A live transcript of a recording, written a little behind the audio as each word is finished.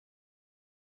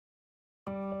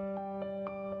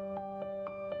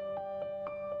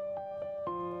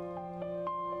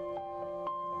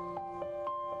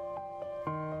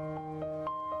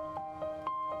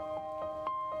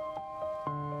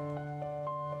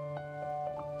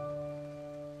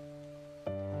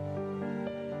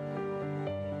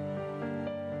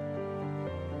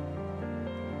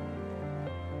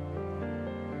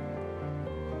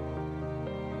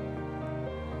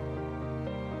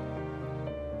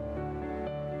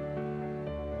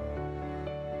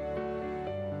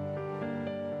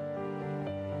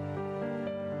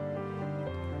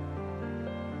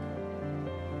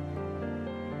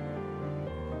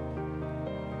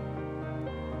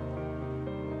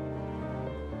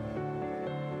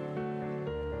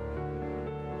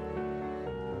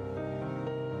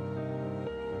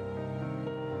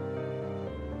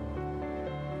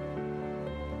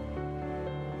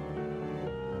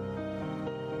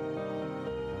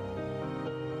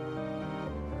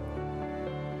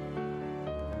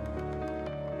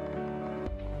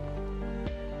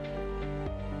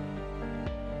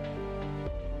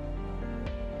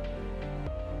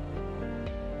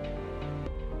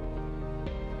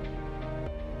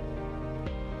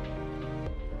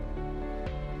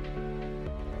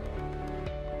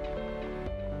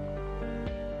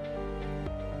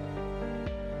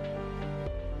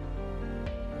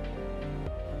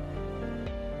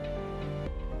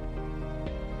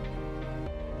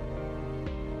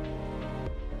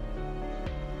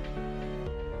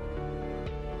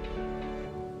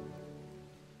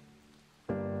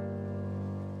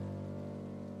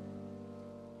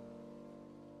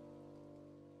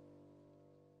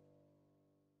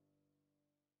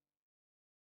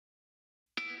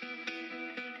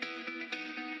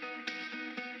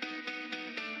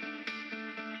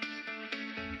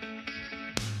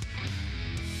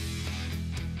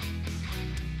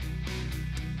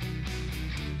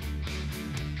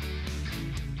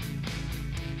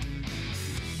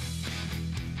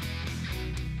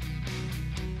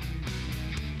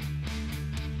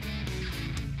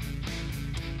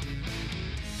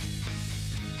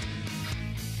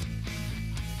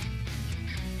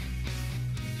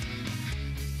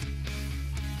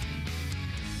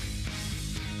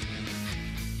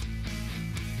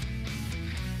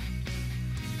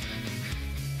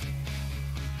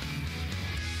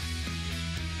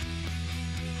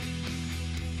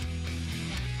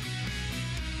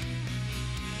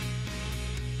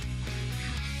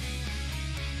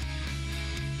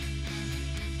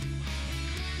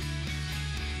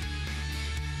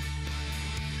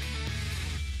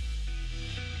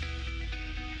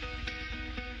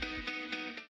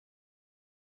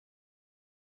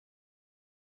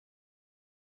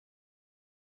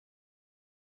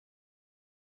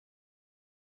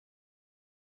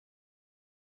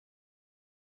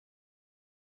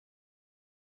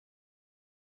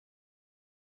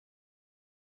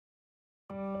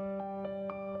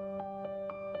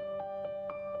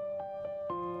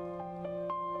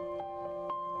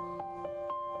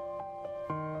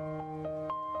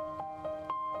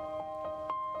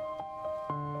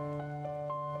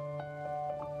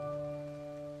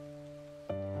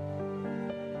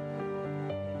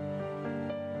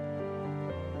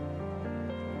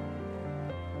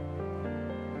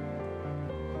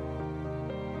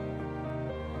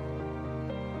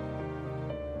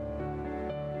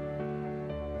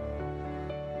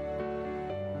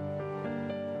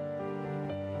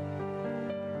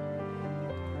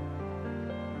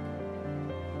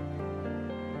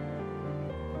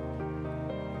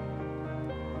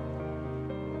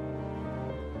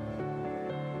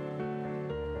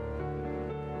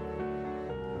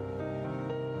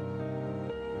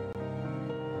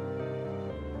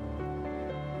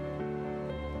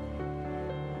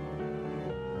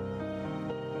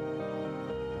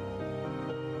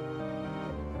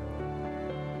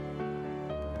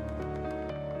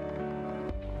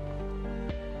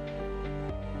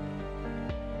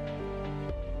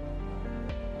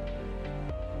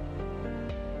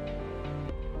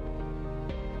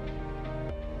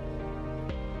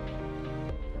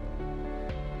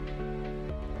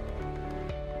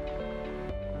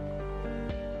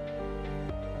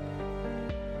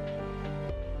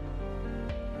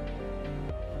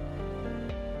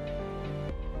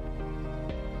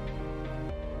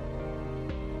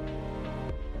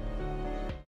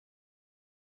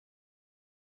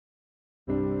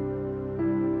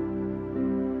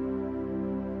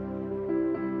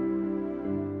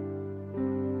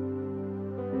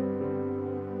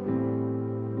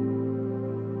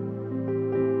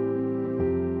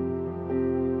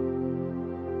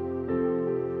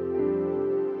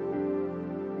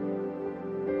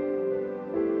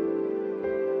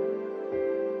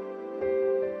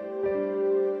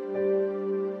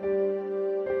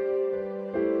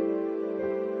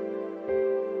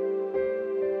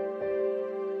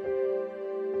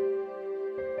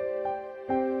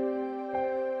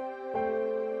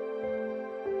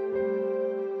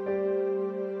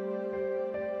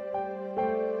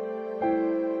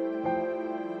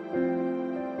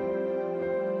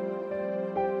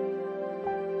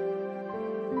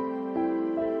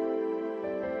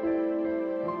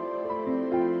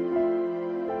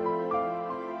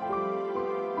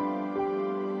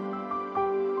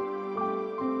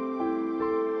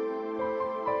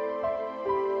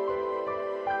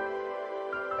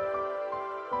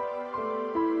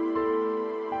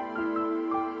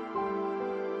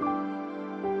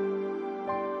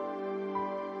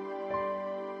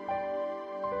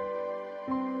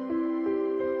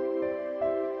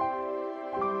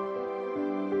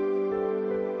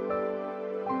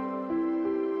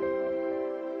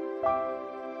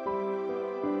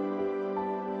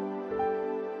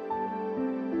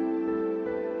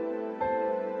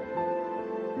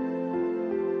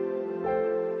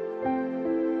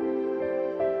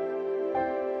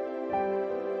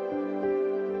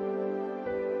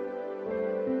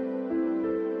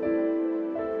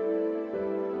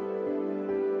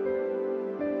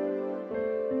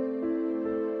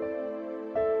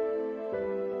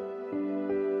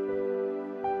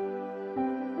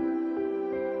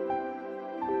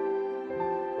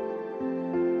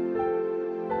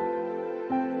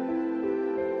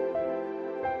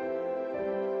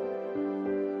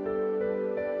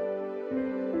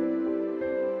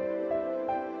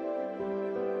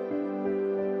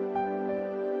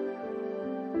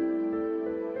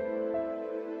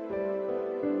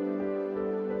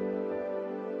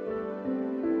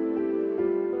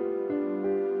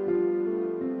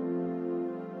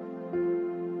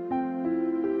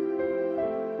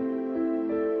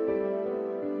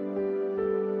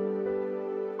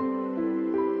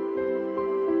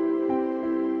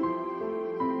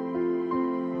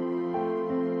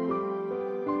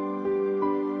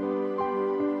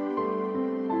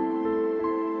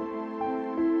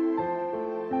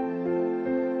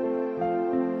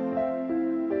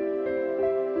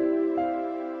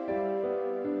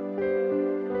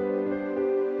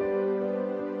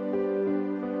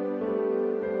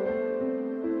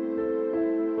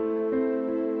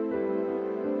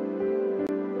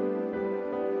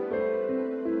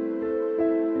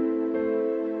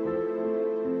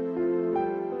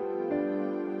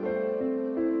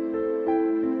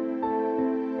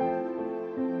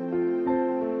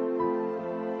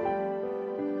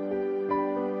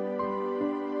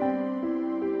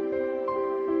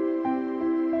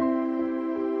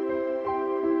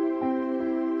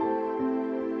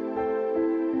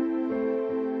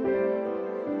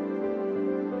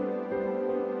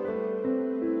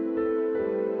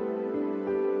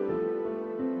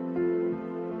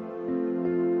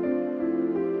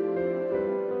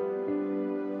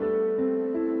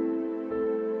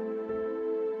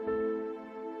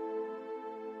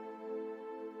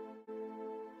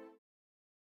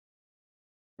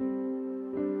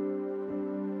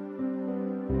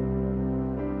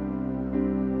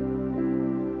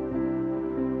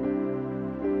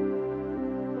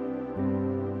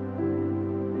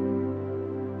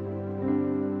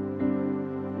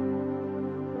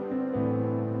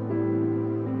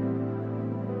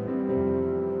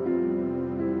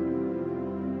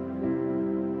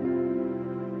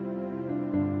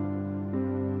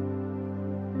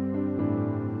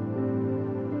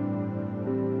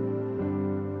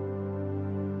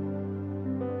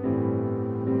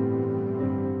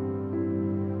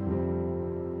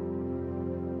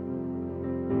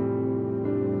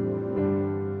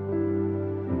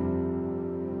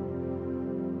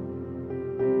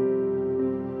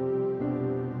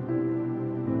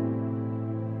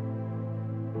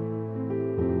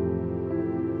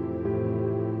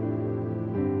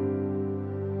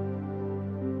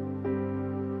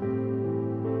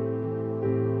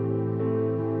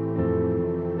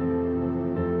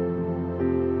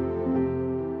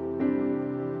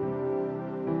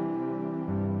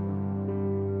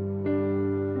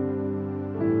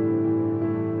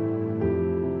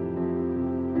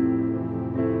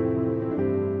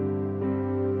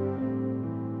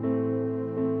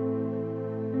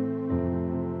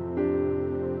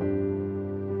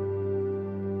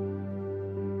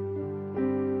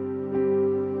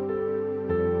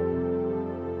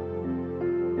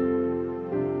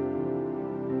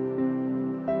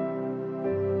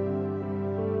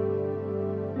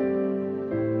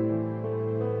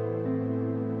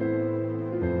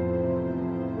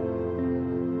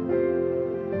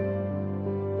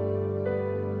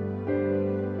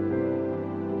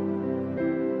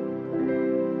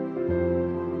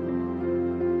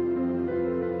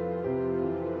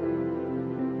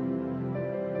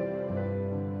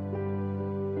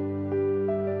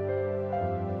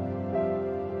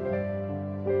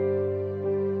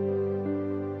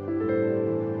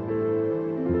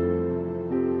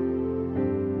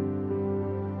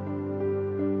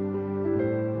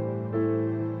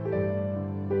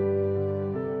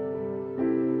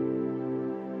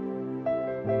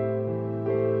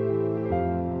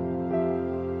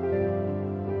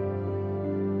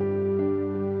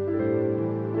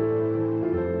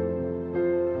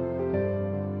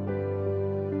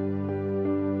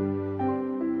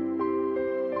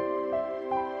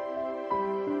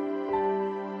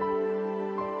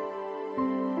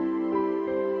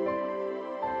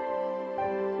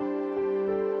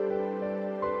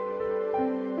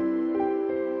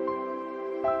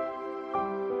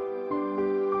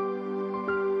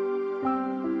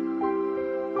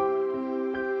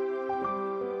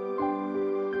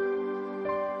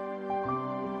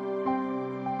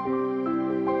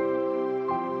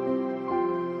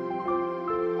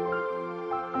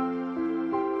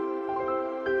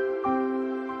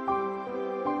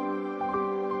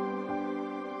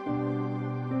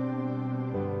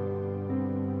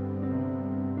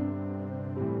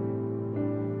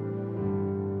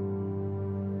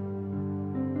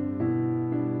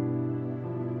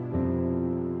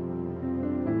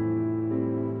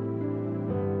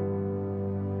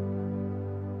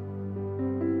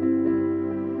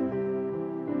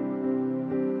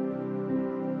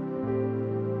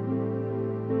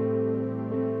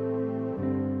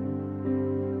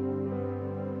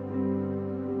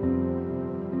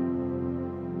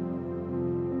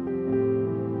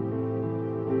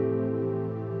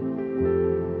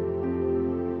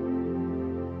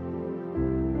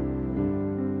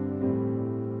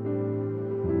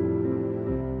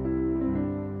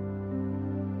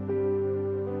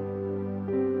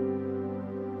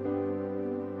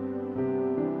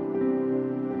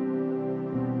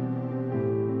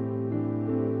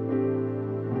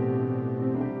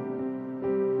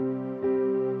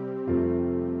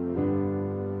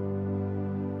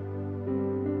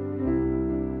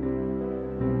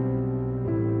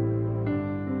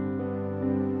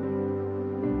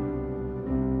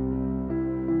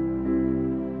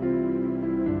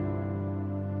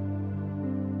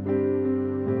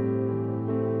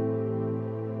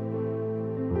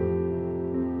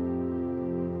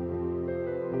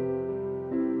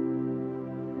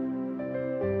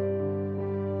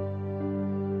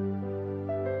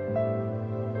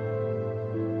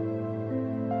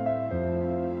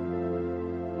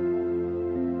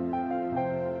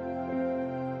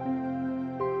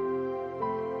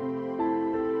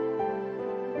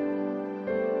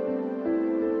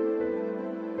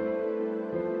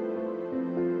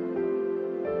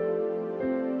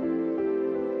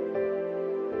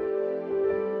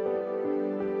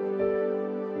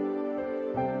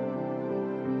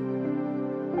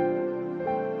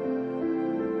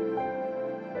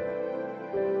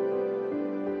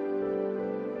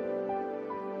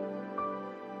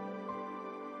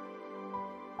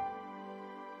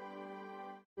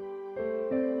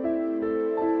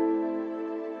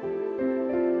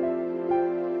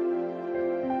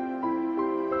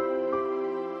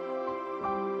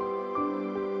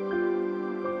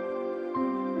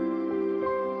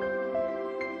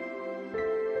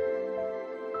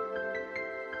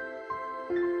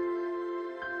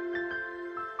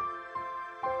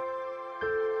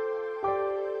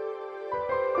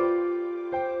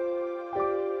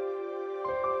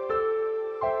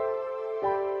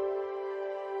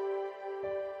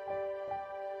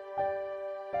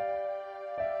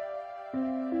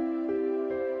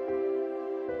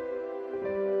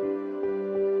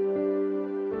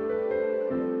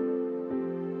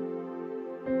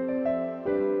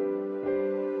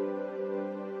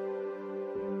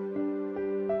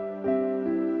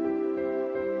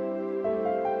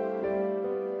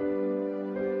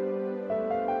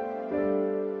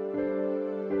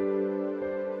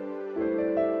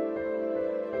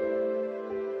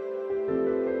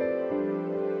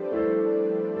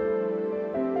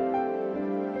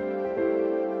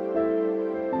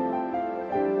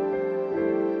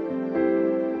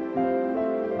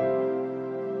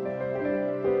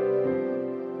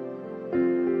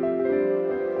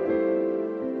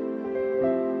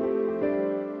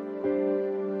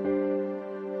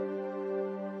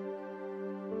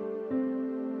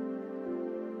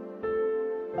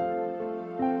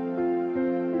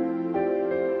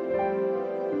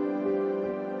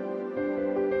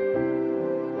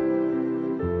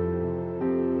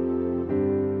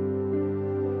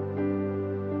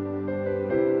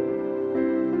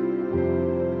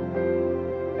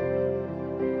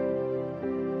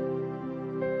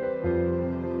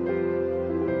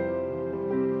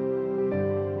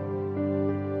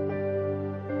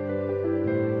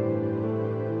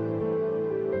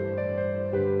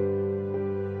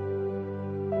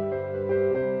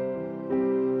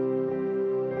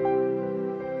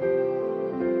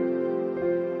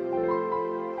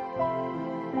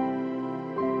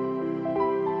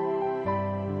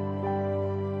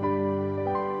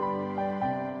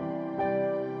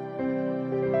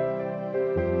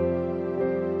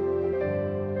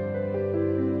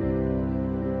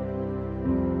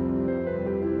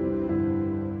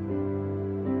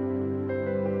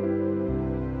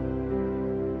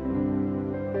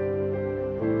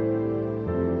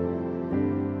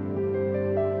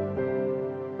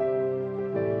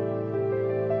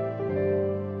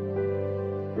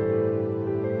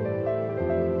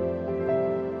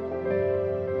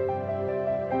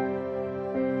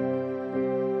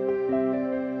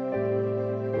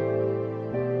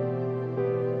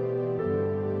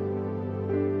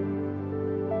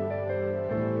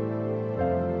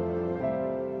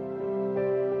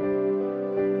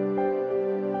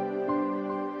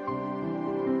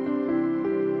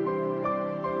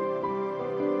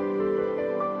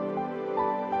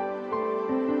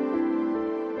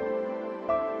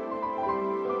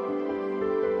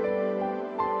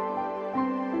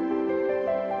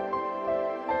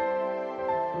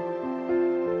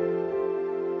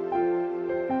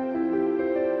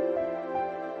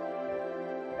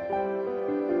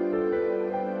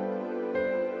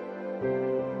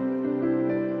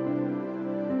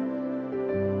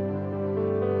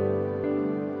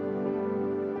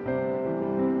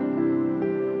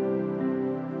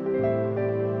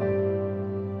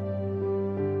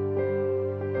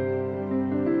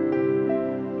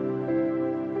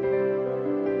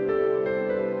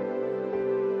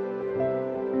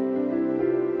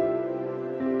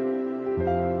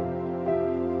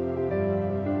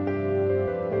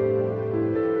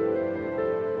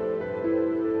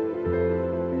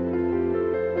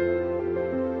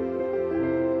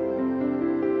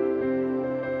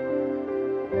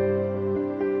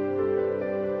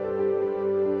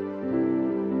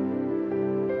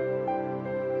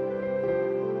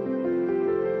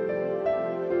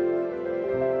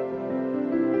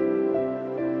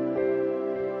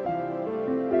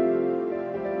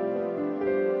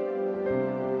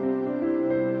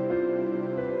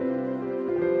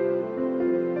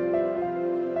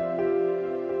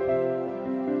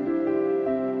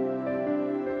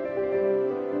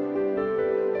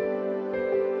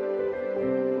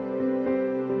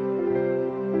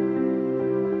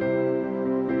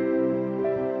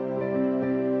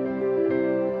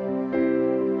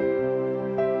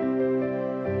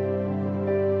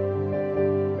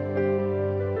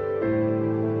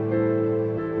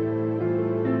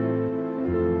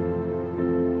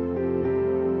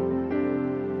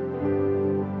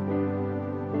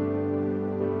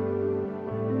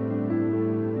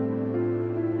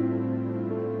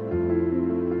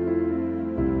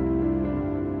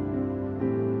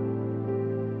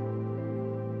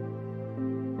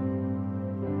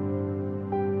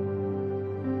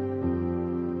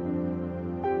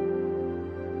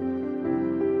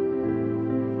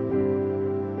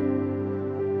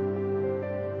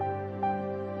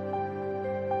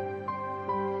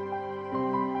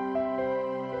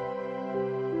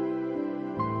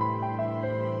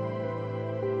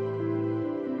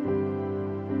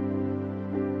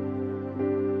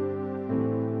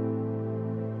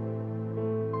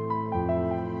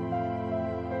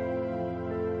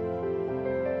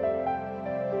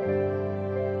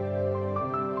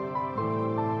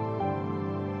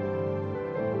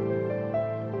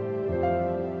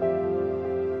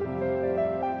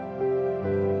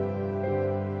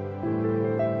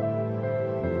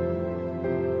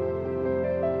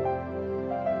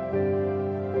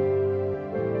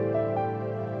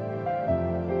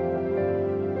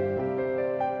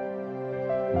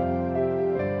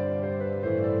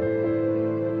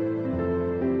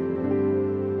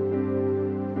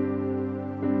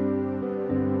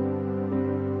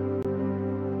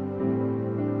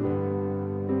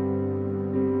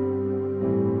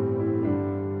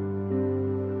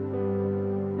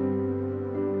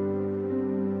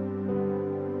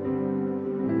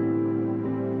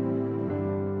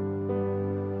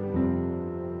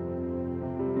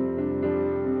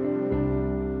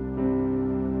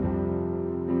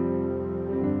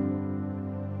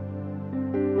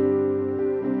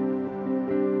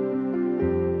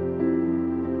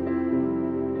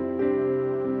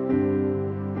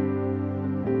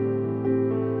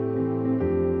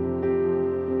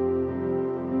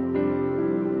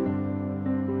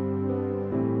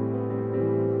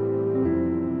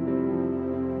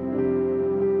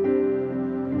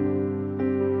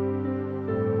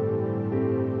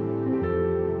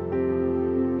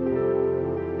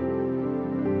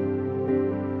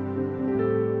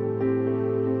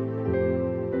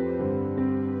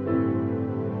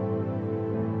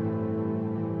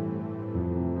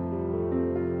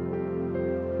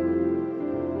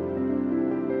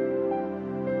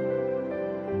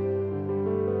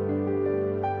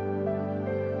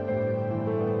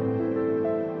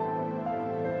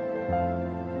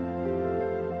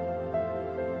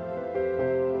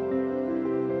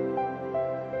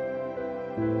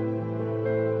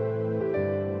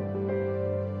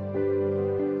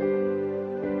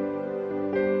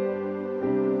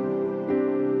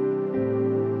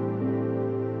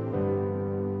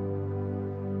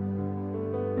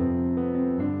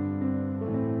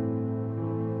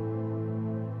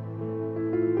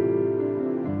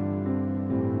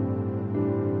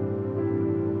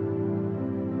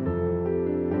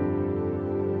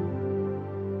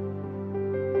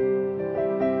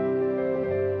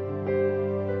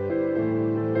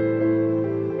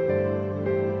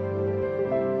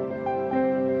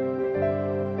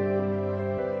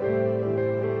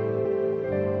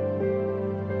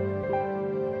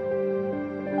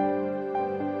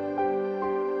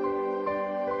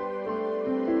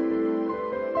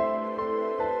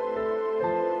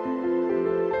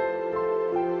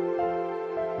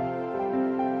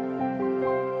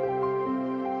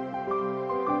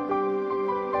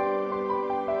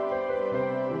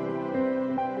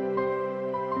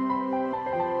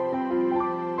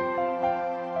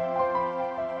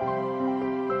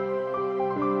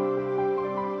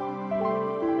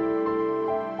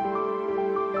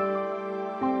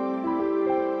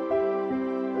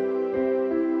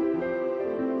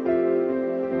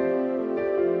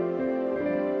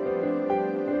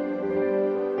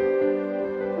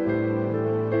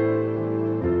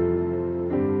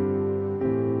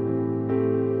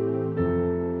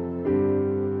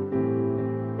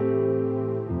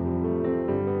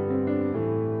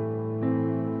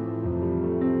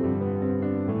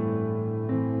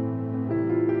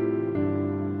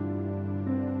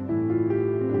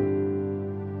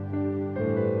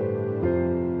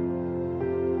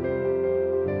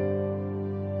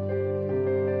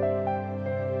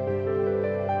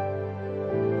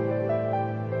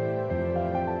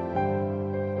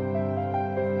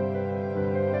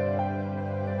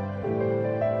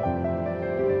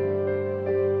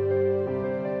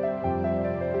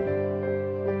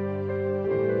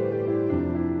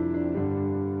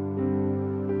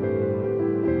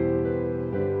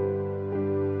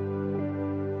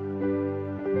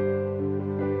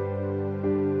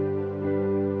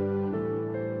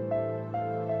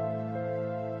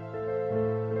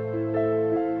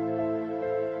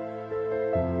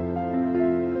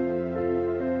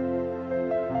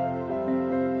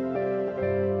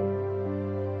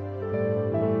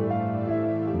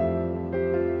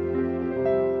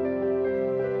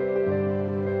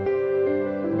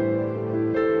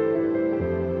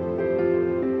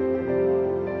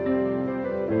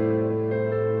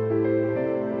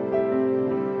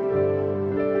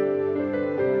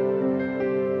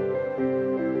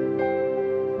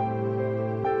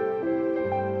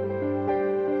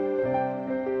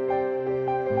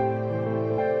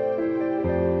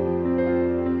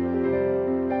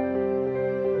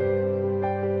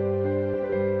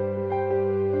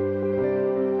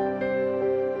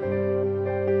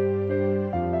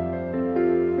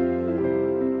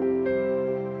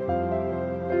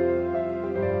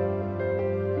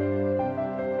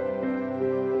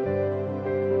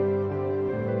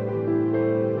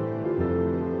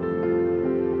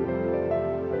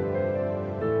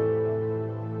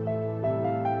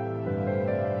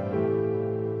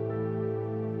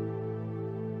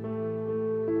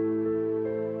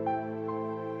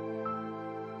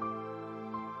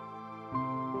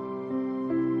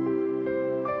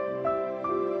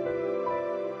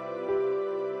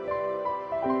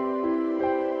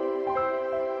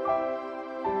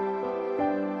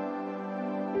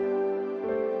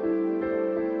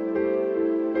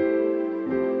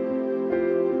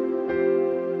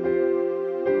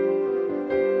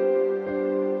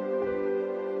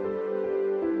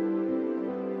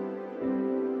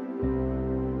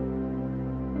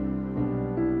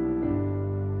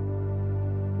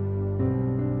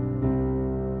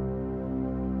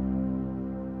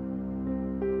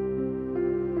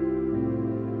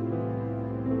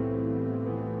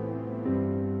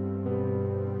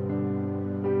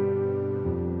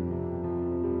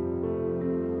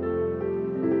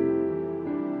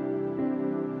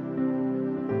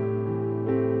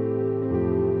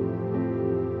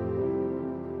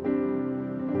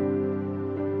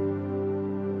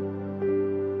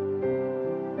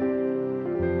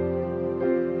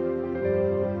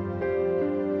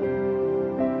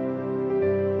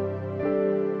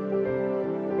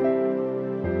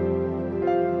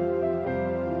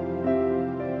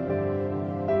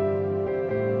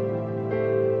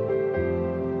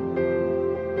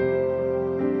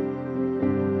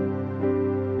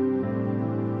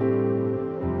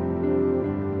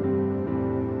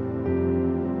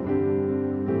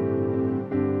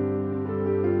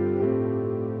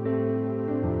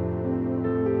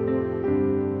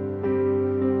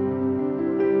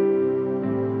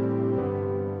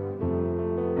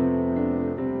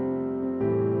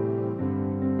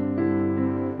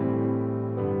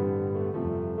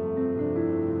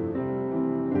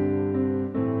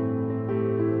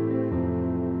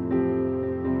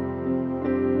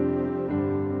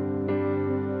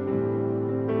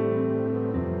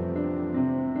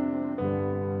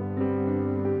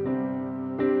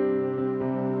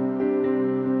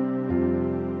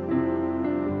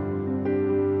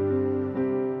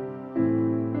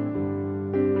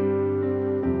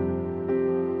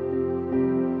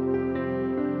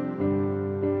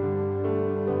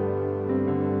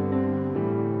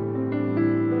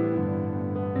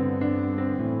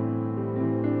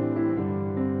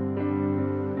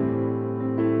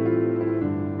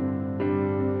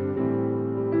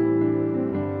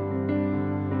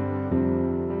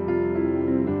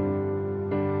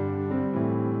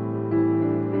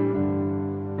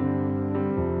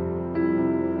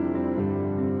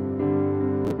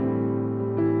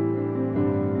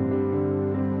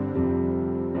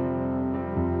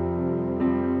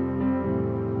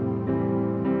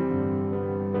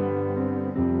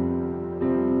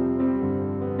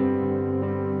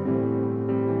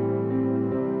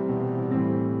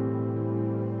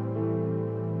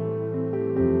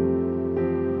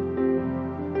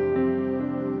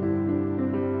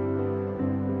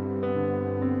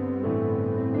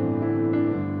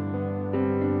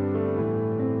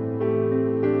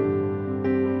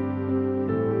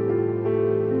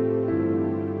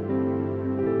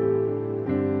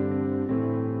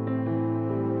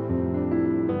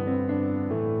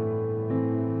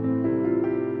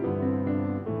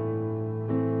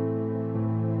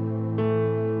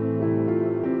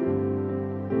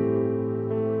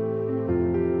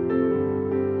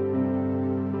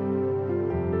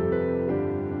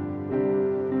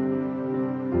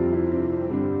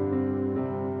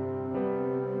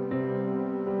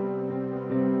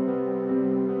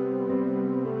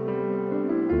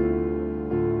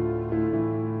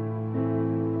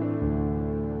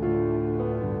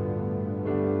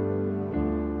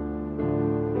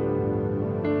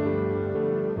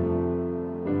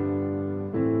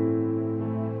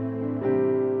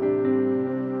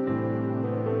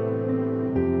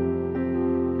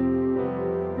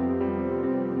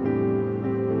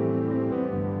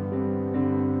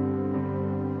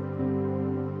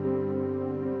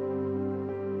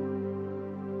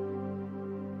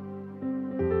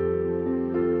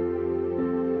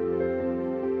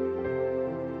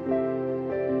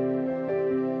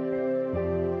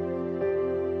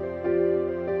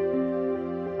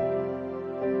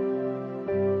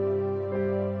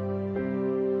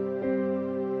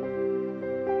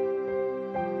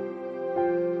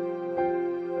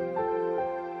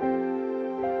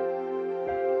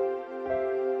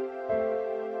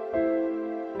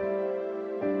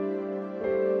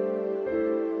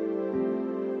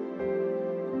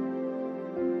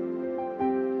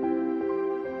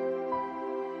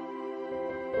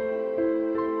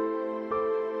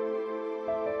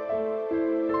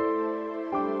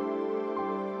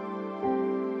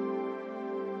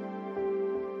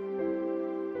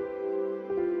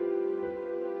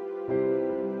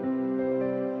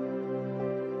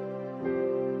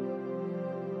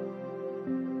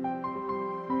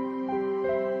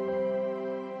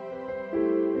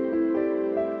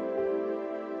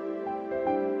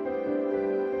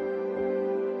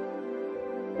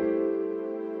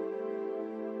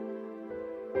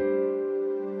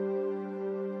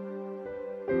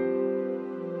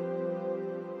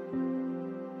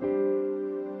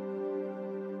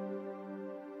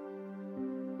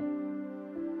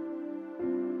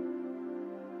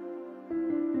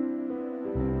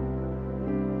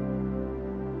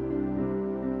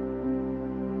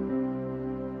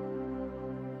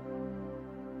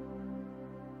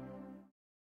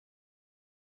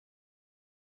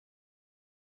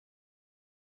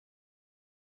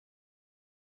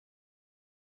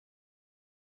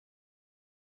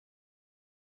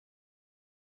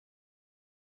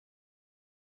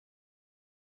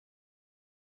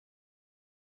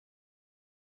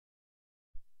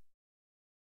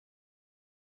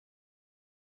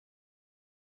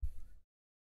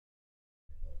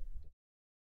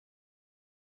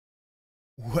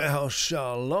Well,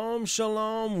 shalom,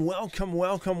 shalom. Welcome,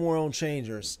 welcome, world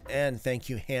changers. And thank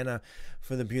you, Hannah,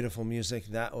 for the beautiful music.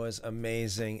 That was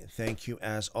amazing. Thank you,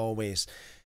 as always.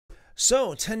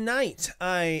 So, tonight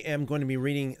I am going to be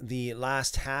reading the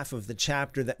last half of the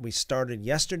chapter that we started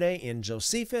yesterday in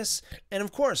Josephus. And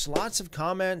of course, lots of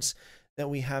comments that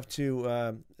we have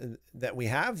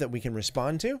that we can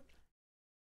respond to.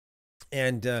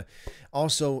 And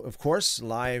also, of course,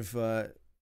 live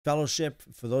fellowship.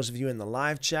 For those of you in the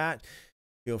live chat,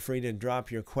 feel free to drop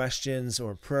your questions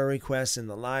or prayer requests in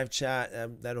the live chat.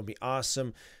 That'll be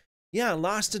awesome. Yeah,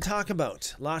 lots to talk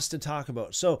about.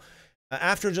 So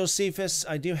after Josephus,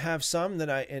 I do have some that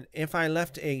and if I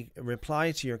left a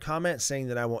reply to your comment saying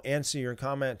that I will answer your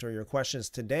comment or your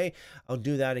questions today, I'll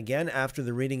do that again after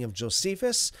the reading of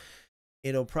Josephus.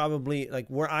 It'll probably, like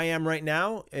where I am right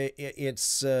now,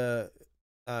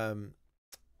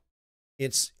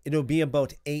 it'll be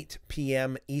about 8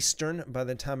 p.m. Eastern by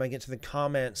the time I get to the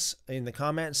comments in the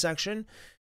comment section.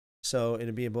 So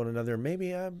it'll be about another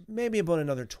maybe about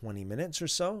another 20 minutes or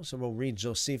so. So we'll read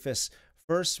Josephus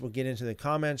first. We'll get into the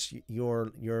comments,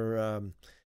 your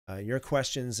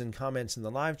questions and comments in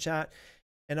the live chat,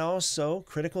 and also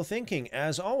critical thinking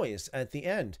as always at the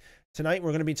end. Tonight we're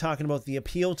going to be talking about the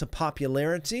appeal to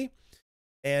popularity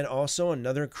and also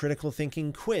another critical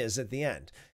thinking quiz at the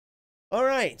end. All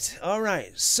right.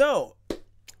 So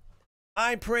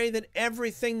I pray that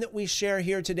everything that we share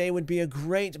here today would be a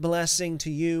great blessing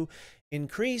to you.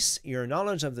 Increase your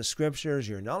knowledge of the scriptures,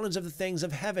 your knowledge of the things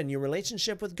of heaven, your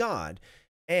relationship with God,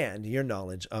 and your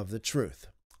knowledge of the truth.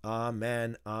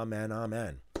 Amen, amen,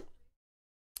 amen.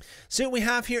 See what we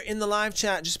have here in the live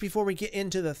chat just before we get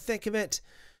into the thick of it.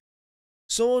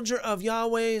 Soldier of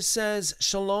Yahweh says,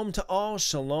 shalom to all.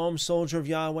 Shalom, soldier of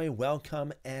Yahweh.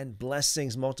 Welcome and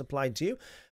blessings multiplied to you.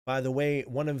 By the way,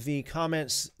 one of the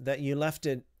comments that you left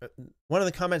on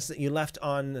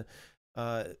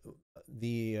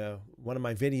one of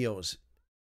my videos,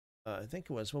 I think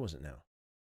it was, what was it now?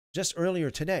 Just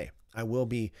earlier today, I will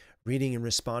be reading and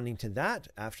responding to that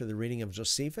after the reading of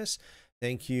Josephus.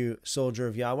 Thank you, soldier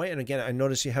of Yahweh. And again, I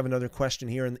notice you have another question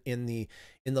here in the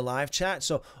live chat.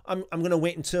 So I'm going to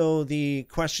wait until the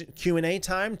Q&A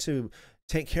time to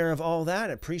take care of all that.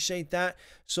 I appreciate that,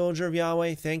 soldier of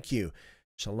Yahweh. Thank you.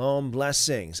 Shalom,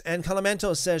 blessings. And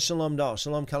Calamentos says shalom dal.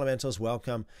 Shalom, Calamentos.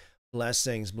 Welcome.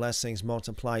 Blessings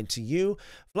multiplied to you.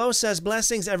 Flo says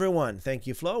blessings, everyone. Thank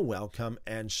you, Flo. Welcome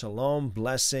and shalom.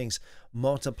 Blessings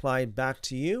multiplied back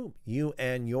to you, you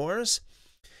and yours.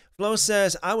 Flo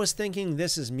says, I was thinking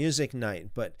this is music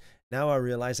night, but now I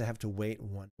realize I have to wait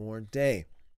one more day.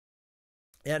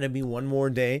 Yeah, it'll be one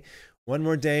more day. One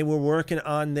more day. We're working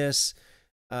on this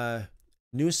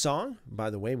new song. By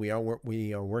the way, we are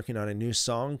working on a new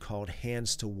song called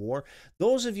Hands to War.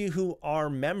 Those of you who are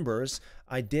members,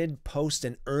 I did post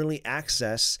an early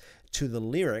access to the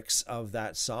lyrics of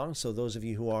that song. So those of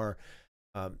you who are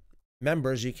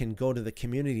members, you can go to the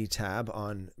community tab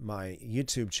on my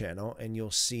YouTube channel and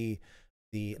you'll see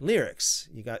the lyrics.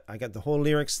 I got the whole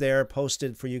lyrics there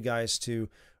posted for you guys to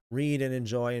read and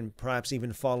enjoy and perhaps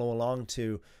even follow along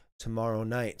to tomorrow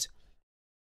night.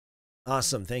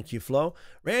 Awesome. Thank you, Flo.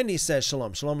 Randy says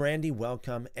shalom. Shalom, Randy.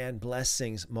 Welcome and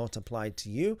blessings multiplied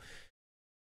to you.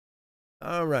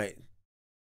 All right.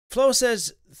 Flo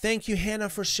says, thank you, Hannah,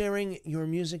 for sharing your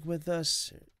music with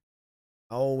us.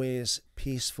 Always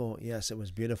peaceful. Yes, it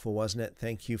was beautiful, wasn't it?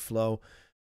 Thank you, Flo.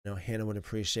 Hannah would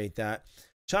appreciate that.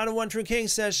 Child of One True King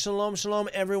says, shalom, shalom,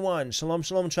 everyone. Shalom,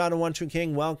 shalom, Child of One True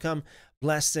King. Welcome.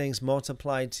 Blessings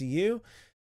multiplied to you.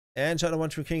 And Child of One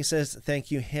True King says,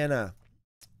 thank you, Hannah.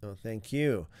 Oh, thank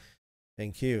you.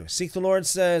 Thank you. Seek the Lord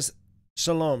says,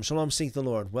 shalom, shalom, seek the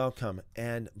Lord. Welcome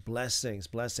and blessings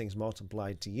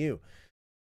multiplied to you.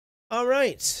 All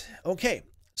right. Okay.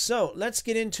 So let's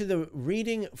get into the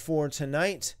reading for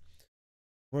tonight.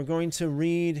 We're going to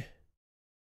read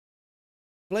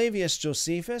Flavius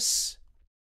Josephus,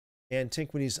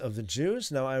 Antiquities of the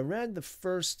Jews. Now, I read the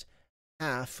first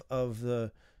half of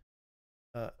the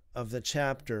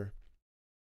chapter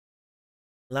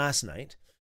last night,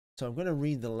 so I'm going to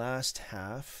read the last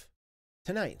half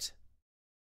tonight.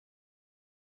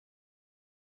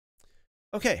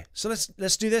 Okay, so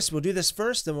let's do this. We'll do this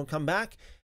first, then we'll come back.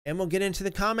 And we'll get into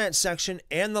the comment section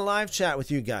and the live chat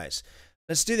with you guys.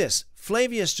 Let's do this.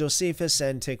 Flavius Josephus,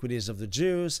 Antiquities of the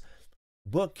Jews,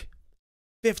 Book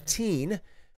 15,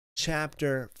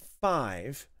 Chapter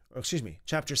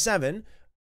 7,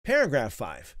 Paragraph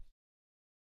 5.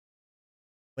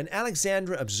 When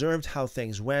Alexandra observed how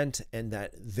things went and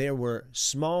that there were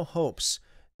small hopes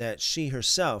that she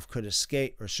herself could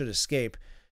escape or should escape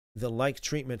the like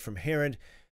treatment from Herod,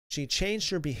 she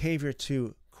changed her behavior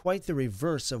to quite the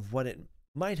reverse of what it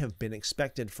might have been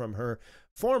expected from her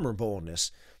former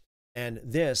boldness, and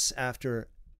this after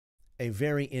a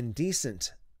very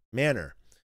indecent manner.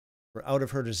 For out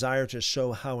of her desire to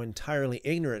show how entirely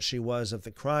ignorant she was of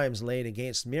the crimes laid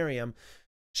against Miriam,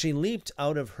 she leaped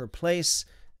out of her place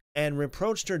and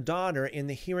reproached her daughter in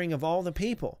the hearing of all the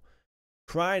people,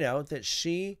 cried out that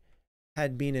she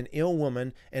had been an ill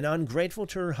woman and ungrateful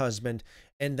to her husband,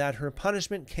 and that her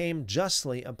punishment came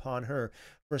justly upon her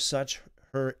for such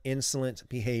her insolent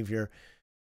behavior,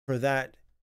 for that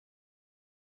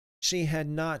she had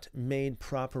not made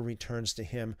proper returns to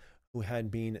him who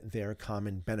had been their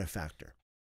common benefactor.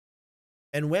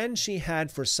 And when she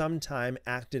had for some time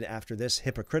acted after this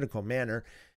hypocritical manner,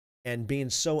 and been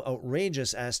so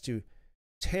outrageous as to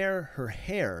tear her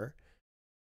hair,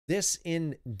 this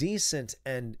indecent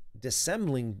and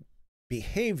dissembling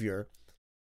behavior,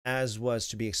 as was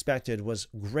to be expected, was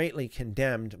greatly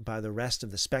condemned by the rest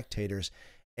of the spectators,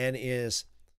 and as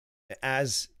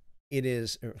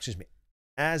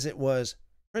it was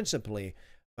principally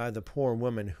by the poor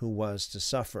woman who was to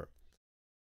suffer.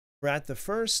 For at the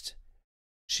first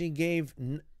she gave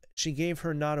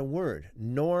her not a word,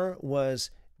 nor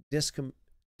was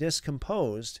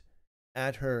discomposed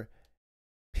at her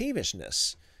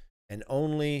peevishness, and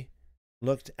only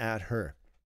looked at her.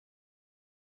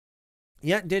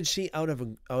 Yet did she out of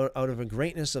a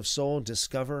greatness of soul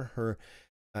discover her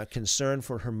concern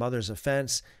for her mother's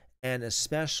offense, and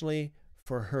especially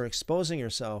for her exposing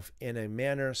herself in a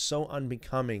manner so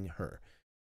unbecoming her.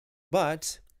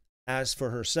 But as for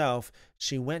herself,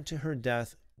 she went to her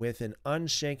death with an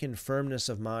unshaken firmness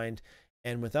of mind,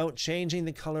 and without changing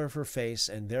the color of her face,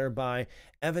 and thereby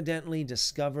evidently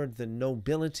discovered the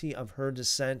nobility of her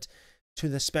descent to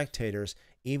the spectators,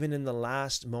 even in the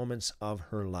last moments of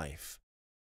her life.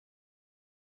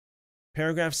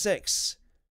 Paragraph 6.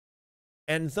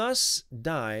 And thus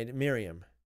died Miriam,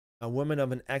 a woman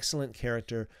of an excellent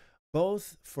character,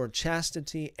 both for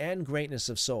chastity and greatness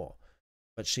of soul,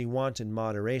 but she wanted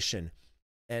moderation,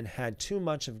 and had too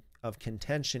much of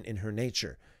contention in her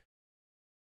nature.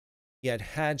 Yet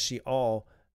had she all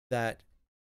that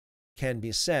can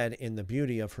be said in the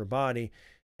beauty of her body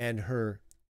and her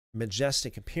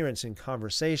majestic appearance in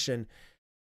conversation,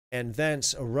 and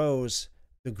thence arose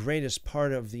the greatest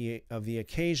part of the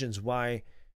occasions why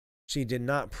she did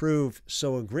not prove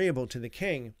so agreeable to the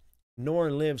king,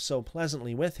 nor live so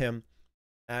pleasantly with him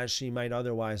as she might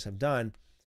otherwise have done.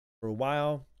 For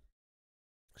while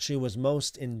she was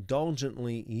most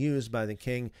indulgently used by the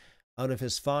king out of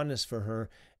his fondness for her,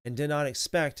 and did not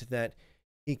expect that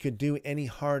he could do any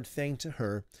hard thing to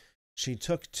her, she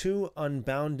took too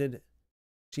unbounded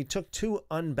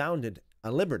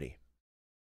a liberty.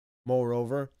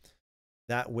 Moreover,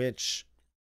 that which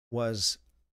was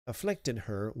afflicted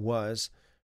her was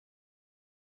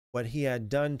what he had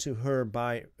done to her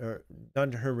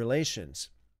done to her relations,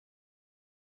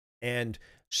 and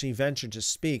she ventured to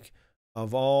speak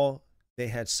of all they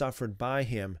had suffered by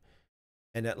him,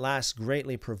 and at last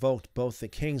greatly provoked both the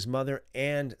king's mother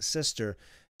and sister,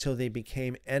 till they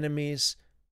became enemies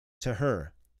to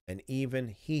her, and even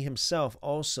he himself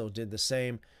also did the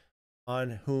same,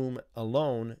 on whom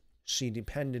alone she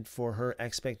depended for her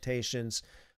expectations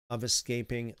of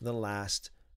escaping the last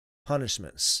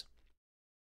punishments.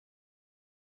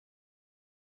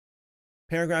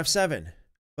 Paragraph 7.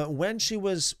 But when she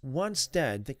was once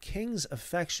dead, the king's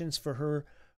affections for her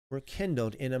were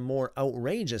kindled in a more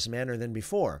outrageous manner than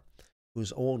before,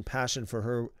 whose old passion for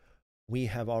her we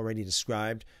have already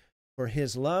described. For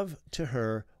his love to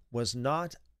her was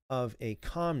not of a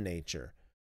calm nature,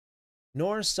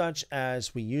 nor such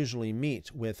as we usually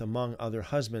meet with among other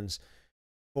husbands,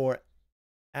 for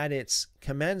at its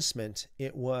commencement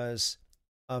it was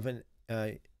of an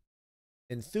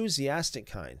enthusiastic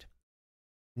kind,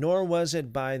 nor was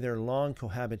it by their long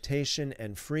cohabitation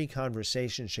and free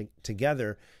conversation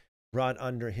together brought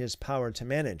under his power to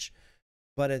manage.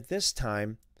 But at this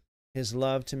time his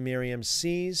love to Miriam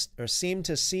seemed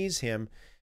to seize him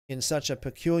in such a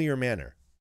peculiar manner,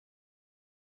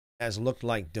 as looked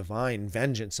like divine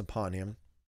vengeance upon him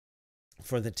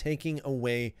for the taking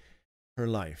away her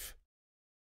life.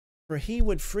 For he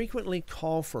would frequently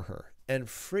call for her, and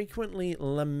frequently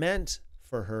lament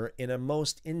for her in a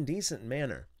most indecent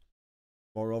manner.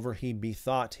 Moreover, he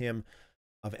bethought him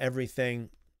of everything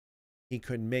he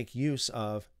could make use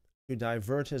of to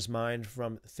divert his mind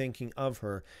from thinking of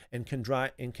her, and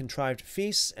contrived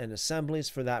feasts and assemblies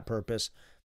for that purpose,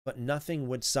 but nothing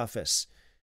would suffice.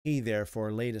 He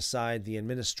therefore laid aside the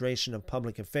administration of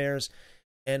public affairs,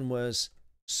 and was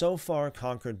so far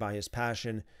conquered by his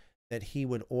passion that he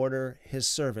would order his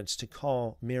servants to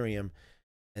call Miriam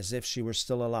as if she were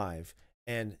still alive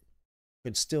and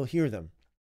could still hear them.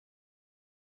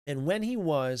 And when he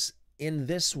was in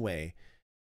this way,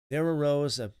 there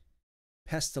arose a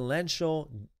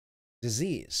pestilential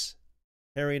disease,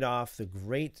 carried off the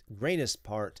greatest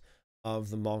part of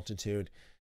the multitude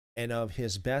and of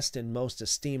his best and most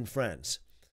esteemed friends,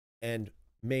 and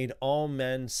made all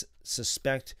men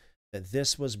suspect that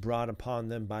this was brought upon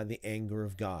them by the anger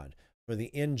of God, for the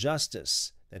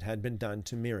injustice that had been done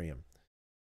to Miriam.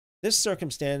 This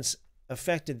circumstance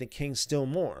affected the king still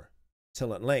more,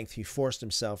 till at length he forced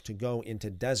himself to go into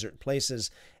desert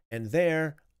places, and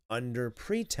there, under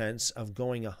pretense of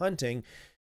going a-hunting,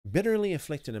 bitterly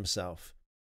afflicted himself.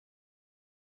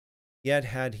 Yet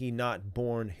had he not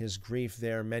borne his grief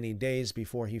there many days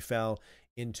before he fell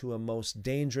into a most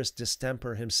dangerous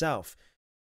distemper himself.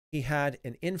 He had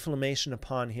an inflammation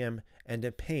upon him and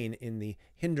a pain in the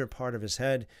hinder part of his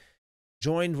head,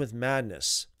 joined with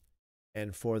madness,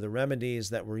 and for the remedies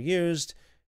that were used,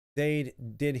 they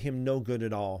did him no good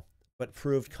at all, but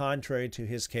proved contrary to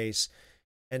his case,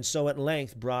 and so at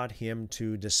length brought him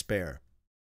to despair.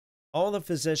 All the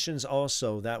physicians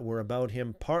also that were about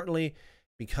him, partly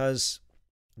because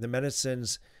the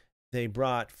medicines they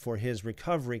brought for his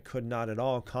recovery could not at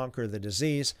all conquer the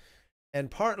disease, and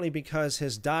partly because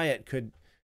his diet could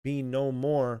be no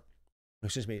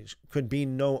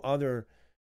other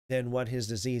than what his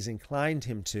disease inclined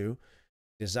him to,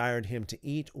 desired him to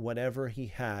eat whatever he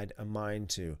had a mind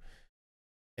to,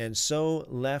 and so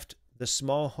left the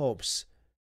small hopes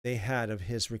they had of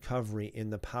his recovery in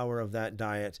the power of that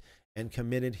diet, and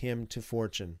committed him to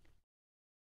fortune.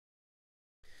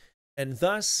 And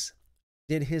thus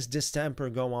did his distemper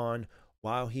go on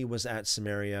while he was at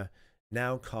Samaria,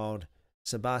 now called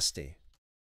Sebaste.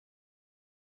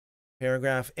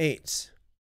 Paragraph 8.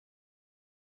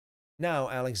 Now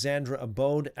Alexandra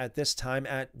abode at this time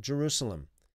at Jerusalem,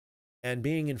 and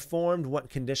being informed what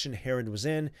condition Herod was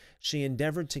in, she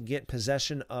endeavored to get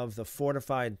possession of the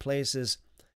fortified places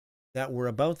that were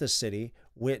about the city,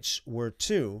 which were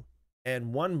two,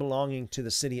 and one belonging to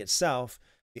the city itself,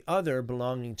 the other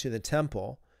belonging to the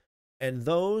temple, and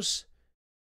those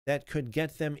that could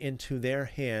get them into their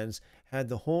hands had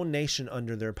the whole nation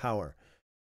under their power.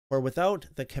 For without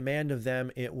the command of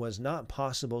them it was not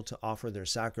possible to offer their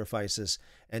sacrifices,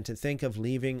 and to think of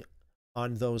leaving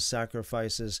on those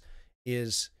sacrifices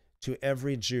is to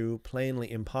every Jew plainly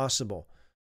impossible,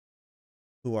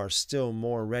 who are still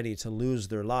more ready to lose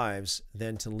their lives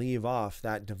than to leave off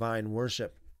that divine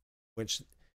worship which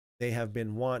they have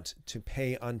been wont to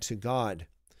pay unto God.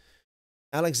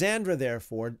 Alexandra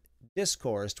therefore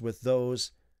discoursed with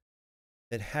those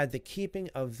that had the keeping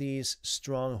of these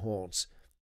strongholds,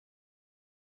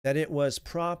 that it was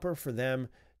proper for them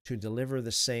to deliver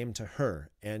the same to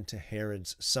her and to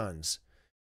Herod's sons,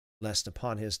 lest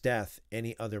upon his death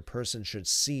any other person should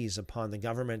seize upon the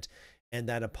government, and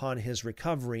that upon his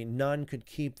recovery none could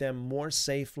keep them more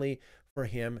safely for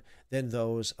him than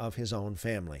those of his own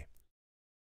family.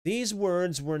 These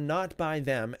words were not by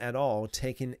them at all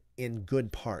taken in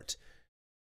good part,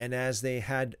 and as they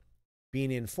had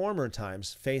been in former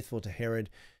times faithful to Herod,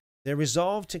 they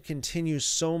resolved to continue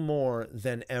so more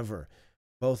than ever,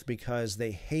 both because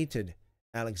they hated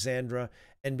Alexandra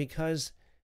and because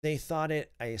they thought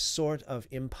it a sort of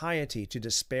impiety to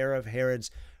despair of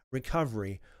Herod's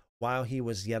recovery while he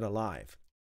was yet alive.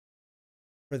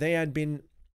 For they had been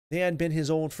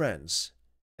his old friends,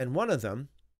 and one of them,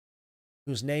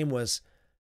 whose name was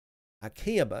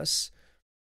Archiabus,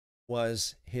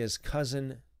 was his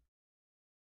cousin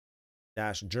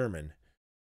German.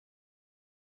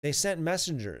 They sent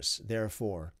messengers,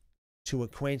 therefore, to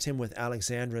acquaint him with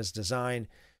Alexandra's design,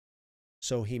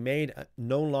 so he made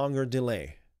no longer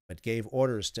delay, but gave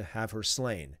orders to have her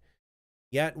slain.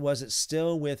 Yet was it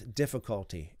still with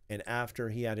difficulty, and after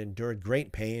he had endured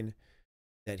great pain,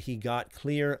 that he got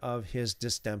clear of his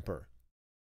distemper.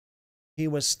 He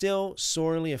was still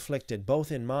sorely afflicted,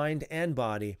 both in mind and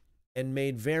body, and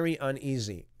made very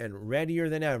uneasy, and readier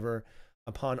than ever,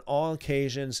 upon all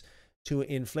occasions, to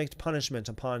inflict punishment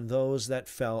upon those that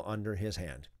fell under his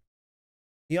hand.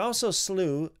 He also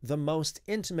slew the most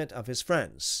intimate of his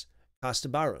friends,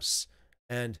 Costobarus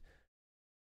and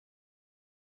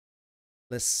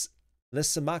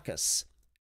Lysimachus,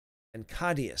 and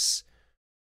Claudius,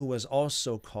 who was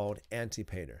also called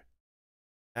Antipater,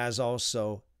 as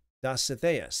also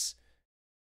Dositheus,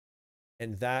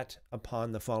 and that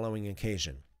upon the following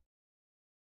occasion.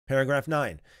 Paragraph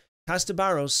 9.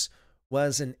 Costobarus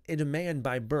was an Idumean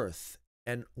by birth,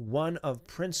 and one of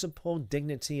principal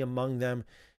dignity among them,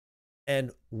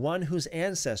 and one whose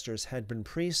ancestors had been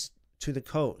priests to the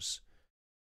Cos,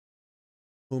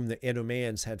 whom the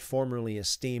Idumeans had formerly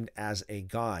esteemed as a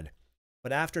god.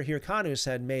 But after Hyrcanus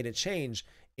had made a change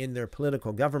in their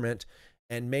political government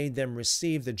and made them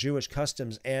receive the Jewish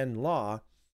customs and law,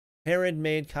 Herod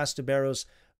made Castoberos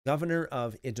governor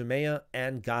of Idumea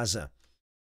and Gaza,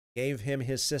 gave him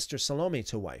his sister Salome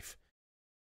to wife.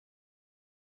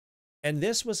 And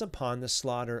this was upon the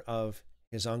slaughter of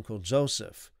his uncle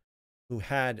Joseph, who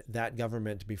had that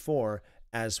government before,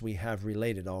 as we have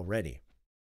related already.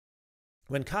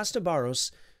 When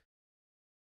Castoberos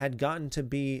had gotten to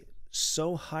be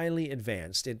so highly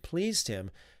advanced, it pleased him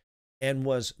and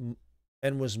was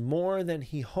more than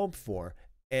he hoped for,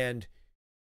 and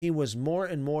he was more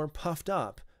and more puffed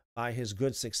up by his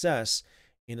good success.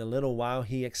 In a little while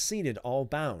he exceeded all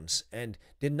bounds, and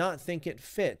did not think it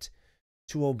fit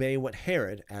to obey what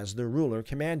Herod, as their ruler,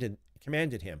 commanded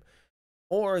him,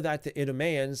 or that the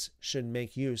Idumeans should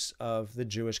make use of the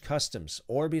Jewish customs,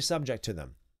 or be subject to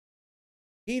them.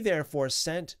 He therefore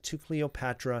sent to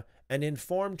Cleopatra and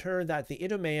informed her that the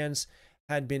Idumeans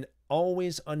had been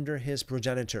always under his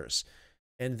progenitors,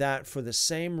 and that for the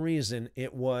same reason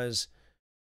it was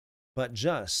but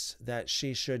just that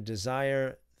she should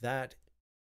desire that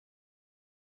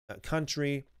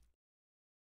country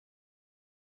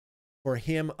for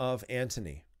him of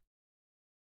Antony,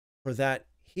 for that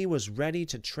he was ready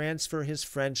to transfer his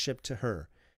friendship to her.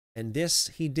 And this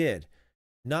he did,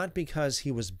 not because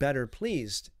he was better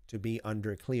pleased to be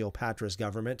under Cleopatra's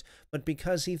government, but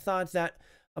because he thought that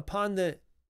upon the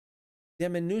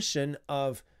diminution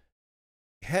of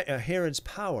Herod's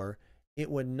power,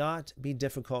 it would not be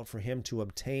difficult for him to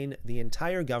obtain the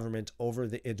entire government over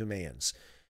the Idumeans,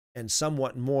 and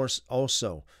somewhat more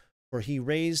also, for he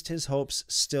raised his hopes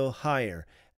still higher,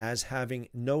 as having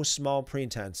no small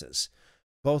pretenses,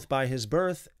 both by his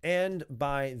birth and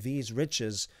by these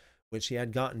riches which he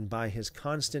had gotten by his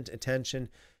constant attention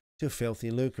to filthy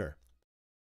lucre.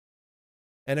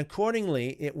 And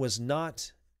accordingly it was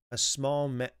not a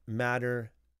small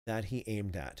matter that he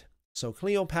aimed at. So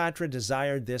Cleopatra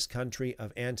desired this country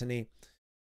of Antony,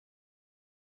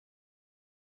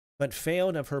 but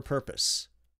failed of her purpose.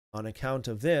 On account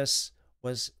of this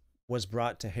was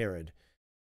brought to Herod,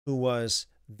 who was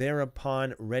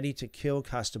thereupon ready to kill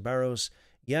Castoberos,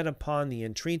 yet upon the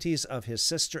entreaties of his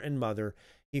sister and mother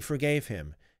he forgave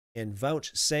him, and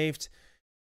vouchsafed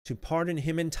to pardon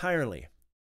him entirely,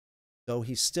 though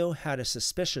he still had a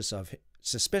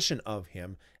suspicion of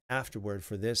him afterward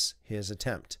for this his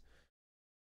attempt.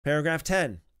 Paragraph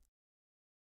 10.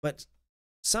 But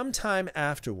some time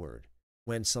afterward,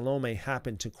 when Salome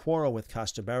happened to quarrel with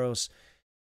Castoberos,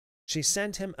 she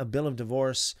sent him a bill of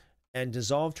divorce and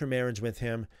dissolved her marriage with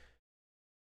him,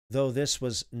 though this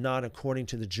was not according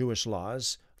to the Jewish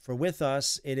laws, for with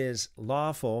us it is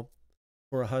lawful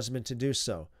for a husband to do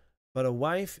so. But a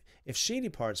wife, if she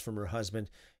departs from her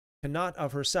husband, cannot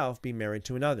of herself be married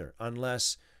to another,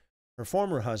 unless her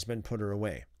former husband put her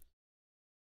away.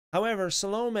 However,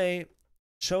 Salome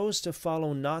chose to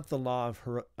follow not the law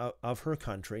of her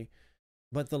country,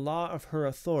 but the law of her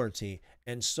authority,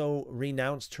 and so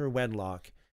renounced her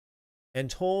wedlock, and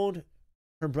told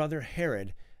her brother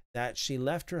Herod that she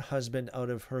left her husband out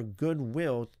of her good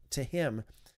will to him,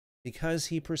 because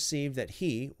he perceived that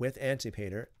he, with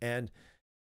Antipater and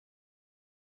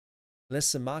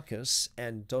Lysimachus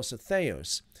and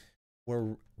Dositheus,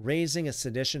 were raising a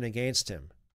sedition against him.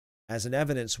 As an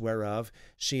evidence whereof,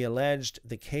 she alleged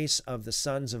the case of the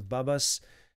sons of Babas,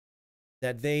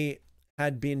 that they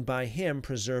had been by him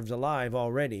preserved alive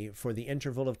already for the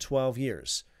interval of 12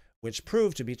 years, which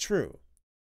proved to be true.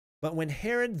 But when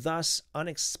Herod thus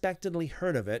unexpectedly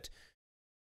heard of it,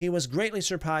 he was greatly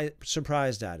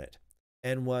surprised at it,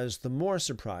 and was the more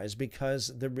surprised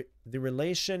because the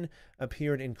relation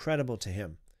appeared incredible to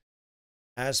him.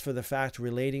 As for the fact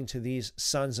relating to these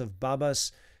sons of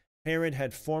Babas, Herod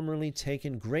had formerly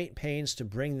taken great pains to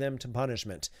bring them to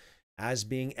punishment, as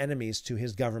being enemies to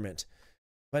his government.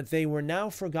 But they were now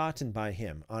forgotten by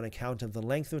him on account of the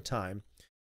length of time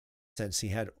since he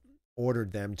had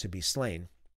ordered them to be slain.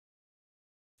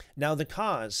 Now the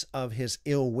cause of his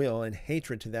ill will and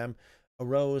hatred to them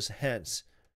arose hence,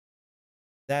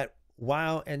 that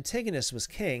while Antigonus was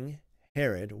king,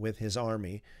 Herod, with his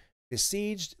army,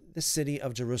 besieged the city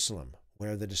of Jerusalem,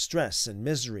 where the distress and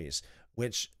miseries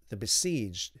which the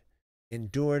besieged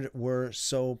endured were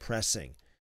so pressing,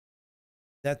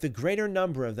 that the greater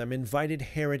number of them invited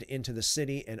Herod into the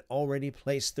city and already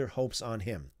placed their hopes on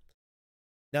him.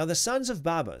 Now the sons of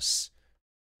Babas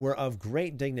were of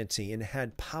great dignity and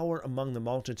had power among the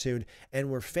multitude, and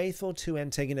were faithful to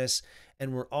Antigonus,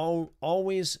 and were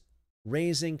always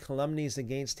raising calumnies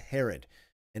against Herod,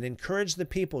 and encouraged the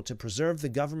people to preserve the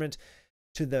government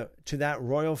to that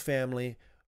royal family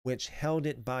which held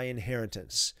it by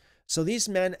inheritance. So these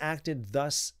men acted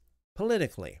thus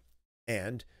politically,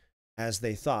 and, as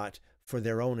they thought, for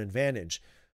their own advantage.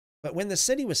 But when the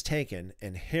city was taken,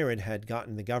 and Herod had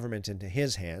gotten the government into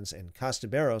his hands, and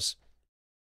Costobarus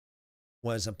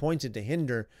was appointed to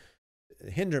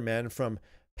hinder men from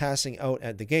passing out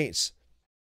at the gates,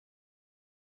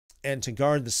 and to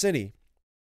guard the city,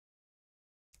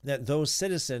 that those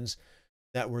citizens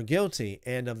that were guilty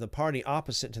and of the party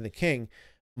opposite to the king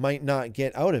might not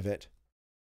get out of it,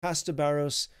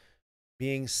 Costobarus,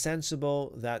 being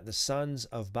sensible that the sons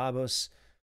of Babus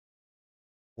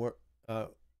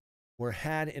were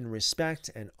had in respect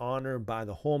and honor by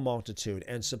the whole multitude,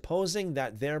 and supposing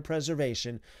that their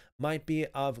preservation might be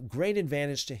of great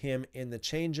advantage to him in the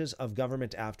changes of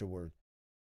government afterward,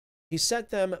 he set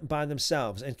them by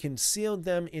themselves and concealed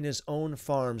them in his own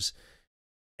farms.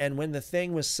 And when the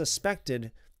thing was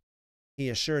suspected, he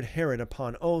assured Herod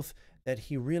upon oath that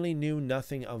he really knew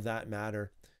nothing of that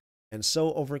matter, and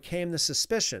so overcame the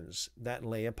suspicions that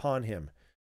lay upon him.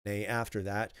 Nay, after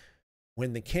that,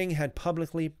 when the king had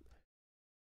publicly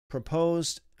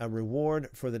proposed a reward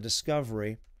for the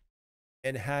discovery,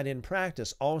 and had in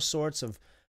practice all sorts of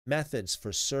methods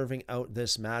for serving out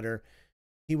this matter,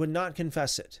 he would not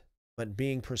confess it, but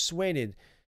being persuaded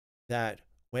that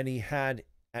when he had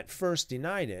at first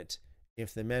denied it,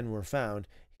 if the men were found,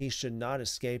 he should not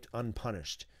escape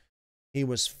unpunished. He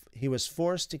was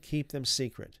forced to keep them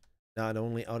secret, not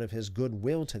only out of his good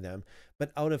will to them,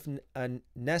 but out of a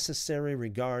necessary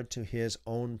regard to his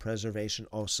own preservation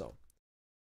also.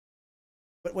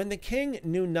 But when the king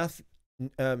knew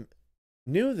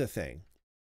the thing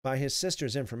by his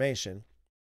sister's information,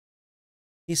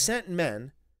 he sent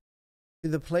men to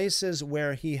the places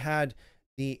where he had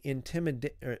the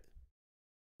intimation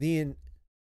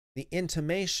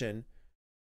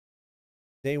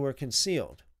they were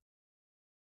concealed,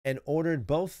 and ordered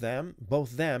both them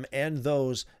and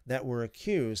those that were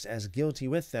accused as guilty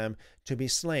with them to be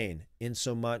slain,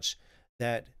 insomuch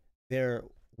that there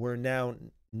were now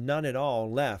none at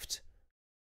all left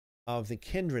of the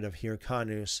kindred of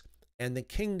Hyrcanus, and the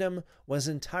kingdom was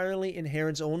entirely in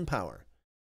Herod's own power,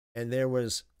 and there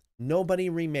was nobody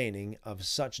remaining of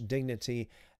such dignity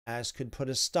as could put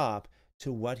a stop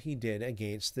to what he did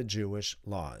against the Jewish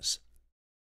laws.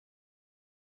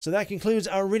 So that concludes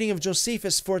our reading of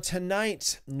Josephus for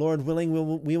tonight. Lord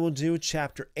willing, we will do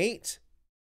chapter 8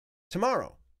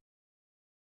 tomorrow.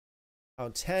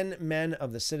 How 10 men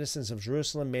of the citizens of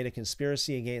Jerusalem made a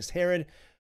conspiracy against Herod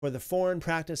for the foreign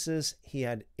practices he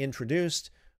had introduced,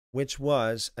 which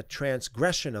was a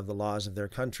transgression of the laws of their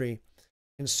country,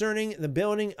 concerning the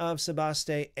building of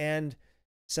Sebaste and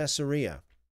Caesarea,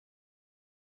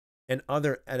 and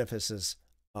other edifices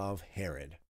of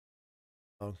Herod.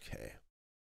 Okay.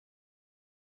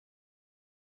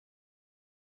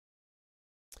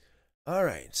 All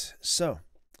right, so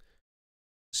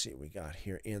let's see what we got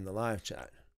here in the live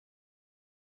chat.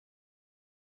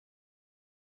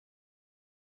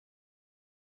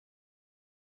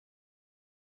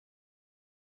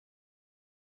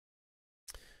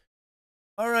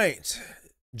 All right,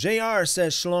 JR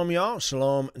says, Shalom, y'all.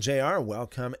 Shalom, JR.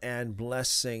 Welcome and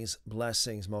blessings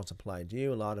multiplied to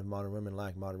you. A lot of modern women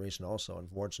lack moderation also,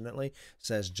 unfortunately,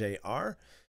 says JR.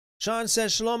 Sean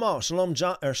says, Shalom, all. Shalom,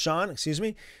 Sean, excuse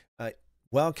me.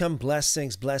 Welcome,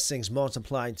 blessings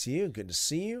multiplied to you. Good to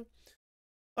see you.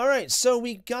 All right, so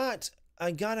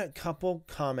I got a couple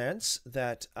comments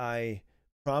that I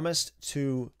promised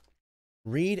to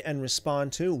read and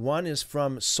respond to. One is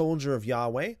from Soldier of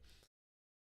Yahweh.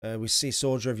 We see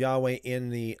Soldier of Yahweh in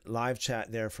the live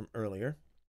chat there from earlier.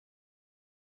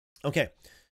 Okay,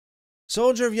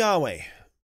 Soldier of Yahweh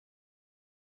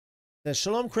says,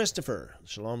 Shalom, Christopher.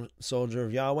 Shalom, Soldier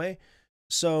of Yahweh.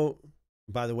 So,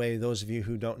 by the way, those of you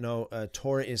who don't know,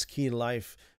 Torah is Key to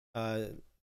Life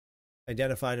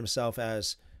identified himself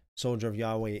as Soldier of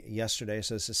Yahweh yesterday,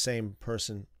 so it's the same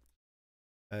person.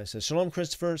 It says, Shalom,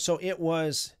 Christopher. So it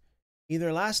was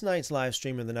either last night's live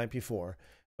stream or the night before,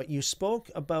 but you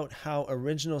spoke about how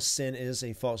original sin is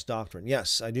a false doctrine.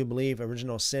 Yes, I do believe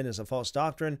original sin is a false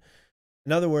doctrine.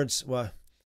 In other words, well,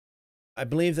 I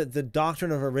believe that the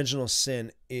doctrine of original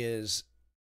sin is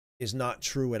not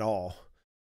true at all.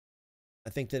 I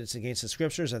think that it's against the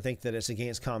scriptures. I think that it's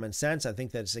against common sense. I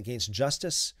think that it's against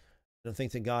justice. I don't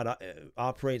think that God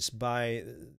operates by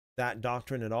that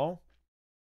doctrine at all.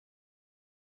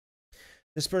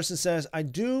 This person says, I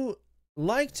do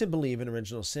like to believe in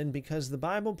original sin because the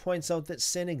Bible points out that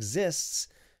sin exists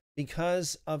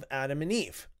because of Adam and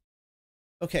Eve.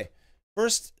 Okay,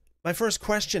 first my first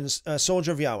question,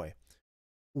 soldier of Yahweh,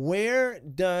 where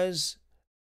does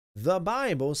the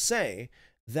Bible say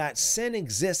that sin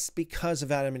exists because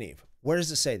of Adam and Eve? Where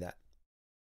does it say that?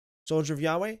 Soldier of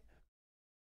Yahweh,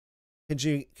 could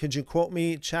you quote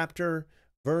me chapter,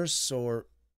 verse, or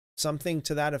something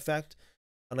to that effect?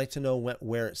 I'd like to know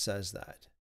where it says that.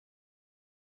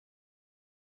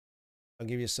 I'll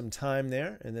give you some time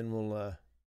there, and then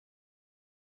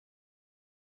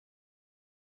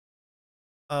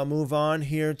I'll move on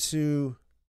here to,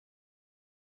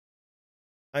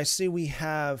 I see we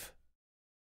have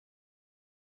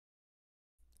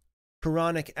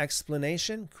Quranic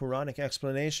explanation. Quranic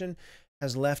explanation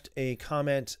has left a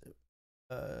comment.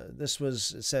 This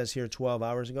was, it says here, 12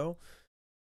 hours ago.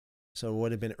 So it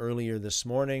would have been earlier this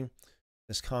morning.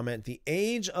 This comment: the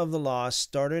age of the law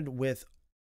started with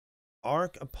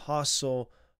Ark Apostle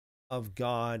of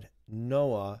God,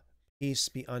 Noah, peace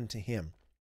be unto him.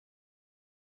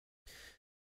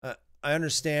 I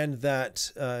understand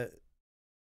that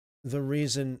the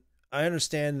reason, I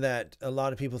understand that a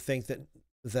lot of people think that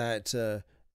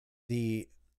the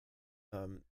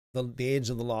age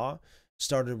of the law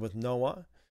started with Noah,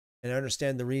 and I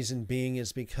understand the reason being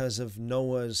is because of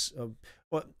Noah's,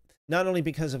 well, not only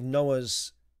because of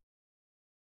Noah's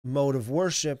mode of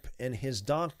worship and his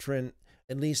doctrine,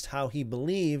 at least how he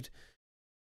believed,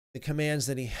 the commands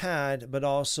that he had, but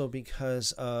also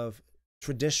because of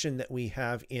tradition that we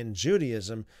have in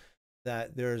Judaism,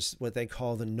 that there's what they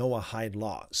call the Noahide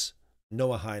laws.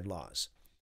 Noahide laws.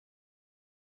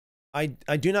 I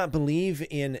do not believe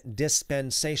in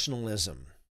dispensationalism.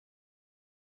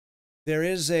 There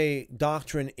is a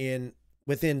doctrine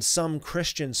within some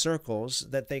Christian circles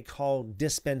that they call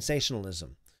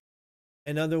dispensationalism.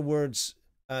 In other words,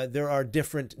 there are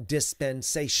different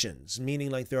dispensations, meaning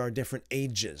like there are different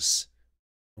ages.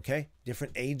 Okay?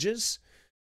 Different ages.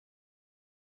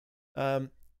 I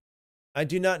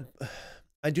do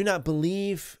not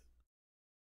believe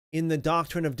in the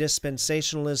doctrine of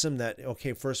dispensationalism that,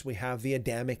 okay, first we have the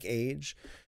Adamic age,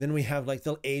 then we have like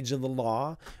the age of the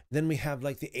law, then we have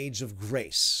like the age of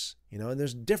grace, and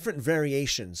there's different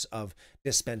variations of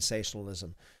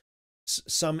dispensationalism.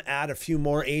 Some add a few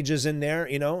more ages in there,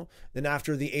 then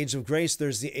after the age of grace,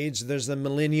 there's the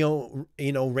millennial,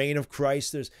 reign of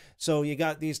Christ. So you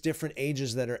got these different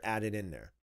ages that are added in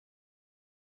there.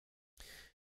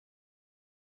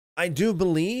 I do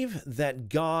believe that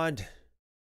God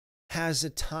has a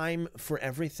time for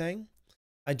everything.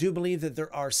 I do believe that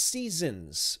there are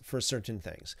seasons for certain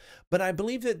things, but I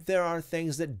believe that there are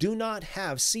things that do not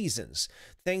have seasons,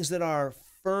 things that are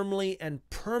firmly and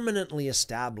permanently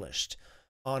established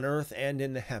on earth and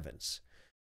in the heavens.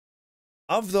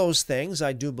 Of those things,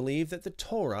 I do believe that the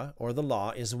Torah, or the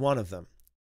law, is one of them.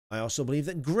 I also believe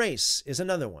that grace is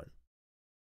another one.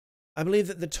 I believe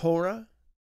that the Torah,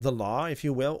 the law, if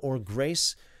you will, or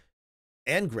grace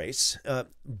and grace,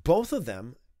 both of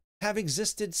them have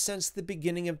existed since the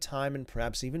beginning of time, and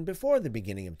perhaps even before the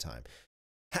beginning of time.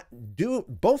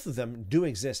 Both of them do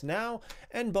exist now,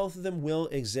 and both of them will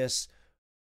exist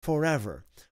forever.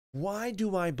 Why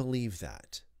do I believe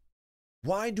that?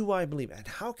 Why do I believe it?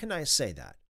 How can I say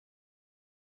that?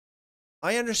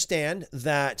 I understand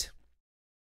that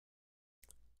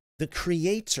the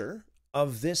creator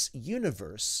of this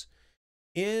universe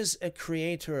is a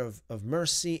creator of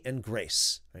mercy and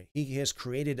grace. Right? He has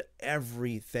created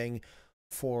everything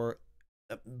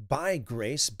by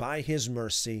grace, by his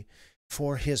mercy,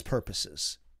 for his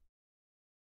purposes.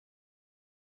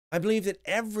 I believe that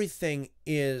everything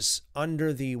is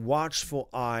under the watchful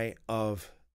eye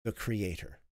of the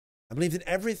Creator. I believe that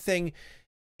everything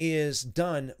is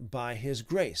done by his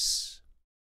grace.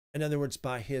 In other words,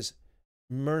 by his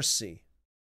mercy.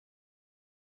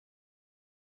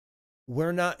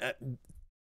 We're not,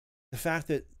 the fact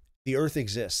that the earth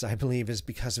exists, I believe, is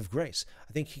because of grace.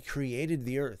 I think he created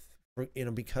the earth,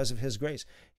 because of his grace.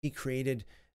 He created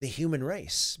the human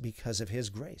race because of his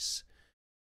grace.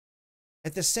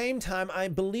 At the same time, I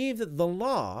believe that the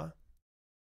law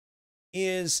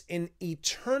is an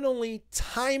eternally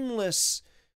timeless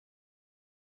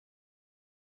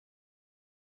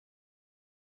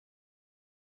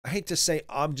I hate to say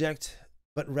object,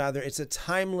 but rather it's a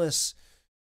timeless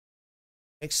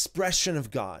expression of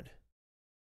God.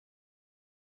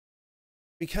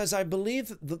 Because I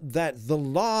believe that the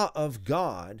law of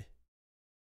God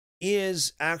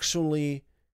is actually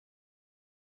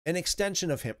an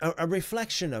extension of him, a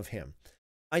reflection of him.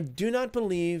 I do not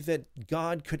believe that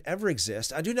God could ever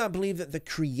exist. I do not believe that the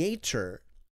Creator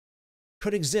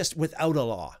could exist without a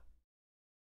law.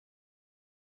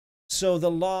 So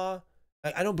the law,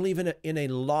 I don't believe in a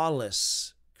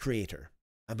lawless Creator.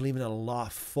 I believe in a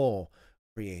lawful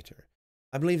creator.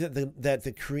 I believe that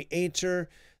the creator,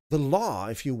 the law,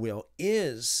 if you will,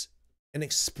 is an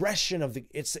expression of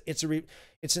it's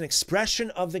an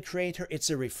expression of the creator. It's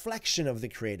a reflection of the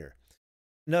creator.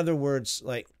 In other words,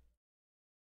 like,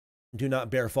 do not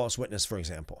bear false witness, for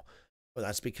example. Well,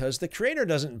 that's because the creator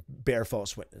doesn't bear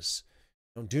false witness.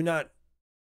 Do not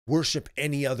worship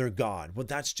any other god. Well,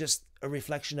 that's just a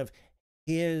reflection of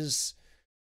his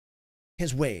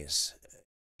ways,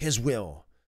 his will,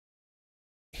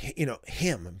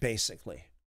 him, basically.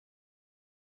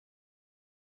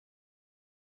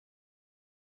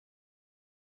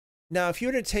 Now, if you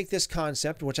were to take this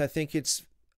concept, which I think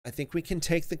we can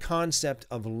take the concept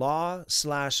of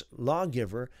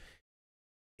law/lawgiver,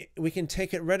 we can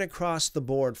take it right across the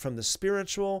board from the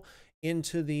spiritual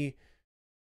into the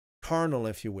carnal,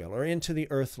 if you will, or into the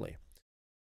earthly.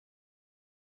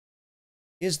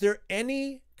 Is there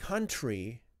any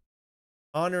country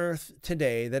on earth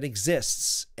today that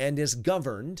exists and is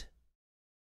governed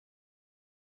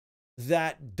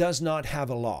that does not have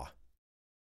a law?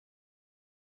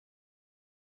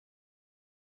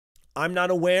 I'm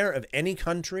not aware of any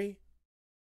country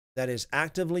that is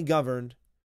actively governed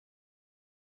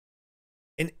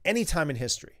in any time in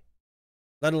history,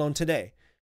 let alone today,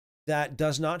 that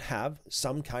does not have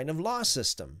some kind of law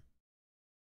system.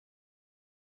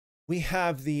 We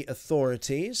have the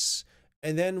authorities,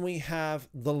 and then we have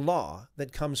the law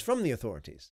that comes from the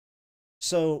authorities.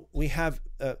 So we have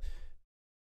the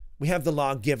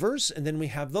lawgivers, and then we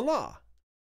have the law.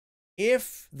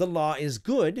 If the law is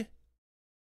good,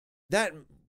 that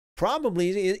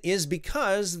probably is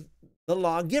because the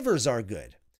lawgivers are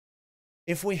good.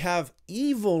 If we have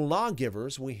evil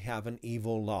lawgivers, we have an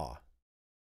evil law.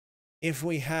 If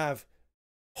we have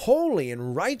holy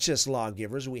and righteous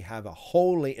lawgivers, we have a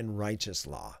holy and righteous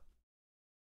law.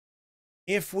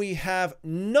 If we have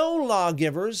no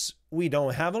lawgivers, we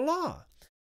don't have a law.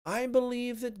 I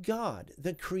believe that God,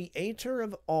 the creator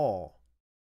of all,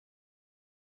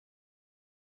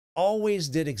 always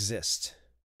did exist.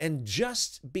 And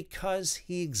just because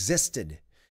he existed,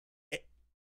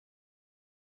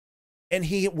 and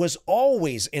he was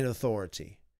always in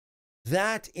authority,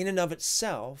 that in and of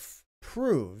itself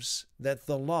proves that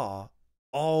the law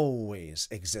always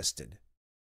existed.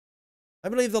 I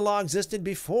believe the law existed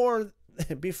before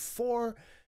the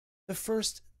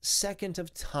first second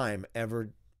of time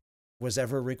was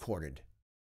ever recorded.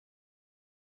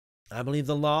 I believe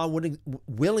the law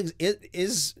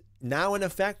is now in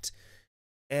effect,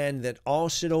 and that all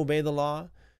should obey the law,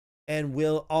 and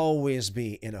will always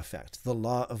be in effect, the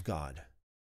law of God.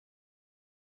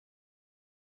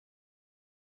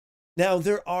 Now,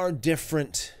 there are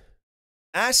different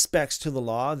aspects to the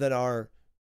law that are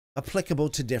applicable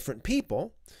to different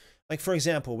people. Like, for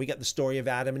example, we got the story of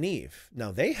Adam and Eve.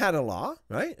 Now, they had a law,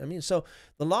 right? I mean, so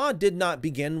the law did not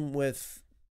begin with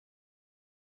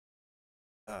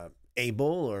Abel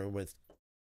or with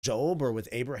Job or with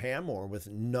Abraham or with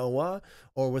Noah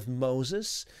or with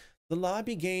Moses. The law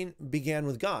began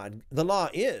with God. The law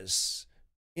is,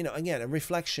 again, a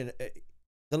reflection.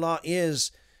 The law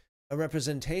is a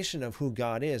representation of who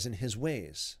God is and his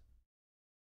ways.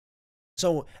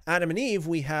 So Adam and Eve,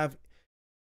 we have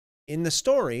in the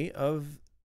story of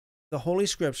the Holy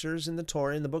Scriptures in the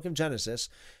Torah, in the book of Genesis,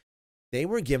 they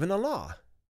were given a law.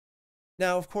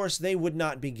 Now, of course, they would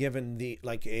not be given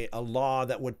a law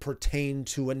that would pertain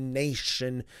to a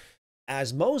nation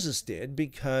as Moses did,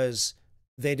 because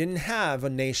they didn't have a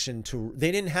nation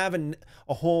they didn't have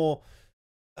a whole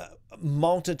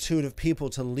multitude of people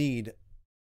to lead,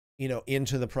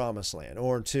 into the promised land,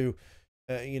 or to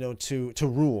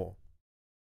rule.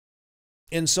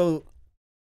 And so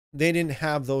they didn't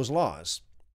have those laws,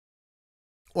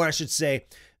 or I should say,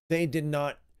 they did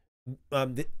not.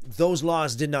 Those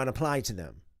laws did not apply to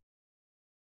them.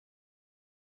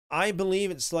 I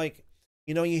believe it's like,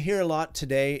 you hear a lot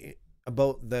today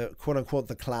about the quote unquote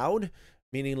the cloud,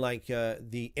 meaning like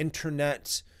the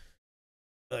internet,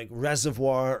 like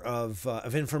reservoir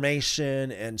of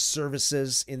information and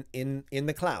services in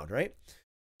the cloud, right?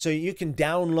 So you can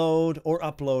download or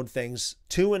upload things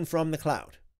to and from the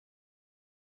cloud.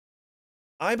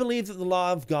 I believe that the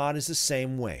law of God is the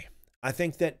same way. I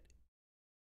think that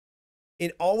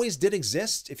it always did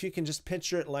exist. If you can just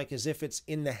picture it like as if it's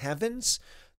in the heavens,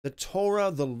 the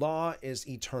Torah, the law, is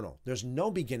eternal. There's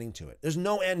no beginning to it. There's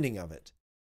no ending of it.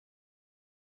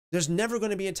 There's never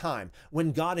going to be a time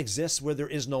when God exists where there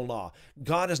is no law.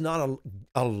 God is not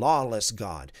a lawless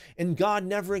God. And God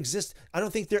never exists. I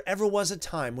don't think there ever was a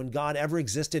time when God ever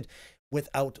existed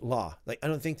without law. Like, I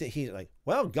don't think that he's like,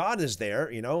 well, God is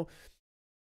there,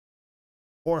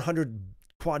 400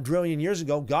 quadrillion years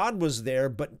ago, God was there,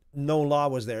 but no law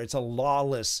was there. It's a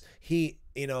lawless. He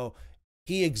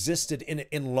existed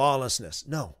in lawlessness.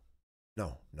 No.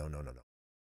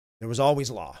 There was always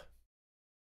law,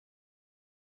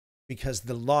 because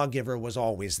the lawgiver was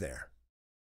always there.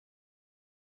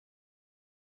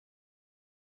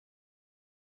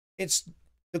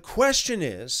 The question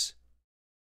is,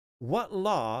 what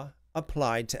law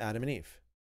applied to Adam and Eve?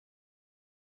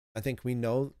 I think we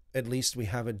know, at least we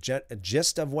have a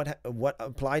gist of what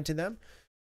applied to them.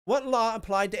 What law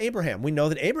applied to Abraham? We know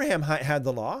that Abraham had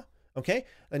the law, okay?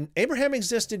 And Abraham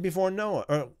existed before Noah.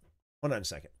 Or, hold on a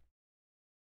second.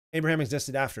 Abraham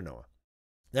existed after Noah.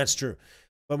 That's true.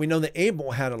 But we know that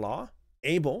Abel had a law.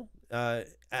 Abel,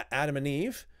 Adam and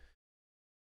Eve,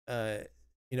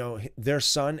 their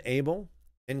son Abel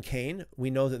and Cain, we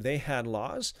know that they had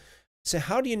laws. So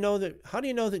how do you know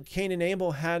that Cain and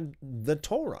Abel had the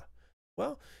Torah?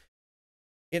 Well,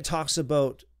 it talks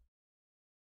about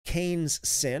Cain's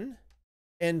sin.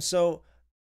 And so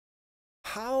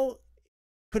how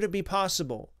could it be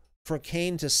possible for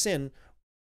Cain to sin?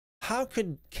 How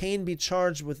could Cain be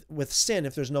charged with sin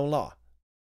if there's no law?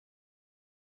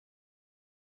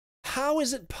 How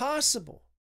is it possible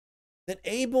that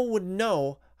Abel would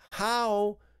know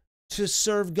how to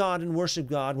serve God and worship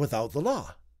God without the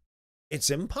law? It's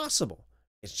impossible.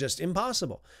 It's just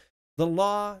impossible. The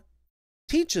law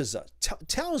teaches us,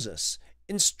 tells us,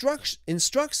 instructs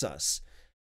us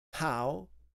how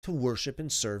to worship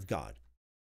and serve God.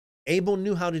 Abel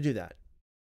knew how to do that.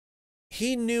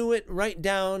 He knew it right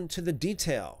down to the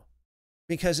detail,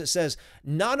 because it says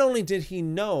not only did he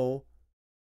know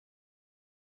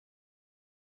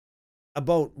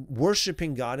about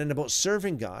worshiping God and about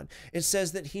serving God, it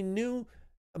says that he knew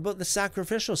about the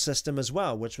sacrificial system as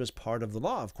well, which was part of the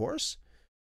law, of course.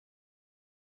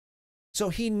 So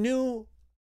he knew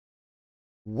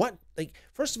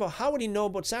first of all, how would he know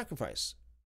about sacrifice?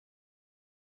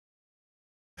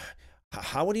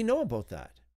 How would he know about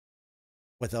that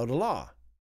without a law?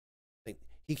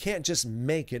 He can't just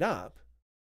make it up.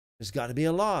 There's got to be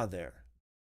a law there.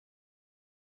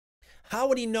 How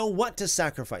would he know what to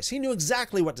sacrifice? He knew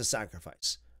exactly what to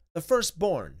sacrifice. The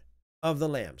firstborn of the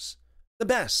lambs, the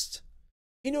best.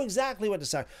 He knew exactly what to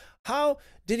sacrifice. How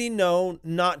did he know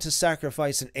not to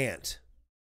sacrifice an ant?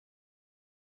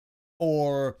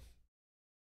 Or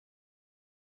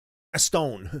a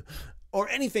stone? Or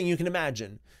anything you can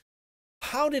imagine?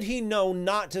 How did he know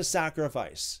not to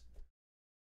sacrifice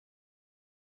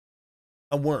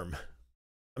a worm?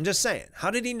 I'm just saying.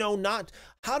 How did he know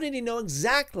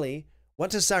exactly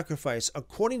what to sacrifice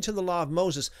according to the law of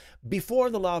Moses before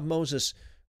the law of Moses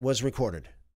was recorded?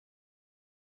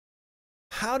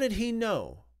 How did he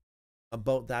know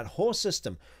about that whole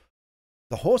system?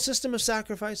 The whole system of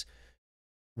sacrifice,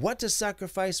 what to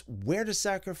sacrifice, where to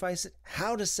sacrifice it,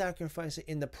 how to sacrifice it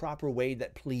in the proper way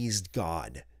that pleased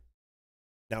God.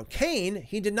 Now, Cain,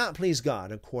 he did not please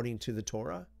God according to the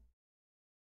Torah.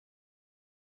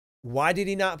 Why did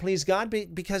he not please God?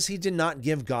 Because he did not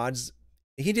give God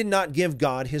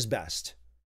his best.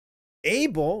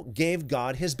 Abel gave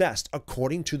God his best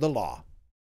according to the law.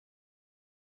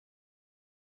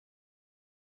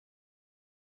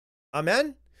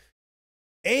 Amen?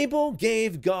 Abel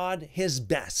gave God his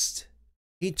best.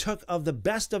 He took of the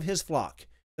best of his flock,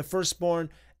 the firstborn,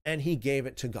 and he gave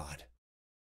it to God.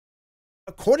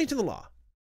 According to the law.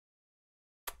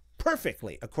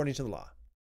 Perfectly according to the law.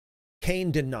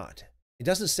 Cain did not. It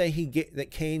doesn't say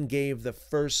that Cain gave the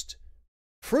first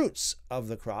fruits of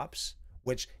the crops,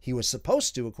 which he was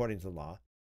supposed to according to the law.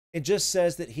 It just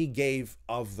says that he gave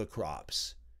of the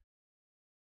crops.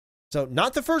 So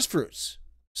not the first fruits.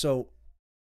 So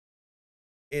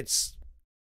it's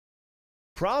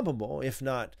probable, if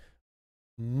not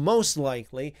most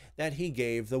likely, that he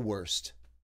gave the worst.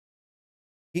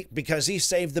 Because he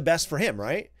saved the best for him,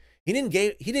 right? He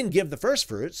didn't give the first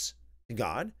fruits to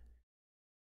God.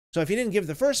 So if he didn't give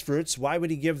the first fruits, why would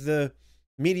he give the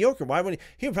mediocre? Why would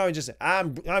he would probably just say,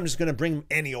 I'm just going to bring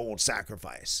any old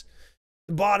sacrifice.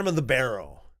 The bottom of the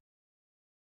barrel.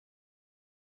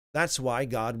 That's why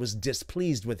God was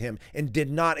displeased with him and did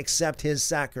not accept his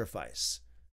sacrifice.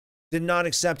 Did not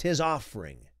accept his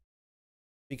offering.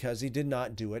 Because he did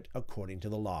not do it according to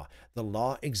the law. The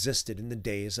law existed in the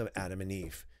days of Adam and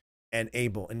Eve and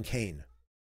Abel and Cain.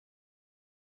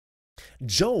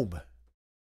 Job.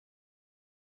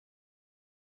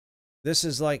 This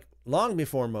is like long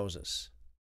before Moses.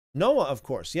 Noah, of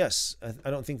course, yes.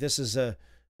 I don't think this is a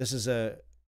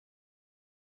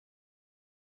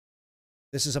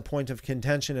point of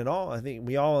contention at all. I think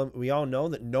we all know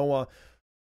that Noah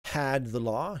had the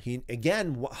law.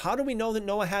 How do we know that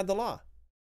Noah had the law?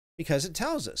 because it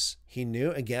tells us he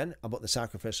knew, again, about the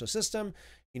sacrificial system.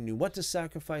 He knew what to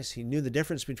sacrifice. He knew the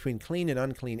difference between clean and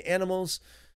unclean animals.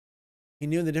 He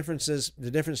knew the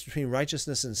difference between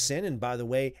righteousness and sin. And by the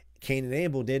way, Cain and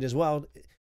Abel did as well.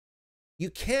 You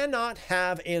cannot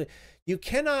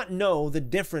know the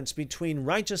difference between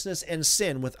righteousness and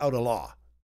sin without a law.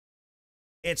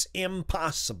 It's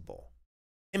impossible.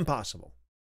 Impossible.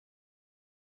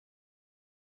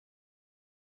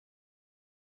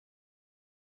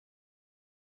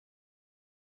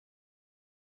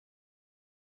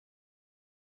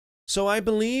 So I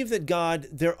believe that God,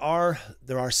 there are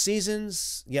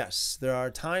seasons, yes, there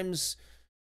are times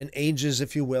and ages,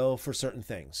 if you will, for certain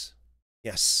things.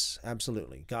 Yes,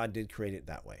 absolutely. God did create it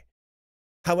that way.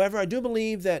 However, I do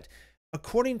believe that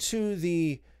according to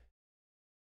the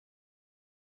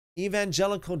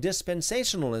evangelical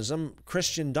dispensationalism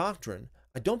Christian doctrine,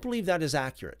 I don't believe that is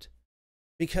accurate,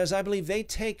 because I believe they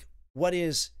take what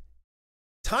is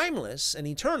timeless and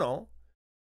eternal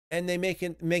and they make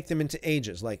them into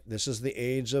ages. Like, this is the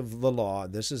age of the law.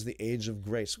 This is the age of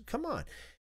grace. Come on.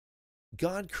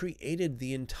 God created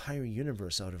the entire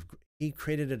universe He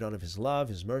created it out of his love,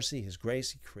 his mercy, his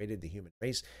grace. He created the human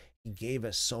race. He gave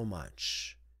us so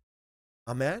much.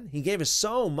 Amen? He gave us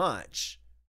so much.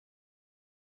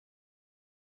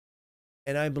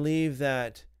 And I believe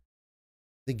that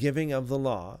the giving of the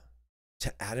law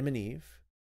to Adam and Eve,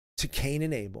 to Cain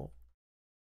and Abel,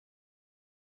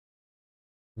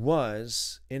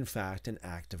 was, in fact, an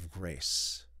act of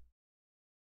grace.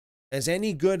 As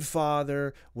any good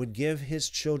father would give his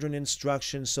children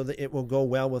instruction so that it will go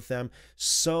well with them,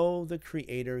 so the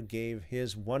Creator gave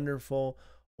his wonderful,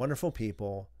 wonderful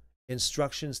people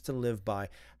instructions to live by,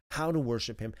 how to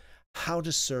worship him, how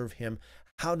to serve him,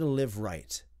 how to live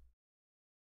right.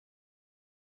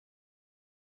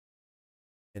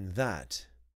 And that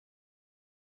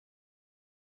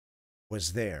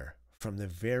was there from the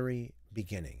very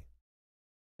beginning.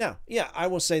 Now, yeah, I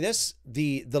will say this,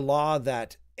 the law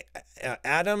that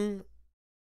Adam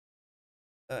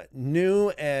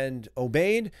knew and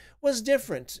obeyed was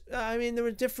different. I mean, there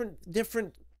were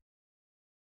different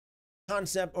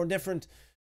concept or different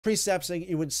precepts, like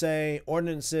you would say,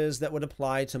 ordinances that would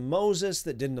apply to Moses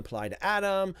that didn't apply to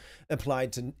Adam,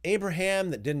 applied to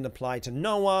Abraham that didn't apply to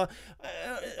Noah.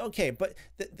 Okay, but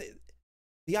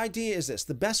the idea is this.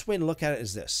 The best way to look at it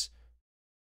is this.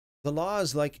 The law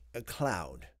is like a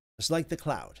cloud. It's like the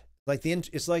cloud.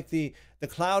 It's like the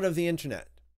cloud of the internet.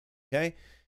 Okay?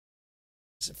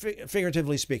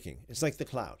 Figuratively speaking, it's like the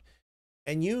cloud.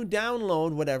 And you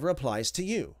download whatever applies to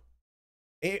you.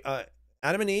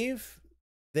 Adam and Eve,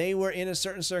 they were in a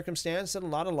certain circumstance that a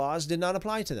lot of laws did not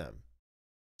apply to them.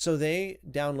 So they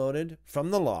downloaded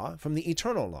from the law, from the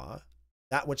eternal law,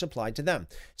 that which applied to them.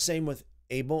 Same with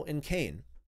Abel and Cain.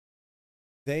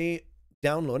 They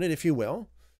downloaded, if you will,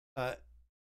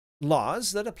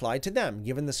 laws that applied to them,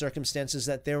 given the circumstances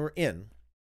that they were in.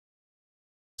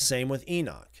 Same with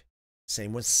Enoch.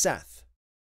 Same with Seth.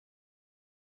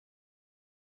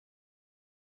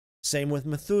 Same with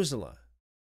Methuselah.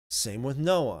 Same with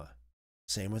Noah.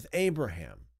 Same with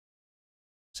Abraham.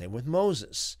 Same with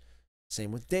Moses.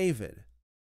 Same with David.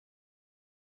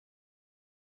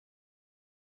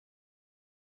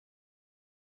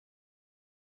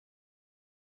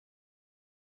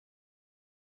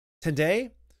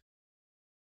 Today,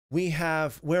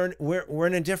 we're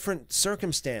in a different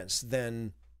circumstance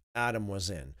than Adam was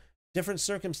in, different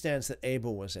circumstance that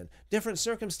Abel was in, different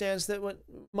circumstance that what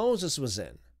Moses was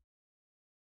in.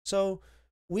 So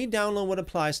we download what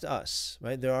applies to us,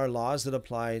 right? There are laws that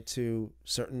apply to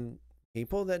certain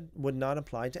people that would not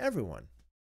apply to everyone.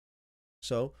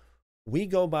 So we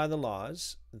go by the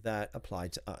laws that apply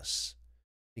to us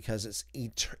because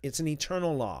it's an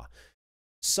eternal law.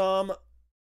 Psalm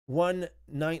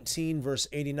 119 verse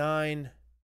 89,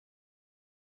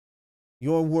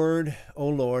 your word, O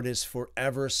Lord, is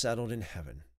forever settled in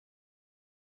heaven.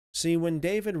 See, when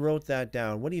David wrote that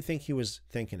down, what do you think he was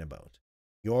thinking about?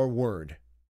 Your word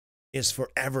is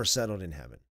forever settled in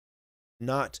heaven.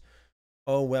 Not,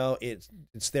 oh, well, it's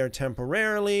there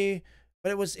temporarily,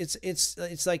 but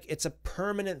it's like it's a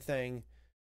permanent thing.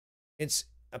 It's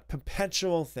a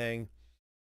perpetual thing.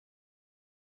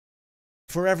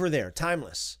 Forever there,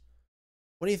 timeless.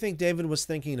 What do you think David was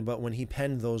thinking about when he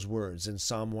penned those words in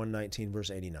Psalm 119,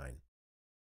 verse 89?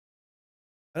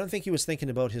 I don't think he was thinking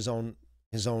about his own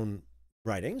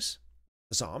writings,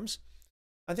 the Psalms.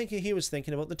 I think he was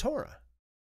thinking about the Torah.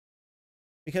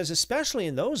 Because especially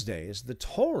in those days, the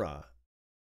Torah,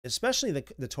 especially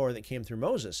the Torah that came through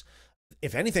Moses,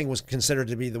 if anything was considered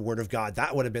to be the Word of God,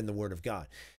 that would have been the Word of God.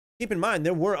 Keep in mind,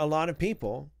 there were a lot of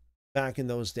people back in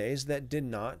those days that did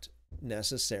not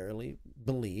necessarily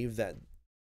believe that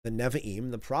the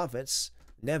Nevi'im, the prophets,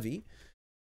 Nevi,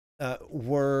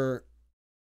 were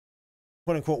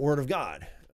quote unquote word of God.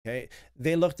 Okay,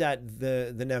 they looked at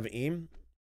the Nevi'im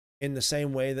in the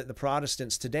same way that the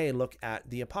Protestants today look at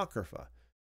the Apocrypha.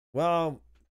 Well,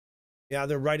 yeah,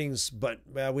 they're writings, but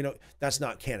we don't. That's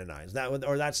not canonized.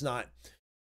 That's not,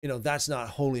 that's not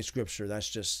holy scripture. That's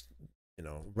just,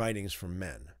 writings from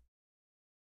men.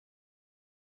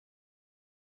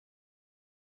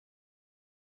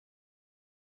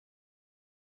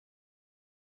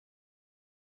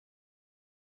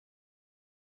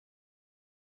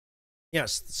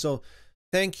 Yes. So,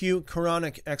 thank you,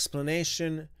 Quranic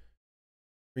explanation,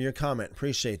 for your comment.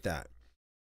 Appreciate that.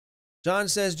 John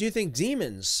says, do you think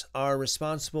demons are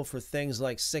responsible for things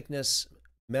like sickness,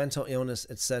 mental illness,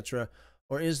 etc.,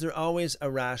 or is there always a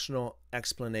rational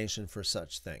explanation for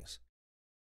such things?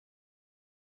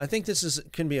 I think this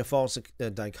can be a false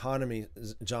dichotomy,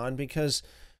 John, because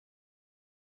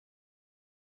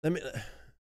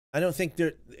I don't think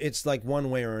it's like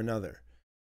one way or another.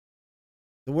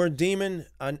 The word demon,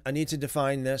 I need to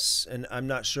define this, and I'm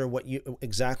not sure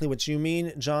exactly what you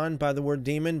mean, John, by the word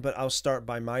demon, but I'll start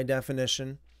by my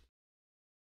definition.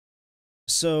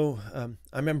 So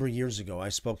I remember years ago,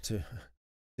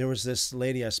 there was this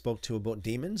lady I spoke to about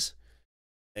demons.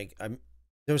 There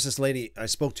was this lady I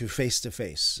spoke to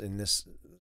face in this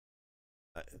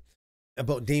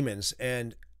about demons,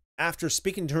 and after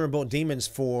speaking to her about demons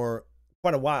for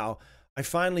quite a while,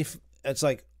 it's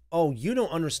like, oh, you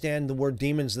don't understand the word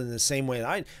demons in the same way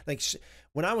that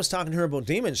when I was talking to her about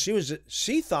demons,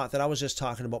 she thought that I was just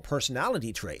talking about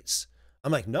personality traits.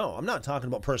 I'm like, no, I'm not talking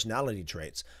about personality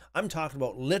traits. I'm talking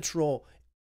about literal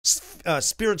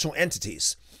spiritual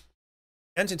entities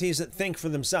that think for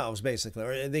themselves, basically,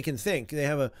 or they can think. They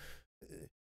have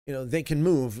they can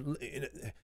move.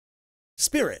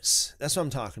 Spirits. That's what I'm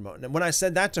talking about. And when I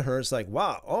said that to her, it's like,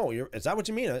 wow, oh, is that what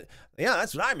you mean? Yeah,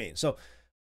 that's what I mean. So,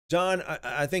 John,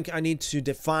 I think I need to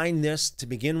define this to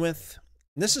begin with.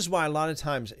 And this is why a lot of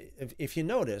times, if you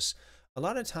notice, a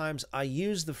lot of times I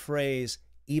use the phrase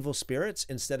evil spirits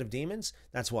instead of demons.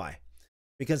 That's why.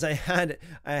 Because I had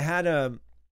an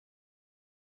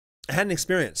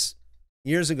experience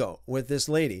years ago with this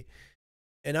lady,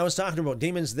 and I was talking about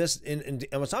demons, and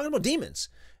I was talking about demons.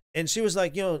 And she was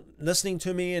like, listening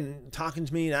to me and talking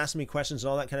to me and asking me questions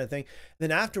and all that kind of thing.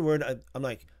 Then afterward, I'm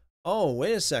like, oh,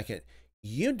 wait a second.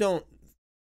 You don't,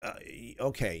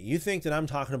 okay, you think that I'm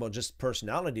talking about just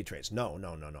personality traits. No.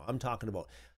 I'm talking about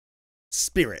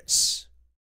spirits,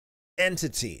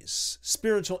 entities,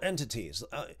 spiritual entities,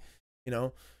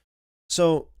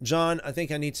 So, John, I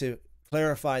think I need to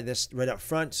clarify this right up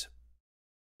front.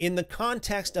 In the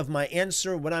context of my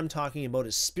answer, what I'm talking about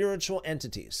is spiritual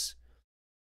entities.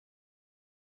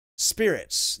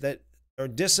 Spirits that are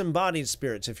disembodied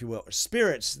spirits, if you will,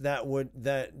 spirits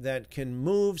that can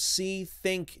move, see,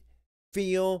 think,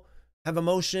 feel, have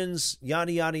emotions,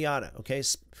 yada yada yada. Okay,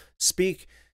 speak.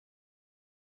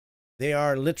 They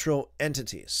are literal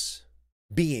entities,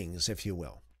 beings, if you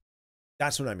will.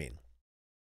 That's what I mean.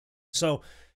 So,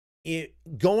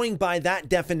 going by that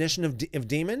definition of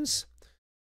demons,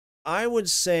 I would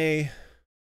say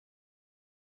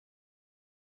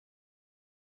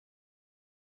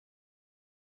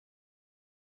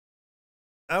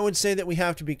that we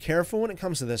have to be careful when it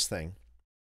comes to this thing,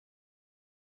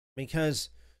 because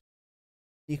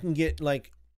you can get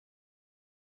like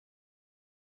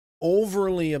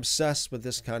overly obsessed with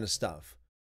this kind of stuff.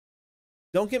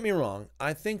 Don't get me wrong.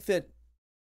 I think that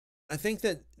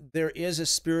there is a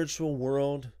spiritual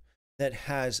world that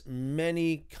has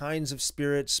many kinds of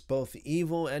spirits, both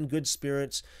evil and good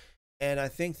spirits. And I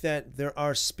think that there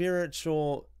are spirits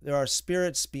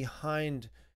behind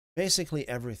basically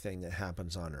everything that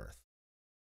happens on earth.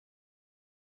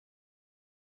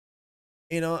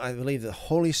 I believe the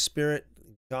Holy Spirit,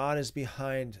 God, is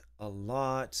behind a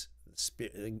lot.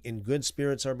 And good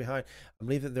spirits are behind. I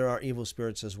believe that there are evil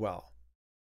spirits as well.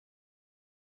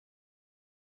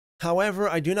 However,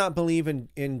 I do not believe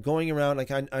in going around, like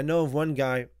I know of one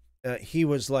guy, he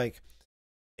was like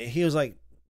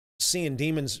seeing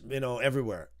demons,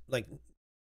 everywhere. Like,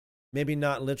 maybe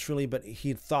not literally, but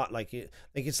he thought like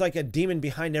it's like a demon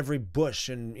behind every bush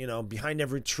and, behind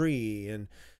every tree. And,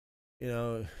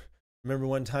 remember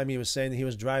one time he was saying that he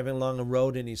was driving along a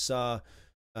road and he saw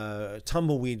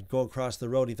tumbleweed go across the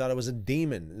road. He thought it was a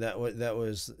demon that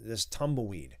was this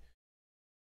tumbleweed.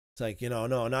 It's like,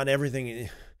 no, not everything.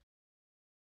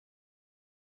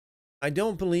 I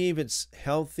don't believe it's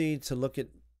healthy to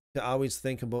always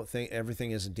think about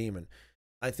everything as a demon.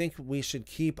 I think we should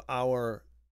keep our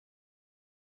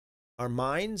our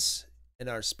minds and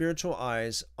our spiritual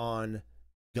eyes on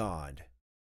God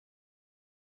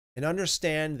and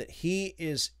understand that He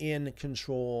is in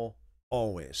control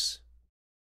always.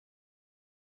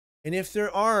 And if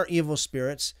there are evil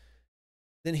spirits,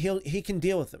 then he can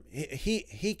deal with them.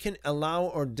 He can allow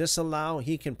or disallow.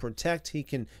 He can protect. He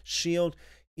can shield.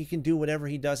 He can do whatever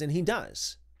He does, and He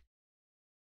does.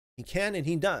 He can and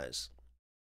He does.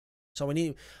 So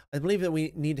I believe that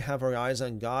we need to have our eyes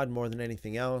on God more than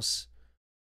anything else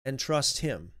and trust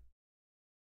Him.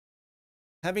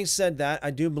 Having said that,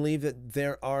 I do believe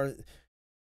that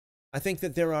I think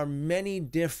that there are many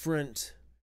different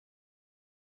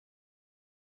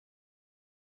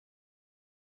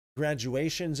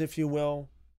graduations, if you will,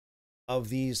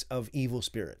 of evil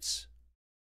spirits.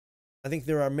 I think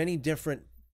there are many different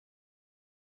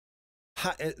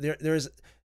there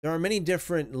are many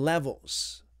different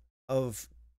levels of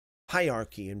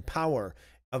hierarchy and power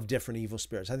of different evil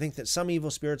spirits. I think that some evil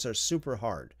spirits are super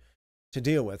hard to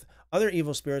deal with. Other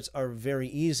evil spirits are very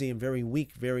easy and very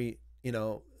weak, very, they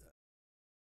don't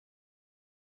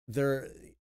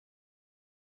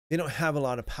have a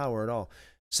lot of power at all.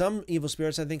 Some evil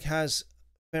spirits, I think, has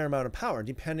a fair amount of power,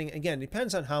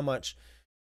 depends on how much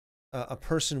a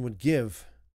person would give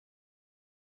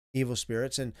evil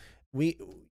spirits. And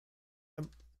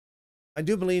I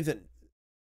do believe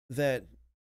that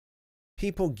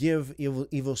people give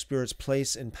evil spirits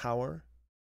place and power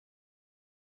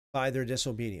by their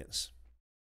disobedience.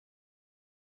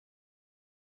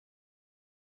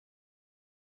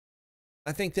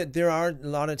 I think that there are a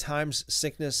lot of times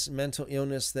sickness, mental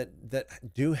illness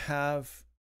that do have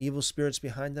evil spirits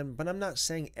behind them, but I'm not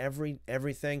saying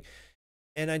everything.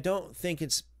 And I don't think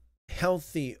it's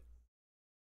healthy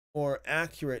or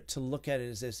accurate to look at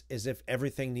it as if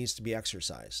everything needs to be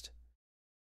exorcised,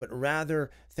 but rather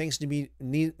things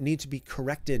need to be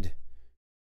corrected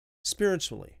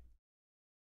spiritually.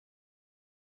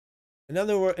 In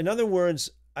other words,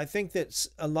 I think that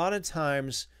a lot of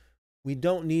times we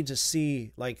don't need to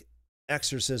see like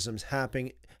exorcisms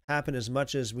happen as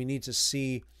much as we need to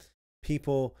see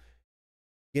people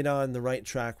get on the right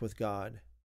track with God,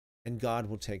 and God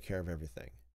will take care of everything.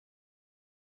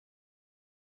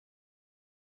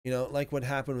 Like what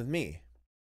happened with me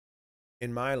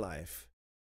in my life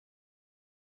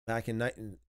back in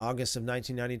August of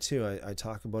 1992. I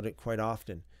talk about it quite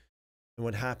often, and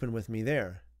what happened with me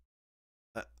there.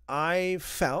 I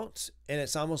felt, and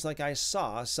it's almost like I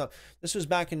saw. So this was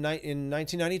back in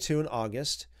 1992 in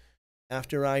August,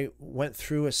 after I went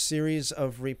through a series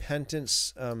of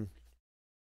repentance.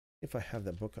 If I have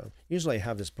that book on, usually I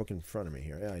have this book in front of me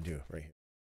here. Yeah, I do, right here.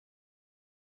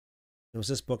 It was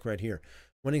this book right here,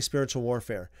 Winning Spiritual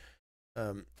Warfare.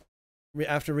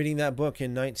 After reading that book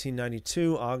in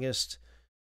 1992, August,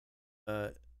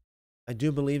 I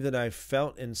do believe that I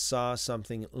felt and saw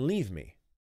something leave me.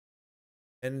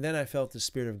 And then I felt the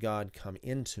Spirit of God come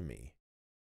into me.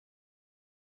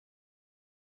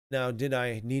 Now, did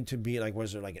I need to be like,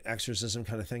 was there like an exorcism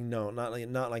kind of thing? No, not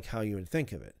like how you would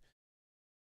think of it.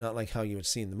 Not like how you would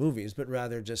see in the movies, but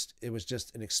rather it was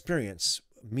just an experience.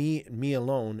 Me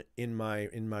alone in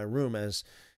my room as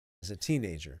a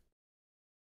teenager.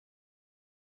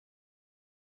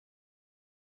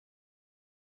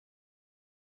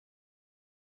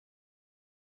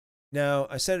 Now,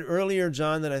 I said earlier,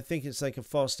 John, that I think it's like a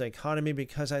false dichotomy,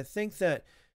 because I think that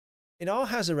it all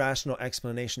has a rational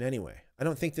explanation anyway. I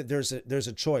don't think that there's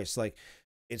a choice. Like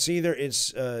it's either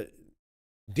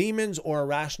demons or a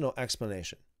rational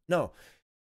explanation. No.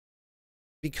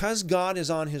 Because God is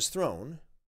on His throne,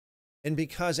 and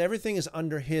because everything is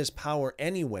under His power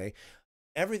anyway,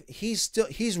 He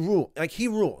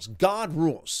rules. God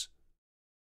rules.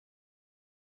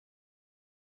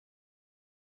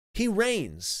 He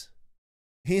reigns.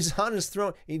 He's on His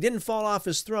throne. He didn't fall off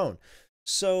His throne.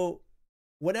 So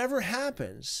whatever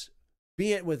happens,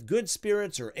 be it with good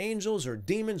spirits or angels or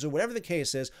demons or whatever the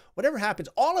case is, whatever happens,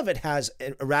 all of it has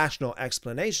a rational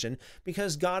explanation,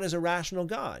 because God is a rational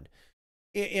God.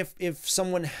 If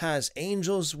someone has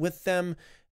angels with them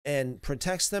and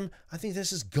protects them, I think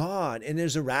this is God, and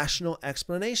there's a rational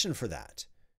explanation for that.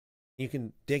 You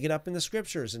can dig it up in the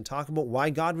scriptures and talk about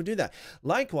why God would do that.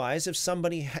 Likewise, if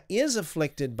somebody is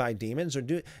afflicted by demons or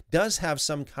does have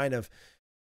some kind of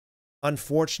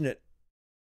unfortunate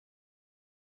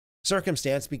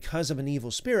circumstance because of an evil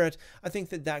spirit, I think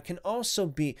that can also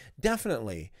be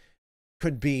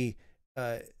could be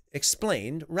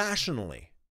explained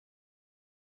rationally.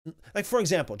 Like, for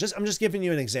example, I'm just giving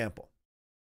you an example.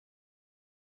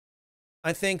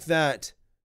 I think that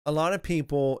a lot of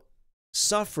people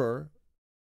suffer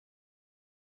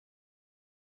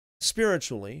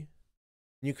spiritually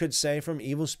You could say from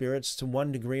evil spirits to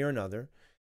one degree or another,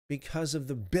 because of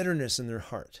the bitterness in their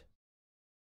heart.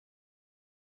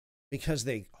 Because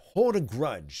they hold a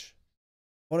grudge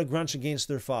against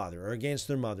their father or against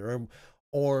their mother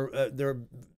or their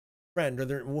friend or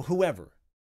their whoever.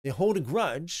 They hold a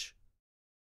grudge,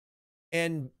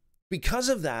 and because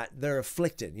of that, they're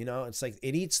afflicted. You know, it's like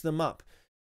it eats them up.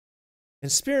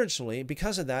 And spiritually,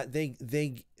 because of that, they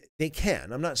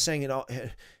can. I'm not saying it all,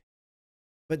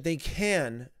 but they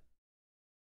can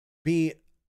be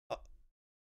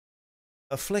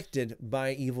afflicted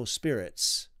by evil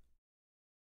spirits,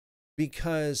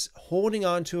 because holding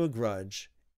on to a grudge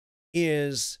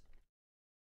is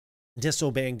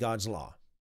disobeying God's law,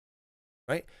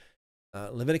 right?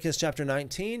 Leviticus chapter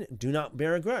 19, do not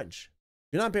bear a grudge.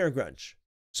 Do not bear a grudge.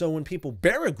 So when people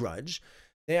bear a grudge,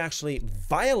 they actually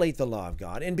violate the law of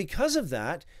God. And because of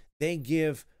that, they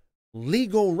give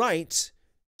legal right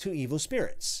to evil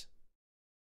spirits.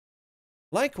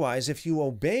 Likewise, if you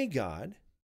obey God,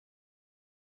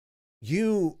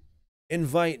 you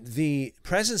invite the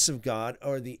presence of God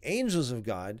or the angels of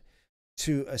God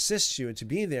to assist you and to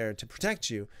be there to protect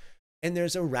you. And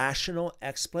there's a rational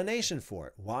explanation for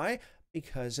it. Why?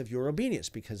 Because of your obedience,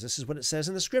 because this is what it says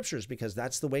in the scriptures, because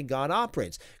that's the way God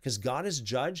operates, because God is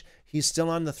judge. He's still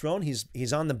on the throne.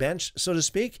 He's on the bench, so to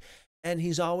speak, and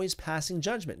he's always passing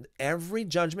judgment. Every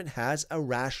judgment has a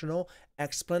rational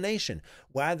explanation.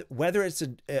 Whether it's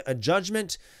a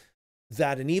judgment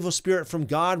that an evil spirit from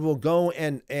God will go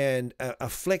and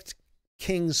afflict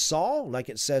King Saul, like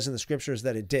it says in the scriptures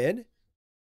that it did,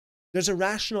 there's a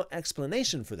rational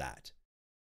explanation for that.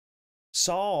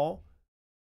 Saul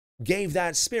gave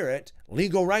that spirit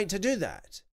legal right to do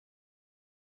that.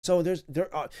 So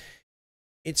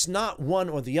it's not one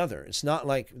or the other. It's not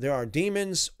like there are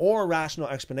demons or rational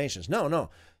explanations. No.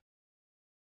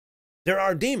 There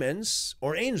are demons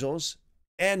or angels,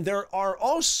 and there are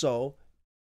also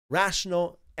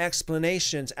rational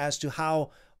explanations as to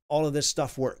how all of this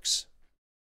stuff works.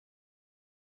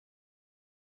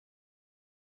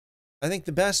 I think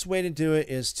the best way to do it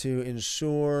is to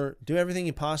do everything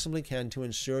you possibly can to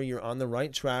ensure you're on the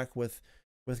right track with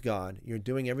God. You're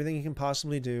doing everything you can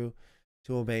possibly do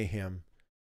to obey him.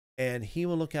 And he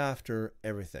will look after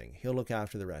everything. He'll look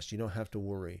after the rest. You don't have to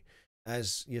worry.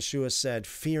 As Yeshua said,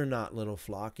 fear not, little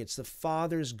flock. It's the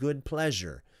Father's good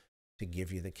pleasure to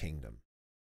give you the kingdom.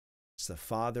 It's the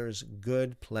Father's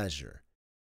good pleasure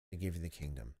to give you the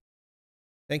kingdom.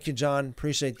 Thank you, John.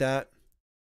 Appreciate that.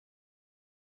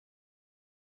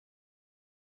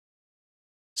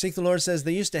 Seek the Lord says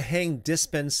they used to hang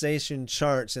dispensation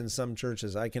charts in some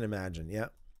churches. I can imagine. Yeah,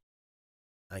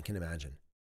 I can imagine.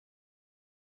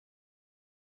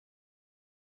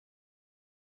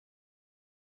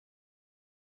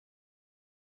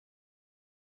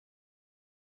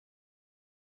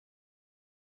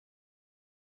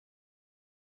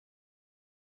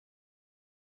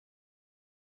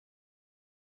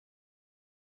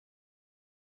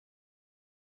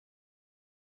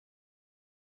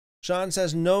 Sean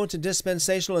says no to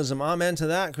dispensationalism. Amen to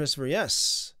that, Christopher.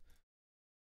 Yes.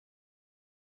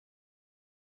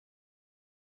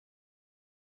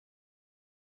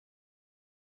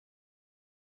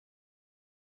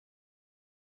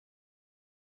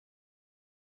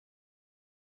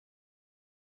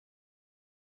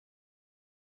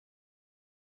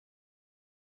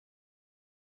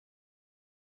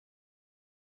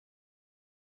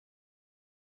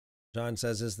 John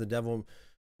says, is the devil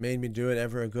made me do it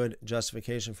ever a good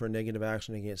justification for a negative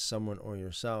action against someone or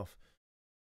yourself?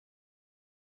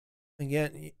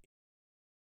 Again,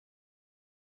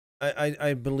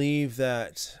 I believe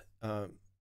that at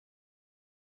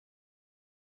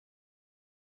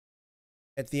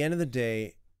the end of the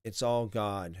day, it's all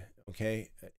God, okay?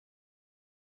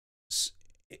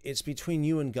 It's between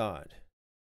you and God.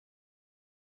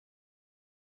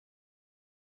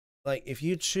 Like, if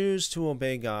you choose to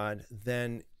obey God,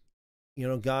 then, you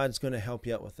know, God's going to help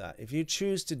you out with that. If you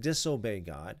choose to disobey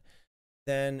God,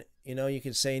 then, you know, you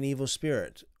could say an evil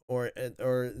spirit or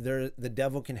the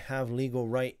devil can have legal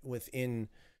right within,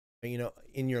 you know,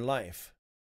 in your life.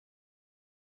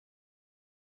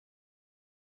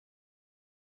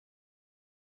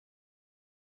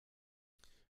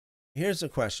 Here's a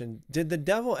question. Did the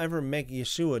devil ever make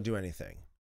Yeshua do anything?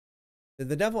 Did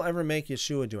the devil ever make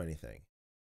Yeshua do anything?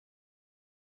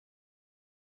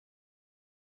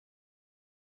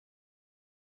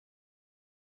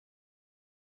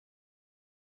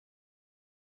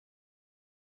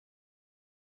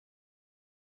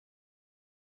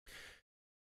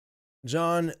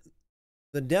 John,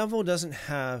 the devil doesn't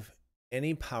have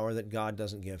any power that God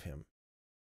doesn't give him.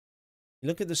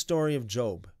 Look at the story of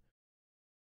Job.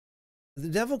 The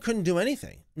devil couldn't do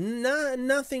anything.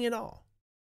 Nothing at all.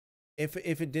 If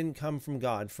it didn't come from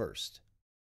God first.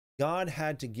 God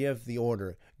had to give the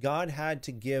order. God had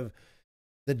to give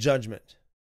the judgment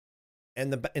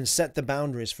and set the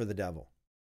boundaries for the devil.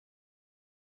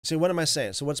 See, what am I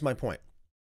saying? So what's my point?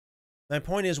 My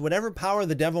point is, whatever power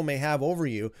the devil may have over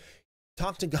you,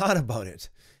 talk to God about it.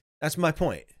 That's my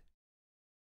point.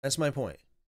 That's my point.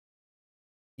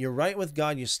 You're right with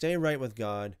God. You stay right with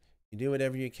God. You do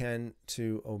whatever you can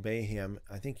to obey Him.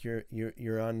 I think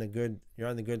you're on the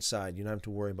good side. You don't have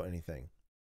to worry about anything.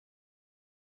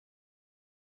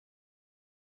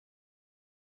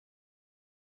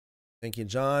 Thank you,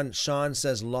 John. Sean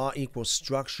says law equals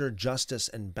structure, justice,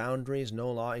 and boundaries.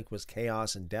 No law equals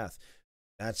chaos and death.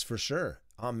 That's for sure.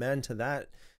 Amen to that,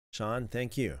 Sean.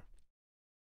 Thank you.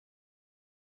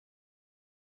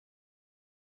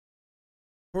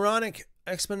 Quranic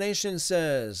explanation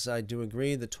says, I do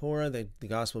agree, the Torah, the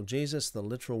gospel of Jesus, the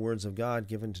literal words of God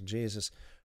given to Jesus,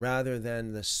 rather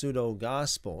than the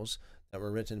pseudo-gospels that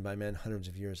were written by men hundreds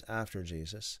of years after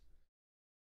Jesus.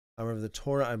 However, the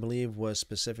Torah, I believe, was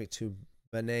specific to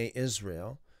Bnei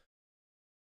Israel.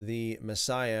 The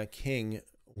Messiah, king,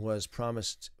 was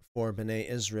promised for Bnei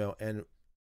Israel, and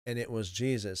it was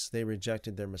Jesus. They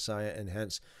rejected their Messiah and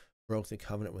hence broke the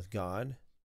covenant with God.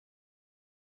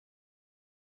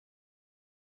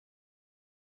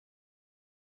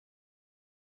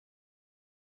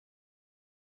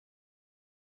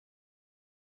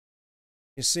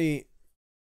 You see,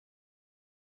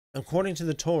 according to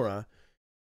the Torah,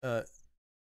 it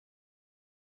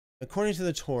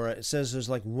says there's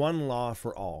like one law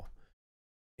for all.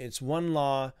 It's one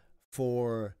law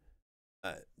for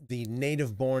the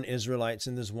native-born Israelites,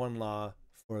 and there's one law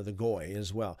for the Goy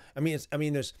as well.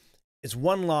 It's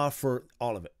one law for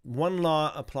all of it. One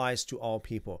law applies to all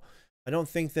people. I don't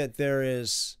think that there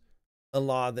is a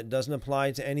law that doesn't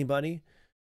apply to anybody.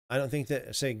 I don't think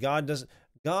that, say, God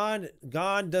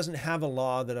doesn't have a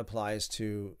law that applies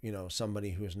to,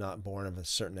 somebody who is not born of a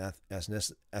certain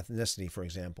ethnicity, for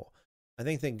example. I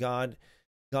think that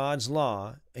God's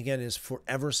law, again, is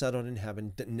forever settled in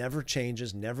heaven, that never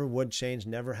changes, never would change,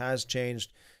 never has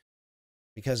changed,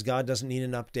 because God doesn't need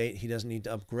an update. He doesn't need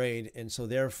to upgrade. And so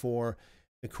therefore,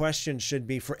 the question should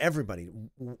be for everybody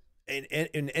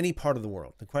in any part of the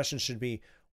world. The question should be,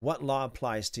 what law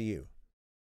applies to you?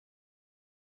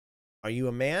 Are you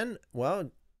a man? Well,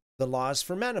 the laws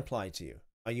for men apply to you.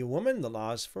 Are you a woman? The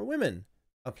laws for women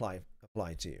apply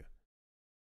to you.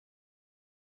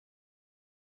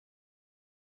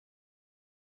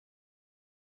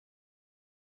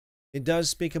 It does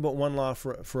speak about one law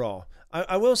for all.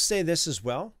 I will say this as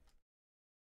well.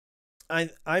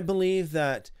 I believe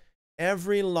that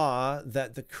every law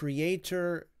that the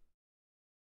Creator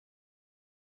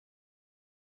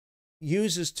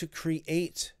uses to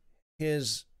create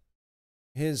his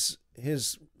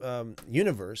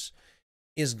universe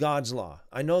is God's law.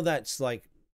 I know that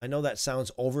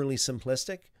sounds overly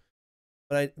simplistic,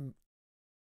 but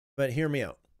hear me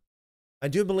out. I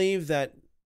do believe that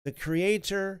the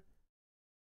Creator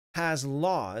has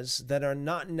laws that are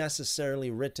not necessarily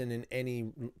written in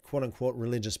any quote-unquote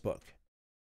religious book.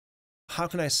 How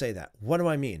can I say that? What do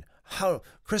I mean?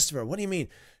 Christopher, what do you mean?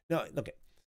 No, okay.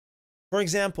 For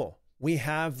example, we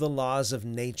have the laws of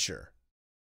nature.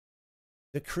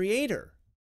 The Creator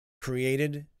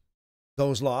created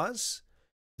those laws.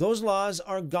 Those laws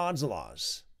are God's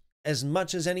laws, as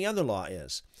much as any other law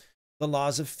is. The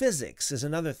laws of physics is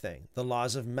another thing. The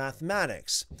laws of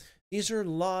mathematics. These are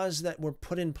laws that were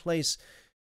put in place.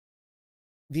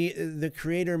 The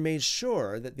Creator made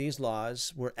sure that these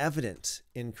laws were evident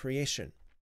in creation.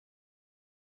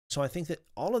 So I think that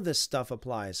all of this stuff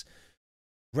applies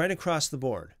right across the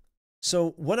board. So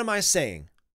what am I saying?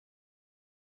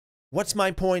 What's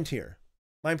my point here?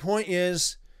 My point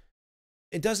is,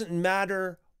 it doesn't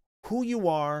matter who you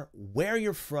are, where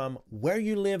you're from, where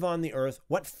you live on the earth,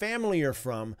 what family you're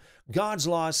from, God's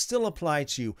laws still apply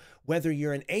to you. Whether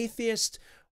you're an atheist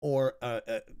or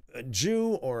a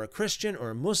Jew or a Christian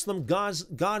or a Muslim,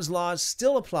 God's laws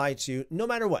still apply to you no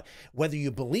matter what. Whether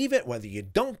you believe it, whether you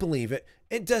don't believe it,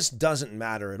 it just doesn't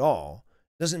matter at all.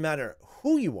 It doesn't matter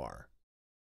who you are.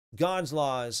 God's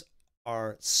laws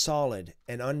are solid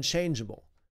and unchangeable.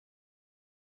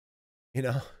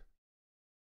 The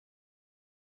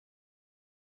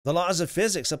laws of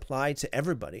physics apply to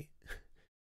everybody,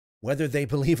 whether they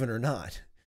believe it or not.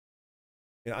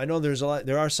 I know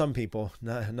there are some people,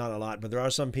 not a lot, but there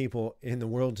are some people in the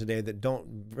world today that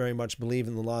don't very much believe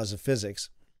in the laws of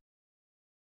physics.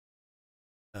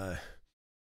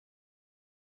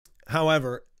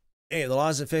 However, hey, the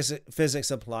laws of physics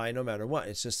apply no matter what.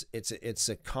 It's just it's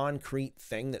a concrete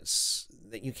thing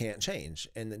that you can't change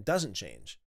and that doesn't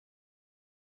change.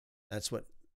 That's what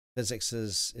physics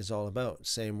is all about.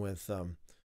 Same with the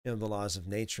laws of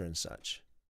nature and such.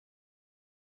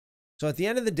 So at the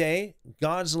end of the day,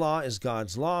 God's law is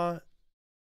God's law.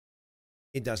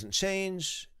 It doesn't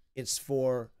change. It's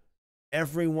for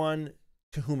everyone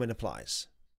to whom it applies.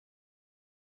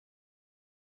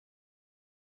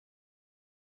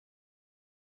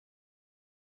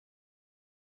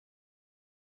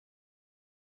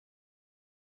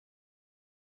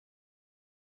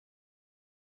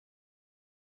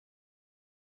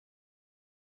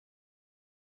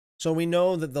 So we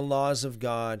know that the laws of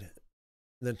God,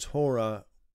 the Torah,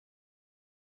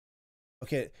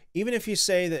 okay, even if you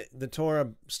say that the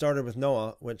Torah started with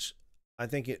Noah, which I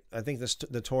think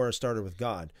the Torah started with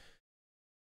God.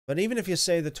 But even if you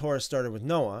say the Torah started with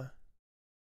Noah,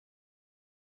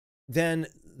 then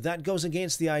that goes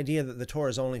against the idea that the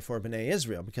Torah is only for Bnei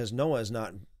Israel, because Noah is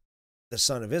not the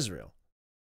son of Israel.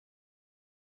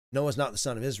 Noah is not the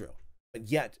son of Israel, but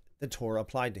yet the Torah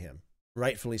applied to him,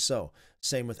 rightfully so.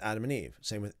 Same with Adam and Eve,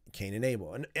 same with Cain and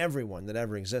Abel, and everyone that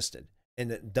ever existed, and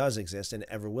that does exist, and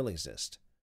ever will exist.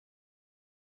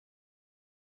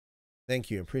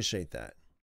 Thank you, appreciate that.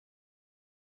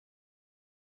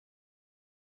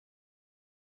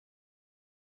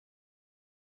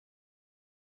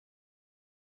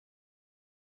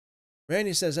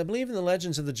 Randy says, I believe in the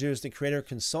legends of the Jews, the Creator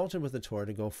consulted with the Torah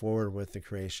to go forward with the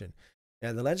creation.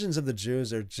 And the legends of the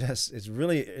Jews are it's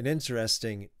really an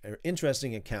interesting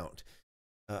account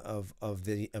of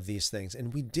these things.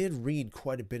 And we did read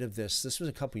quite a bit of this. This was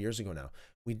a couple years ago now.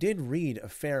 We did read a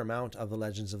fair amount of the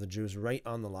legends of the Jews right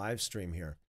on the live stream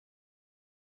here.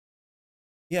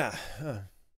 Yeah.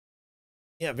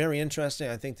 Yeah, very interesting.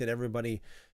 I think that everybody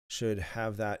should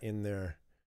have that in their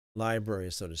library,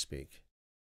 so to speak.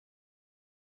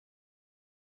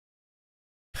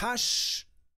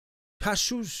 Kabushashnu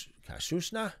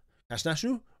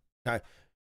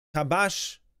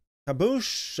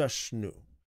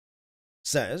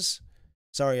says,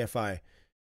 sorry if I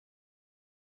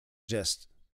just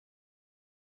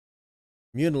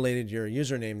mutilated your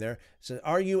username there. It says,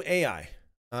 are you AI?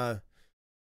 No,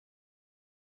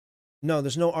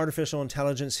 there's no artificial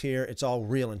intelligence here. It's all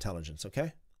real intelligence,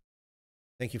 okay?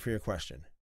 Thank you for your question.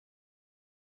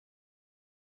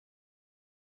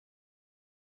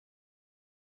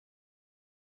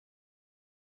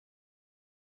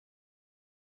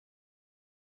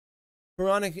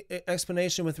 Quranic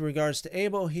explanation with regards to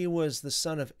Abel, he was the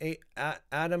son of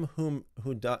Adam, who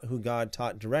God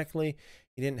taught directly.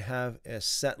 He didn't have a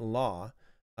set law.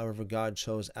 However, God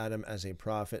chose Adam as a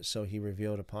prophet, so he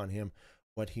revealed upon him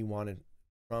what he wanted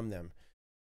from them.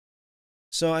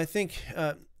 So I think,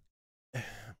 I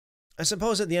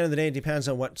suppose at the end of the day, it depends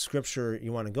on what scripture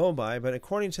you want to go by. But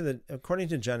according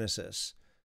to Genesis,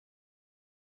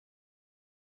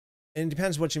 and it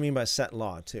depends what you mean by set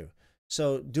law too.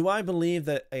 So do I believe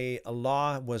that a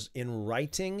law was in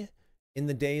writing in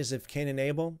the days of Cain and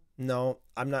Abel? No,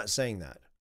 I'm not saying that.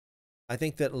 I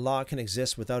think that law can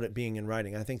exist without it being in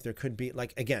writing. I think there could be,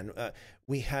 like, again,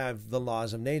 we have the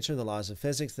laws of nature, the laws of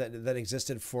physics that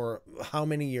existed for how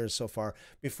many years so far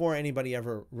before anybody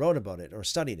ever wrote about it or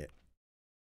studied it.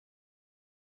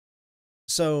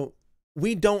 So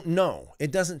we don't know.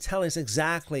 It doesn't tell us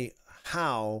exactly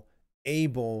how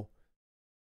Abel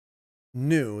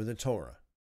knew the Torah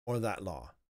or that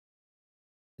law.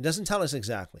 It doesn't tell us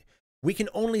exactly. We can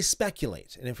only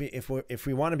speculate. And if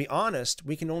we want to be honest,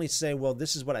 we can only say, well,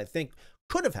 this is what I think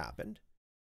could have happened.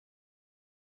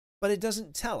 But it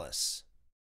doesn't tell us.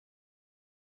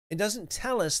 It doesn't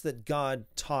tell us that God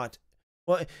taught.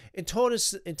 Well, it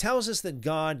tells us that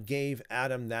God gave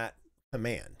Adam that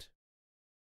command,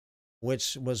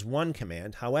 which was one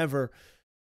command. However,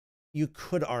 you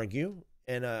could argue,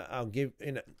 and I'll give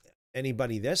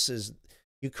anybody this, is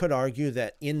you could argue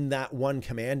that in that one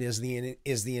command is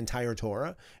the entire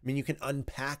Torah. I mean, you can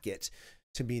unpack it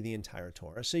to be the entire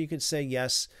Torah. So you could say,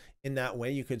 yes, in that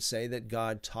way, you could say that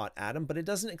God taught Adam, but it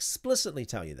doesn't explicitly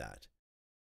tell you that.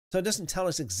 So it doesn't tell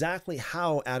us exactly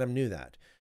how Adam knew that.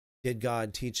 Did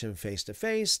God teach him face to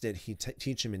face? Did he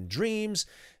teach him in dreams?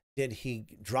 Did he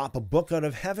drop a book out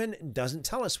of heaven? It doesn't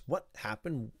tell us what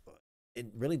happened. It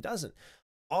really doesn't.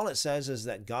 All it says is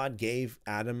that God gave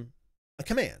Adam a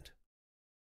command.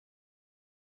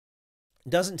 It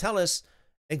doesn't tell us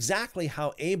exactly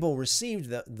how Abel received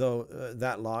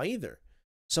that law either.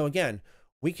 So again,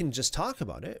 we can just talk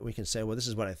about it. We can say, well, this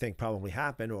is what I think probably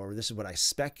happened, or this is what I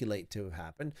speculate to have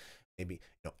happened. Maybe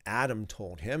Adam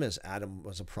told him, as Adam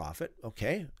was a prophet.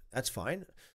 Okay, that's fine.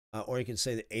 Or you could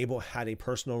say that Abel had a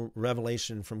personal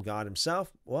revelation from God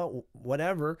himself. Well,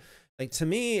 whatever. Like, to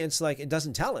me, it's like it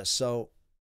doesn't tell us. So,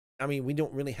 I mean, we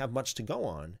don't really have much to go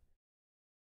on.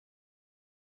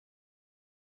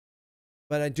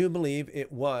 But I do believe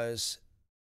it was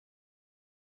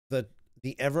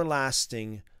the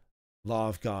everlasting law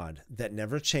of God that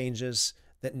never changes,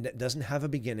 that doesn't have a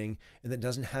beginning, and that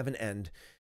doesn't have an end.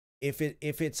 If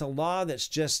it's a law that's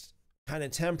just kind of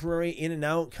temporary, in and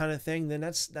out kind of thing, then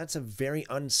that's a very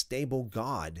unstable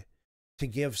God to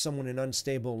give someone an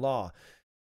unstable law.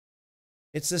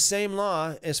 It's the same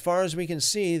law, as far as we can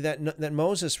see, that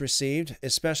Moses received,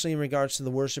 especially in regards to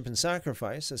the worship and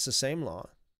sacrifice. It's the same law.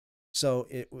 So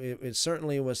it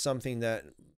certainly was something that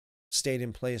stayed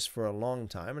in place for a long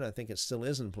time, and I think it still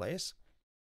is in place.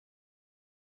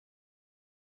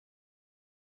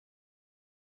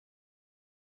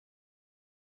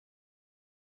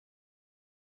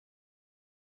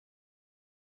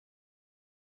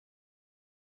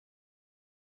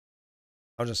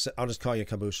 I'll just call you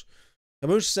Kaboosh.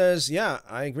 Kaboosh says, yeah,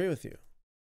 I agree with you.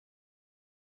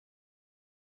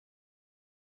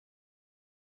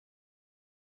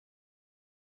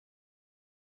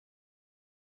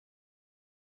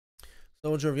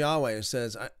 Soldier of Yahweh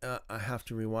says, I have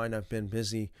to rewind. I've been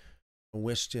busy.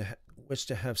 Wish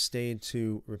to have stayed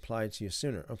to reply to you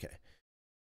sooner. Okay.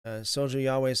 Soldier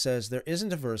Yahweh says, there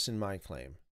isn't a verse in my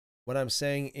claim. What I'm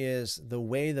saying is the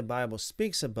way the Bible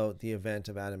speaks about the event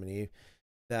of Adam and Eve,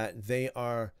 that they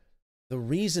are the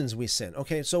reasons we sin.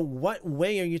 Okay, so what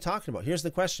way are you talking about? Here's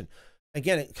the question.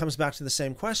 Again, it comes back to the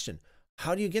same question.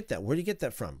 How do you get that? Where do you get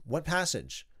that from? What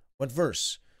passage? What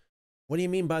verse? What do you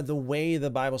mean by the way the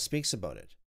Bible speaks about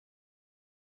it?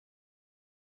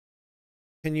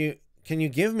 Can you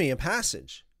give me a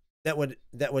passage that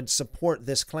would support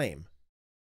this claim?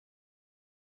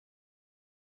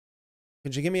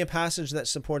 Could you give me a passage that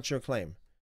supports your claim?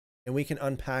 And we can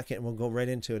unpack it and we'll go right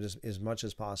into it as much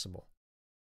as possible.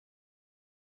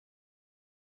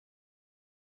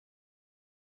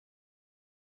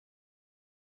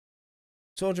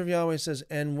 Soldier of Yahweh says,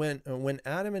 and when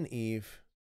Adam and Eve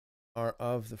are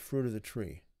of the fruit of the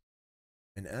tree,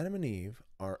 and Adam and Eve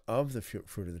are of the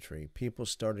fruit of the tree, people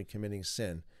started committing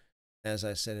sin, as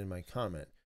I said in my comment.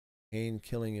 Cain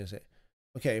killing is it.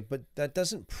 Okay, but that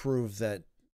doesn't prove that.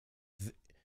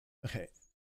 Okay.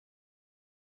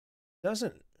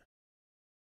 Doesn't.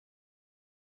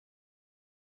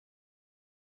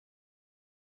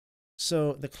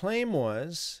 So the claim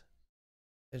was,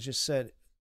 as you said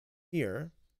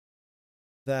here,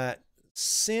 that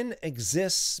sin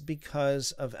exists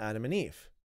because of Adam and Eve.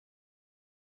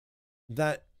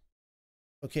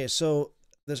 Okay, so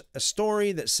there's a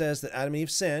story that says that Adam and Eve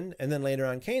sinned, and then later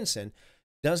on Cain sinned.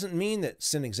 Doesn't mean that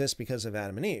sin exists because of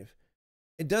Adam and Eve.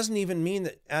 It doesn't even mean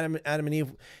that Adam and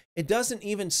Eve, it doesn't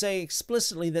even say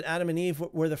explicitly that Adam and Eve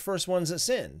were the first ones that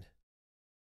sinned.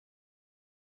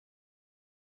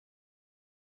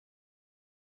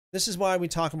 This is why we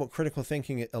talk about critical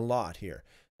thinking a lot here.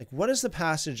 Like, what does the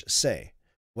passage say?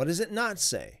 What does it not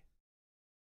say?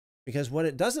 Because what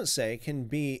it doesn't say can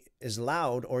be as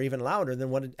loud or even louder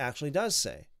than what it actually does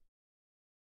say.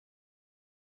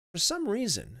 For some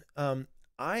reason,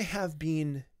 I have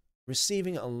been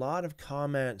receiving a lot of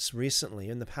comments recently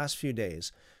in the past few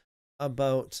days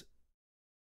about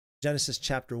Genesis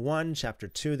chapter 1, chapter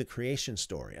 2, the creation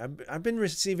story. I've been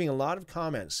receiving a lot of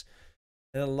comments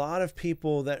and a lot of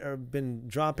people that have been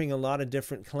dropping a lot of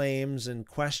different claims and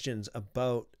questions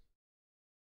about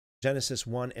Genesis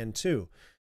 1 and 2.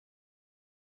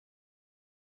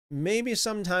 Maybe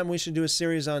sometime we should do a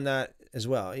series on that as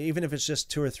well, even if it's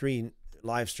just 2 or 3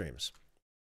 live streams.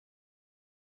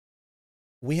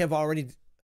 I have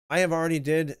already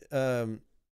did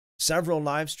several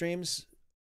live streams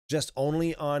just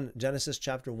only on Genesis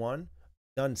chapter 1,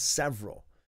 done several.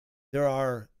 There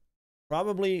are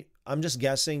probably, I'm just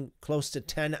guessing, close to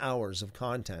 10 hours of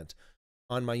content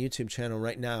on my YouTube channel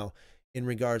right now in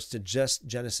regards to just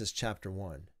Genesis chapter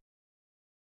 1.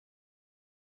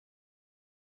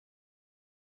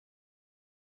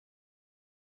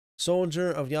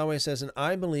 Soldier of Yahweh says, and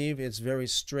I believe it's very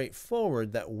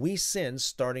straightforward that we sin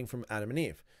starting from Adam and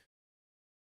Eve.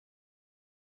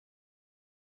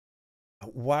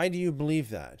 Why do you believe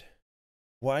that?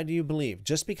 Why do you believe?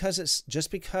 Just because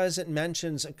it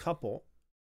mentions a couple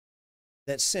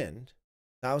that sinned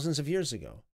thousands of years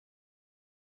ago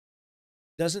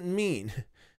doesn't mean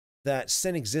that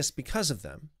sin exists because of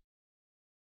them.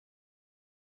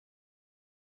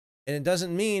 And it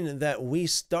doesn't mean that we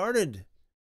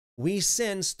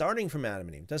sin starting from Adam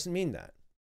and Eve. Doesn't mean that.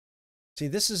 See,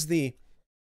 this is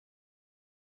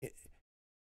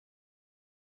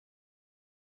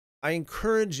I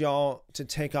encourage y'all to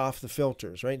take off the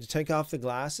filters, right? To take off the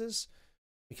glasses,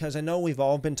 because I know we've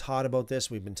all been taught about this.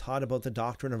 We've been taught about the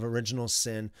doctrine of original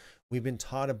sin. We've been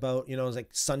taught about, like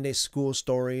Sunday school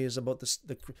stories about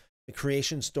the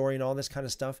creation story and all this kind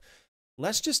of stuff.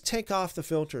 Let's just take off the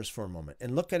filters for a moment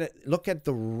and look at it. Look at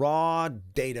the raw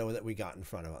data that we got in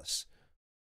front of us.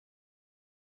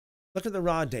 Look at the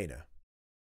raw data.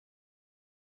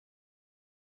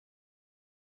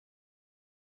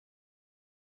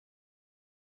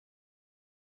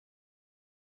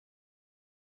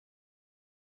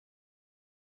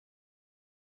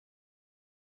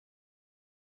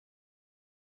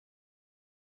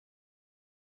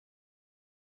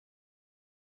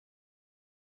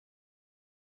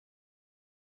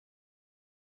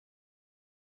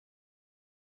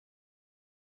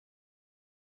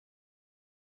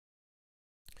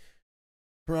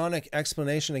 Quranic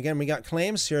explanation. Again, we got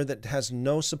claims here that has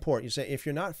no support. You say, if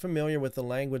you're not familiar with the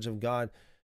language of God,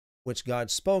 which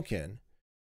God spoke in,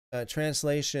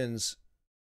 translations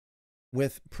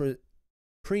with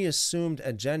pre-assumed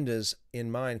agendas in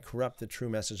mind corrupt the true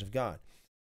message of God.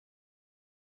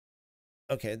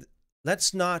 Okay,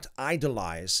 let's not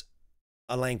idolize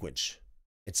a language.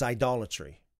 It's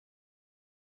idolatry.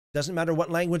 Doesn't matter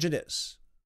what language it is.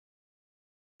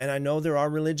 And I know there are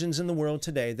religions in the world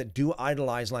today that do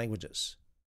idolize languages.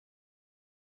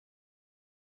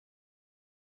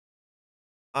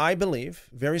 I believe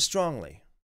very strongly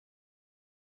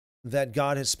that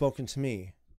God has spoken to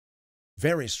me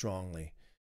very strongly.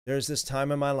 There's this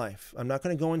time in my life. I'm not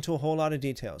going to go into a whole lot of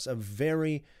details. A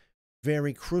very,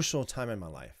 very crucial time in my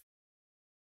life.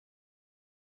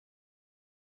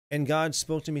 And God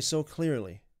spoke to me so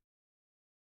clearly.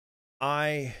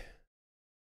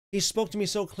 He spoke to me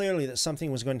so clearly that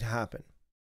something was going to happen.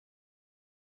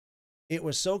 It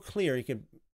was so clear, you could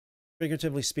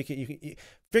figuratively speaking,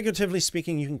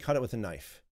 you can cut it with a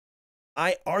knife.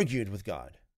 I argued with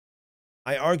God.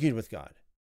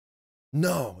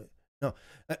 No.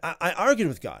 I argued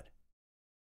with God.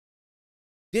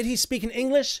 Did he speak in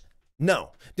English?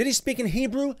 No. Did he speak in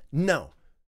Hebrew? No.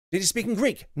 Did he speak in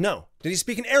Greek? No. Did he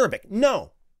speak in Arabic?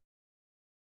 No.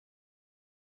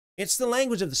 It's the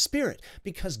language of the Spirit,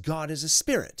 because God is a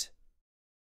spirit.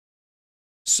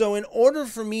 So in order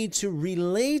for me to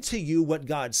relay to you what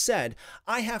God said,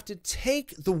 I have to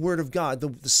take the Word of God,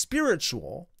 the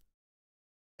spiritual,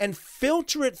 and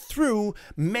filter it through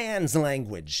man's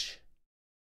language,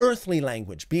 earthly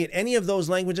language, be it any of those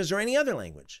languages or any other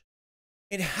language.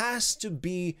 It has to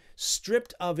be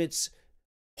stripped of its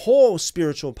whole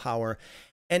spiritual power,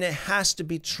 and it has to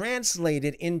be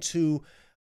translated into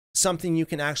something you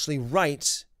can actually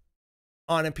write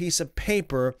on a piece of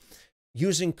paper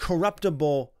using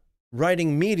corruptible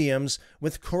writing mediums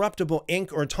with corruptible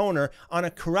ink or toner on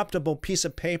a corruptible piece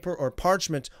of paper or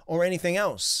parchment or anything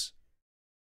else.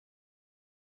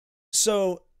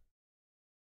 So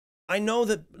I know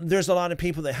that there's a lot of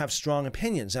people that have strong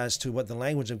opinions as to what the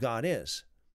language of God is.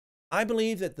 I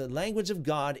believe that the language of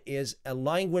God is a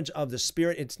language of the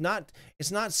Spirit. It's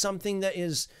not something that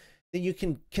you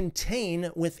can contain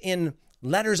within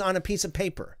letters on a piece of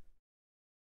paper.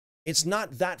 It's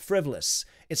not that frivolous.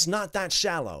 It's not that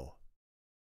shallow.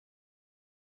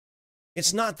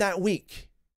 It's not that weak.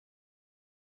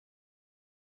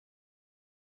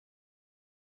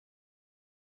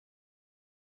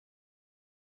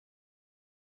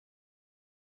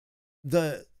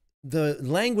 The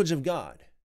language of God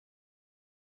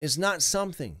is not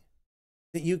something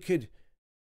that you could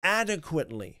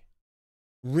adequately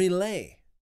relay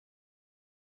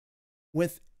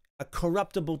with a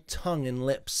corruptible tongue and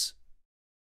lips.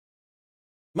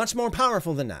 Much more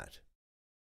powerful than that.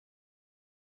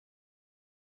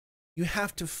 You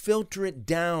have to filter it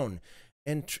down,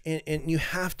 and you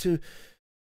have to.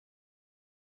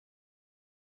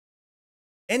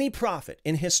 Any prophet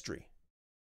in history,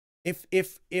 if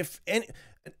any,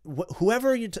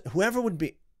 whoever you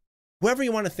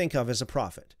want to think of as a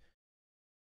prophet,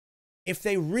 if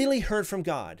they really heard from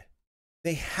God,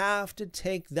 they have to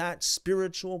take that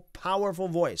spiritual, powerful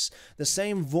voice, the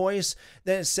same voice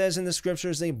that it says in the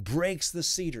scriptures, they breaks the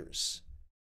cedars.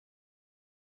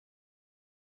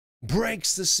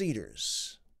 Breaks the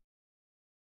cedars.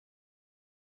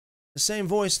 The same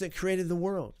voice that created the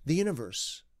world, the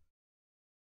universe.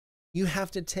 You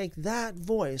have to take that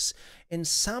voice and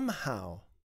somehow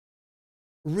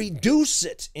reduce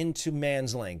it into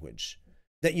man's language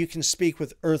that you can speak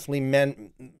with earthly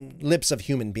men, lips of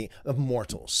human beings, of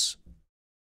mortals.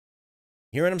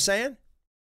 Hear what I'm saying?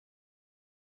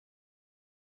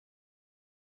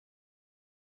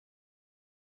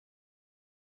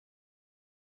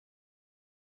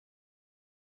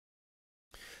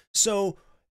 So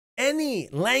any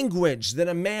language that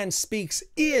a man speaks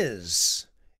is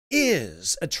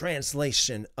a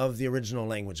translation of the original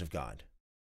language of God.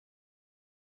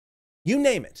 You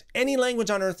name it. Any language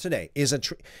on earth today is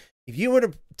if you were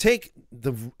to take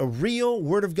a real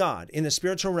word of God in the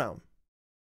spiritual realm,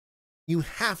 you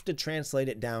have to translate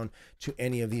it down to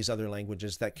any of these other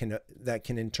languages that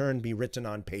can in turn be written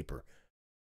on paper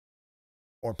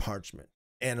or parchment,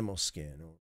 animal skin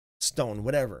or stone,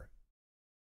 whatever.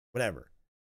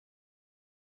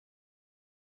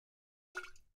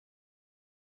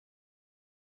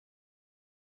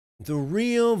 The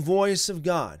real voice of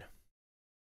God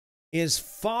is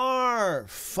far,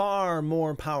 far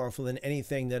more powerful than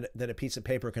anything that a piece of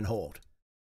paper can hold.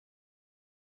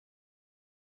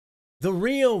 The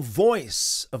real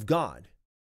voice of God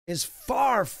is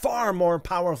far, far more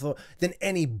powerful than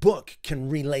any book can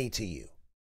relay to you.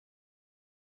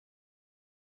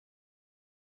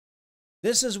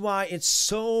 This is why it's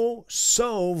so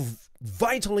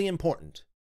vitally important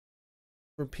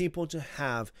for people to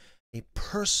have a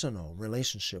personal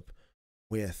relationship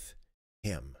with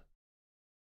Him.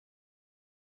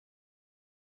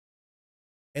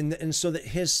 And so that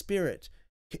His Spirit,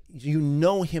 you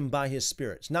know Him by His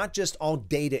Spirit. It's not just all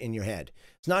data in your head.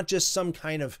 It's not just some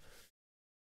kind of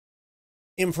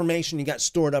information you got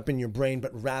stored up in your brain,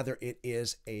 but rather it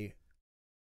is a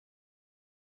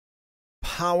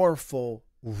powerful,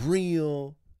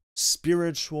 real,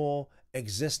 spiritual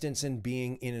existence and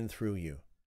being in and through you.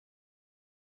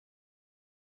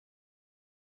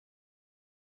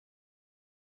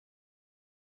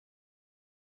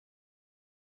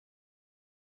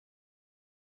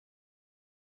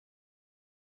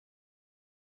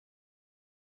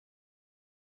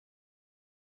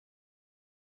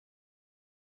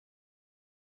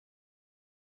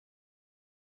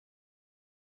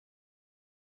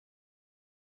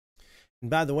 And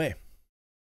by the way,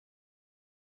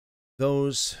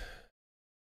 that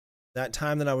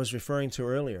time that I was referring to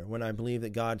earlier, when I believe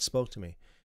that God spoke to me,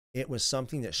 it was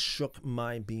something that shook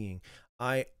my being.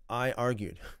 I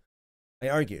argued.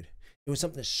 It was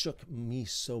something that shook me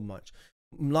so much.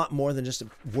 A lot more than just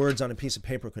words on a piece of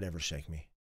paper could ever shake me.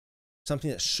 Something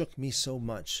that shook me so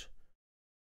much.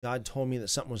 God told me that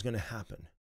something was going to happen.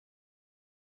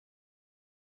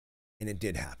 And it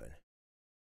did happen.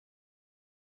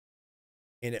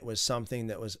 And it was something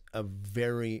that was a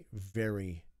very,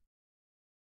 very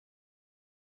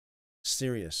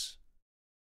serious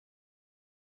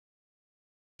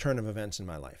turn of events in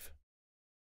my life.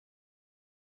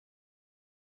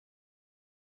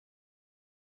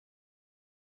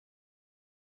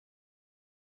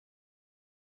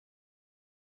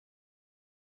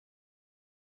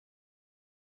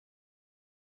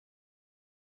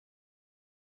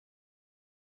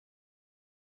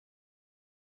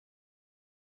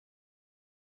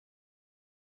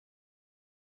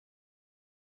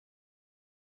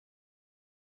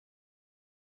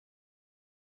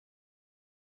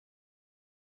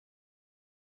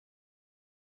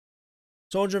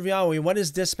 Soldier of Yahweh, what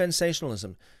is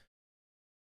dispensationalism?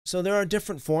 So there are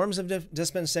different forms of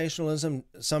dispensationalism.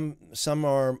 Some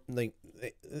are like,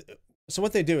 so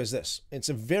what they do is this. It's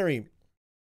a very,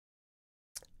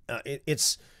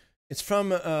 it's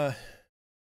from,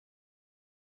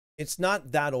 it's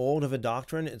not that old of a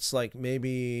doctrine. It's like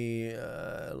maybe,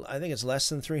 I think it's less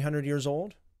than 300 years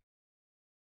old.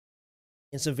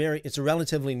 It's a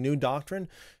relatively new doctrine.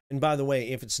 And by the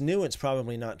way, if it's new, it's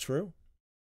probably not true.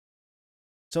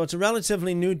 So it's a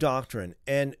relatively new doctrine.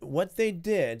 And what they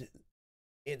did,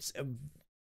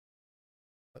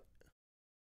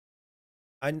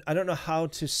 I don't know how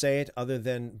to say it other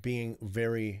than being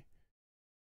very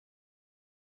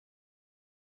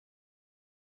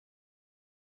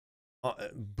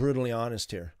brutally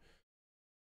honest here.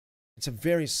 It's a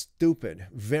very stupid,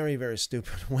 very, very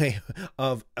stupid way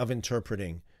of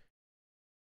interpreting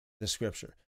the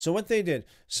scripture. So what they did,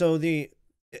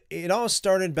 it all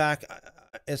started back,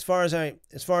 as far as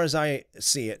I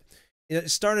see it, it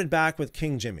started back with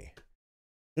King Jimmy.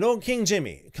 Good old King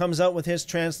Jimmy comes out with his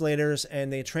translators,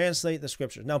 and they translate the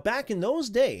scriptures. Now, back in those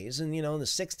days, in the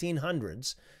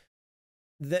 1600s,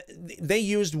 they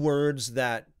used words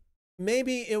that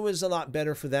maybe it was a lot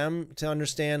better for them to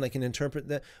understand, like, and interpret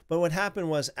that. But what happened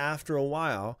was, after a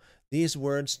while, these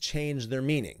words changed their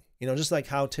meaning. Just like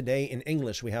how today in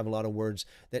English we have a lot of words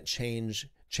that changes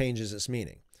its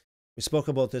meaning. We spoke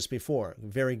about this before.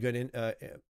 Very good, a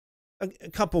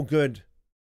couple good.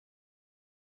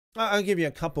 I'll give you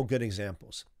a couple good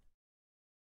examples.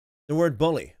 The word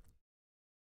bully.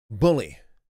 Bully.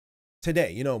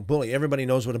 Today, bully. Everybody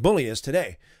knows what a bully is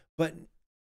today. But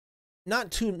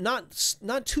not too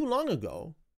long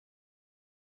ago,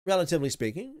 relatively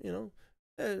speaking, you know,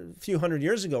 a few hundred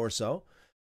years ago or so,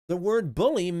 the word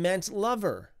bully meant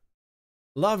lover.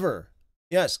 Lover.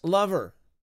 Yes, lover.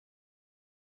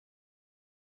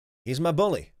 He's my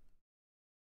bully.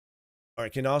 Or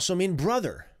it can also mean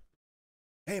brother.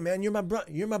 Hey, man, you're my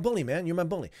bully, man. You're my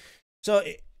bully. So,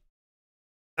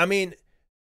 I mean,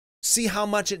 see how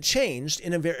much it changed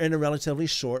in a relatively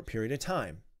short period of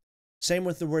time. Same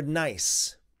with the word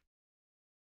nice.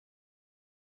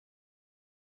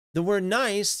 The word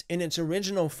nice in its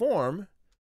original form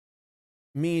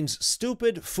means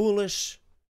stupid, foolish,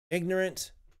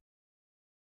 ignorant.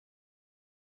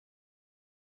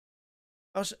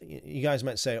 You guys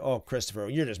might say, "Oh, Christopher,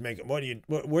 you're just making. Where do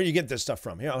you get this stuff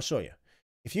from?" Here, I'll show you.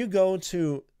 If you go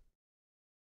to,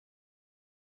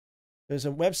 there's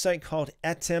a website called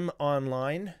Etym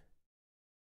Online.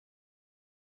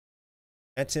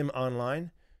 Etym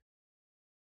Online.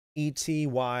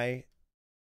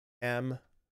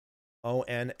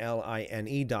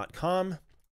 ETYMONLINE.com.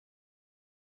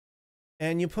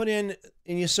 And you put in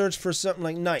and you search for something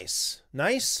like nice.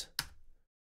 Nice?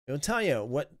 It'll tell you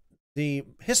what the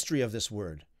history of this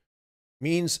word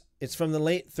means. It's from the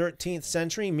late 13th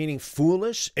century, meaning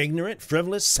foolish, ignorant,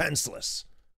 frivolous, senseless.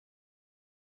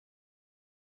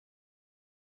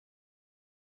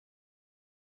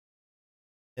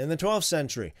 In the 12th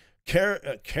century,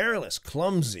 careless,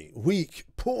 clumsy, weak,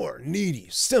 poor, needy,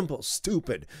 simple,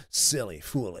 stupid, silly,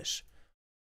 foolish.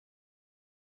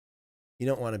 You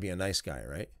don't want to be a nice guy,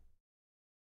 right?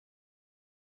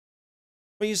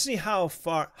 But you see how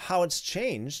it's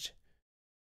changed.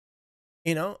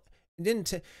 You know, it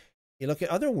didn't. You look at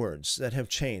other words that have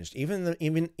changed, even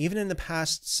in the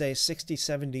past, say 60,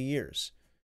 70 years.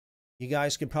 You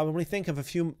guys could probably think of a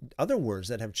few other words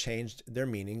that have changed their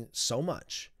meaning so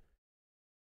much.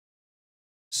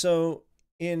 So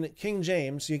in King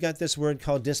James, you got this word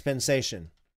called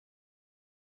dispensation.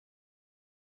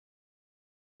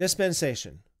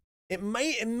 Dispensation. It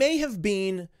may have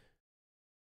been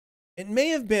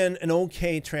an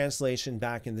okay translation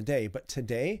back in the day, but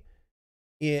today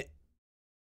it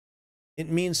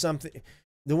means something.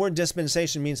 The word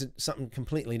dispensation means something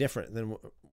completely different than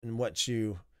what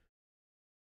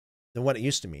it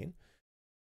used to mean.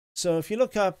 So if you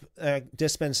look up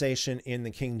dispensation in the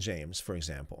King James, for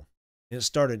example, it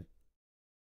started,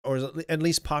 or at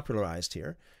least popularized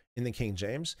here in the King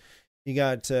James. You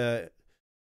got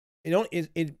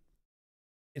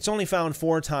it's only found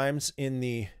 4 times in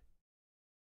the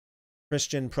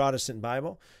Christian Protestant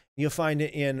Bible. You'll find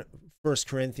it in 1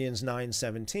 Corinthians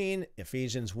 9:17,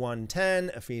 Ephesians 1:10,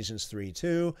 Ephesians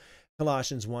 3:2,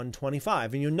 Colossians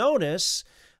 1:25. And you notice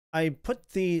I put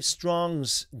the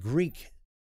Strong's Greek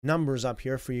numbers up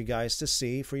here for you guys to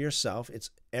see for yourself.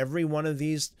 It's every one of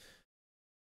these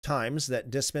times that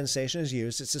dispensation is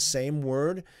used. It's the same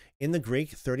word in the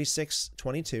Greek,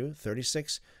 36:22,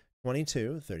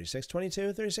 36:22,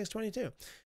 36:22, 36:22.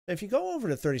 If you go over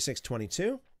to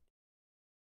 36:22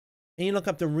 and you look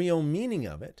up the real meaning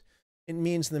of it, it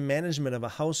means the management of a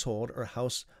household or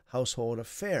household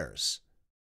affairs.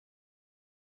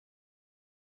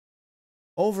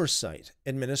 Oversight,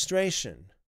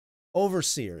 administration,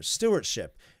 overseers,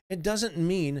 stewardship. It doesn't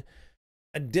mean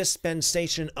a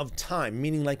dispensation of time,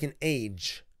 meaning like an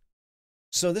age.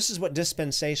 So this is what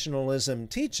dispensationalism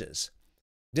teaches.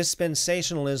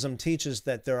 Dispensationalism teaches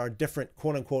that there are different,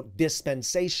 quote unquote,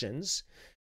 dispensations,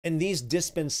 and these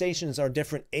dispensations are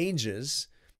different ages,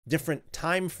 different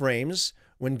time frames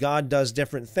when God does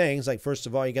different things. Like, first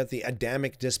of all, you got the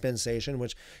Adamic dispensation,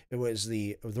 which it was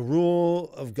the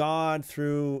rule of God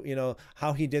through,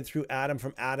 how he did through Adam,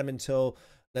 from Adam until,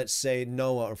 let's say,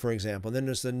 Noah, for example. And then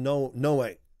there's the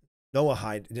Noahide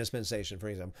dispensation, for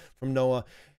example, from Noah.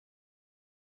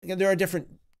 Again, there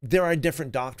are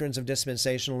different doctrines of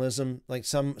dispensationalism. Like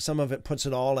some of it puts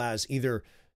it all as either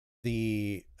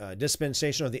the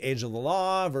dispensation or the age of the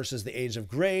law versus the age of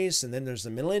grace, and then there's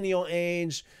the millennial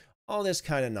age, all this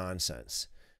kind of nonsense.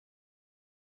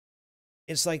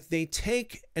 It's like they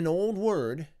take an old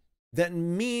word that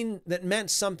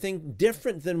meant something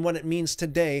different than what it means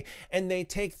today, and they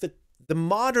take the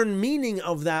modern meaning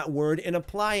of that word and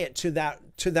apply it to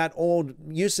that old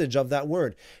usage of that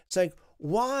word. It's like,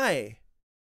 why?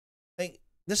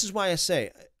 This is why I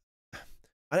say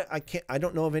I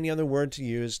don't know of any other word to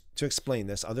use to explain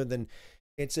this other than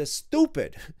it's a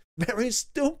stupid, very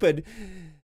stupid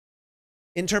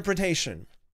interpretation.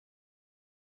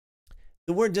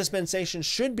 The word dispensation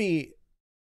should be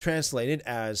translated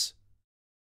as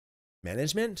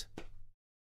management,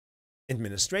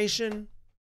 administration,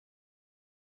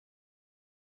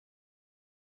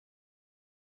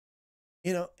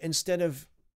 instead of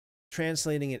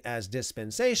translating it as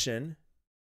dispensation,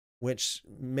 which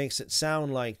makes it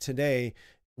sound like today,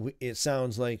 it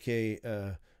sounds like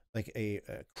a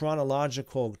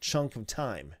chronological chunk of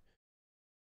time.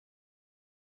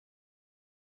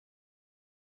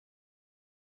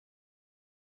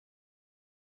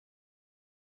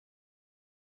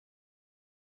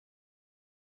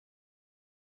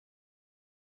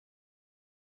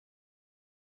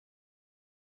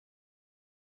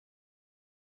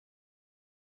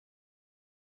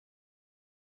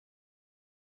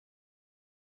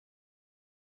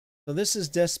 So this is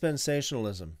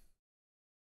dispensationalism.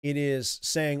 It is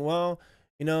saying, well,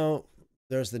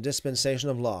 there's the dispensation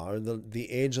of law, or the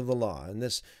age of the law, and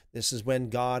this is when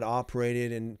God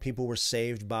operated and people were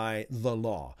saved by the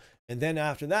law. And then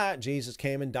after that, Jesus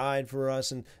came and died for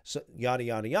us, and so yada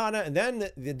yada yada. And then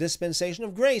the dispensation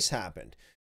of grace happened.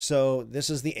 So this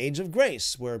is the age of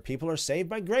grace, where people are saved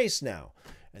by grace now.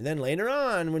 And then later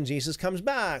on, when Jesus comes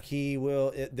back, there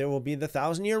will be the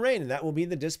 1,000-year reign, and that will be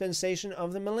the dispensation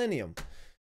of the millennium.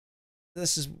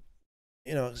 This is,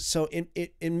 so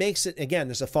it makes it, again,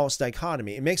 there's a false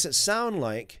dichotomy. It makes it sound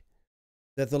like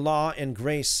that the law and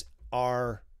grace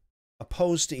are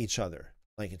opposed to each other.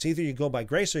 Like it's either you go by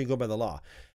grace or you go by the law.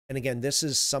 And again, this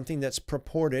is something that's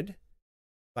purported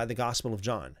by the Gospel of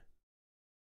John.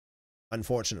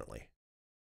 Unfortunately,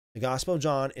 the Gospel of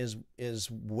John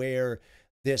is where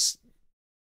this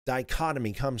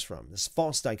dichotomy comes from, this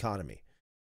false dichotomy.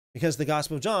 Because the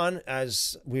Gospel of John,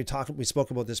 as we spoke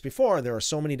about this before, there are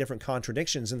so many different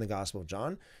contradictions in the Gospel of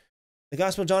John. The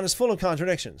Gospel of John is full of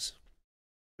contradictions.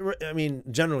 I mean,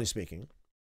 generally speaking,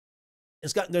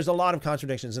 there's a lot of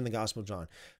contradictions in the Gospel of John,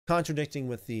 contradicting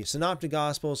with the Synoptic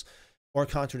Gospels, or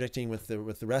contradicting with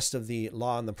the rest of the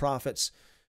law and the prophets.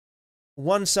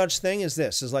 One such thing is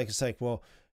this: it's like, well,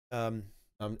 I'm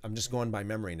just going by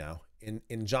memory now.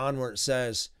 In John, where it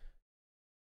says,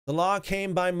 the law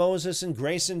came by Moses, and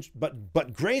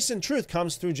but grace and truth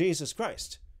comes through Jesus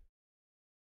Christ.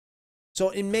 So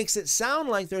it makes it sound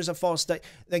like there's a false,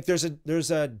 like there's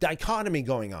a dichotomy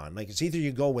going on. Like it's either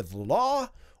you go with law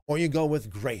or you go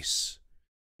with grace.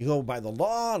 You go by the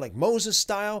law, like Moses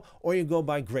style, or you go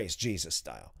by grace, Jesus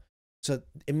style. So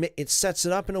it sets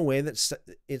it up in a way that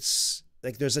it's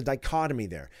like there's a dichotomy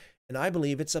there. And I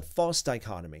believe it's a false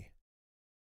dichotomy.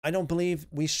 I don't believe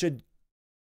we should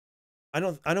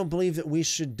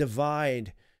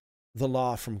divide the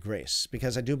law from grace,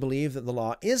 because I do believe that the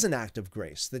law is an act of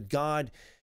grace, that God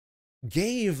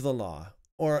gave the law,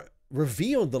 or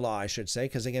revealed the law, I should say,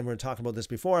 because again, we were talking about this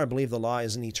before. I believe the law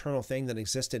is an eternal thing that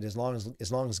existed as long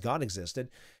as God existed.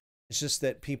 It's just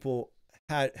that people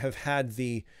have had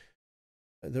the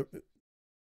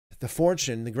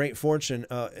fortune, the great fortune.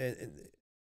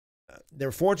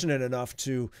 They're fortunate enough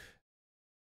to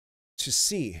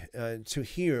see, to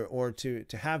hear, or to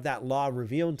have that law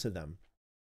revealed to them.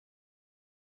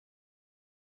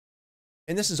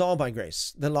 And this is all by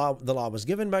grace. The law was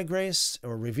given by grace,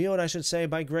 or revealed, I should say,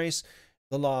 by grace.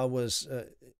 The law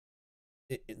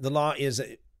is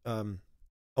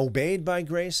obeyed by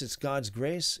grace. It's God's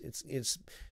grace.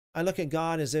 I look at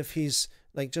God as if he's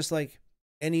just like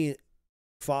any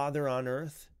father on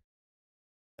earth.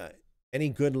 Any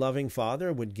good, loving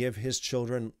father would give his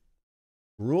children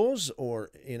rules, or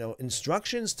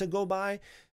instructions to go by,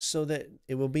 so that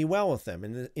it will be well with them.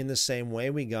 And in the same way,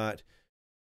 we got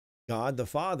God the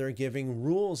Father giving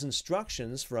rules,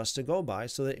 instructions for us to go by,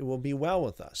 so that it will be well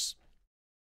with us.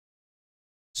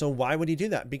 So why would he do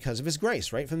that? Because of his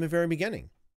grace, right from the very beginning.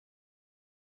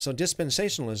 So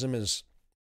dispensationalism is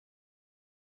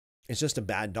just a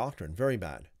bad doctrine, very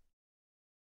bad.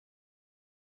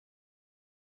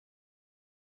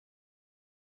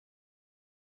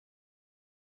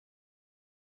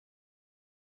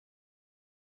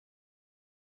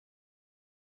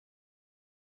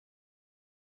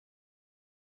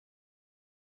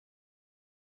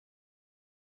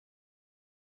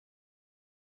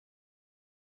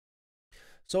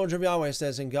 Soldier of Yahweh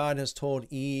says, and God has told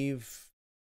Eve,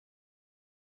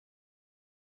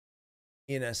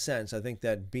 in a sense, I think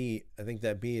that B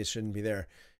shouldn't be there.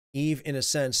 Eve, in a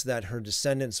sense, that her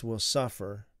descendants will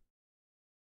suffer.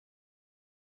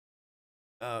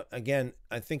 Again,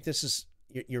 I think this is,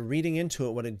 you're reading into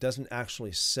it what it doesn't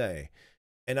actually say.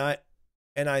 And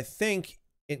I think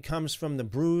it comes from the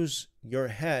bruise your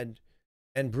head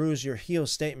and bruise your heel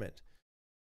statement.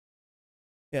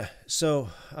 Yeah, so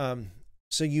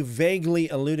you vaguely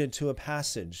alluded to a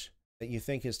passage that you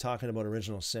think is talking about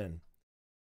original sin.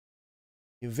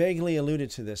 You vaguely alluded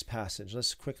to this passage.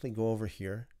 Let's quickly go over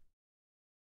here.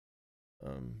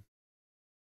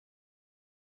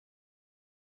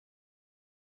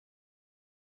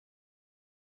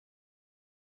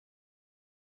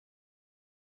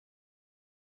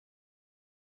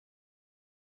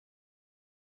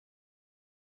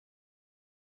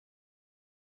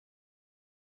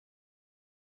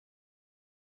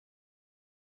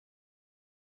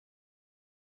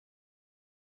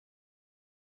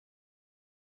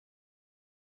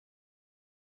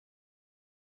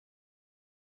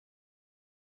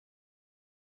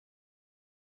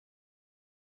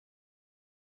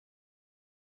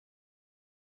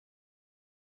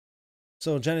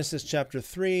 So Genesis chapter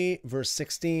 3, verse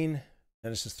 16,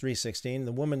 Genesis 3:16,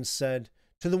 the woman said,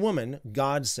 to the woman,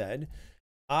 God said,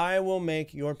 I will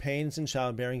make your pains in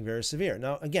childbearing very severe.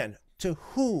 Now, again, to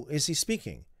who is he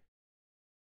speaking?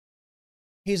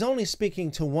 He's only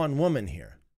speaking to one woman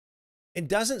here. It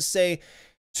doesn't say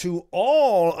to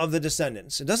all of the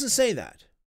descendants. It doesn't say that.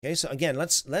 Okay, so again,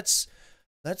 let's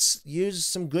use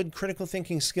some good critical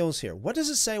thinking skills here. What does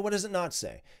it say? What does it not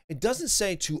say? It doesn't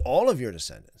say to all of your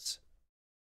descendants.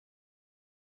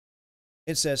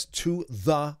 It says to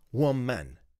the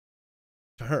woman,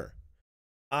 to her.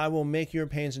 I will make your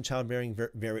pains in childbearing very,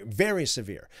 very, very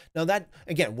severe. Now that,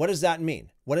 again, what does that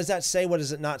mean? What does that say? What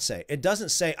does it not say? It doesn't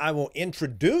say I will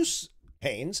introduce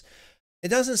pains. It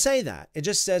doesn't say that. It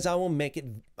just says I will make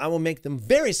them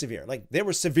very severe. Like they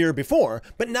were severe before,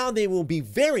 but now they will be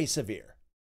very severe.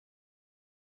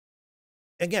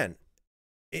 Again,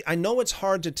 I know it's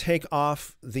hard to take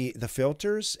off the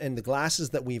filters and the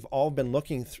glasses that we've all been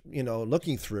looking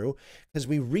through, because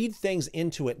we read things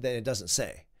into it that it doesn't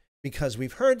say. Because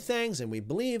we've heard things and we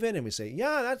believe it and we say,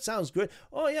 yeah, that sounds good.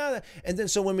 Oh, yeah. And then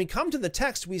so when we come to the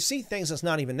text, we see things that's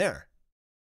not even there.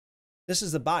 This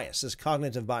is the bias, this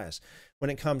cognitive bias when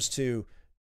it comes to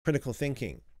critical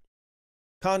thinking.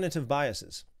 Cognitive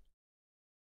biases.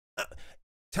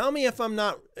 Tell me if I'm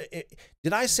not,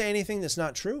 did I say anything that's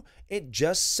not true? It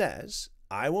just says,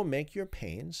 I will make your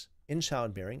pains in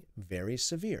childbearing very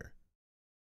severe.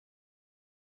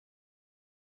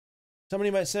 Somebody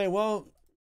might say, well,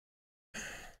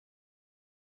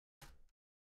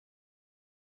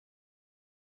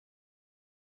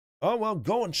 oh, well,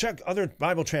 go and check other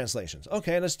Bible translations.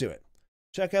 Okay, let's do it.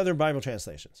 Check other Bible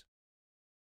translations.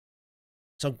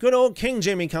 So good old King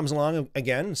Jimmy comes along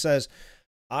again and says,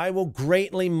 I will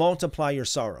greatly multiply your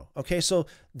sorrow. Okay, so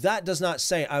that does not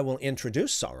say I will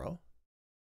introduce sorrow,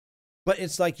 but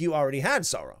it's like you already had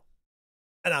sorrow,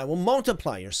 and I will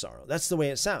multiply your sorrow. That's the way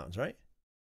it sounds, right?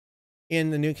 In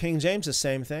the New King James, the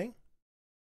same thing.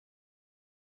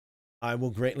 I will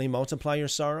greatly multiply your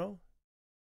sorrow.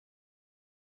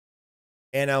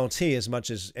 NLT, as much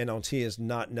as NLT is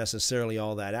not necessarily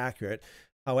all that accurate.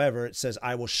 However, it says,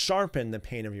 I will sharpen the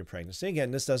pain of your pregnancy.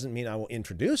 Again, this doesn't mean I will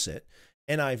introduce it.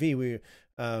 NIV,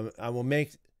 I will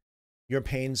make your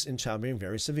pains in childbearing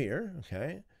very severe.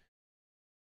 Okay.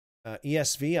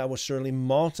 ESV, I will surely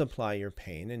multiply your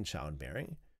pain in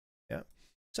childbearing. Yeah.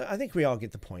 So I think we all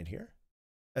get the point here.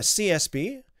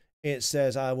 CSB, it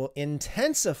says, I will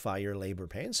intensify your labor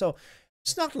pain. So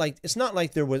it's not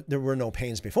like there were no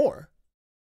pains before.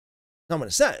 Not what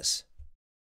it says.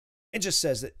 It just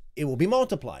says that it will be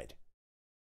multiplied.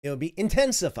 It will be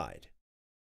intensified.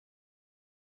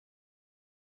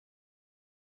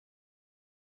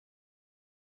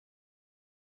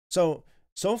 So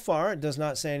far, it does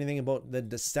not say anything about the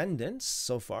descendants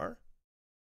so far.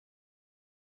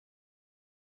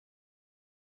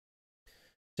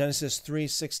 Genesis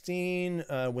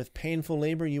 3:16, with painful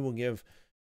labor you will give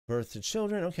birth to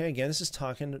children. Okay, again, this is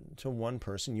talking to one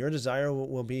person. Your desire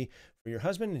will be for your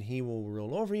husband, and he will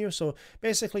rule over you. So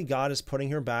basically, God is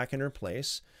putting her back in her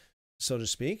place, so to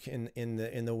speak, in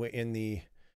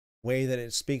the way that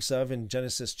it speaks of in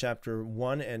Genesis chapter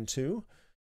 1 and 2.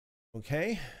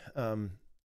 Okay,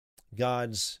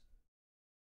 God's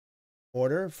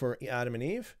order for Adam and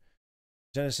Eve.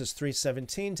 Genesis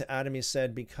 3:17, to Adam he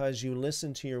said, because you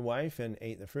listened to your wife and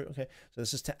ate the fruit. Okay, so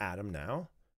this is to Adam now.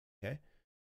 Okay.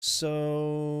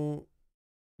 So,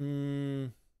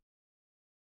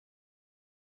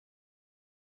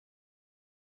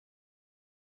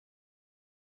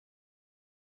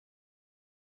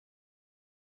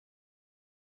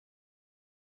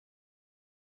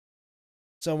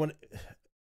 when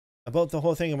about the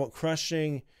whole thing about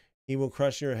crushing, he will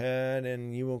crush your head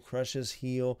and you will crush his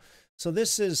heel. So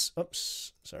this is,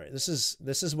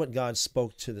 this is what God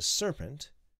spoke to the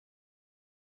serpent.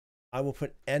 I will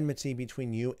put enmity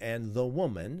between you and the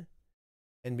woman,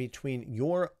 and between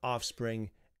your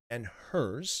offspring and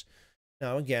hers.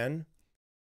 Now, again,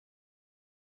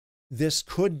 this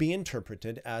could be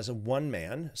interpreted as a one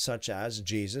man, such as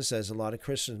Jesus, as a lot of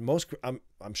Christians,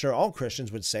 I'm sure all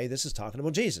Christians would say this is talking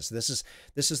about Jesus. This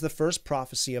is the first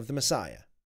prophecy of the Messiah.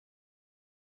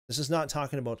 This is not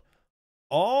talking about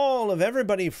all of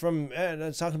everybody from,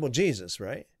 it's talking about Jesus,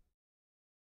 right?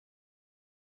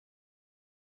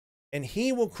 And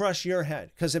he will crush your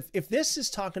head. Because if this is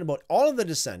talking about all of the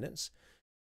descendants,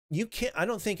 I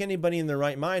don't think anybody in their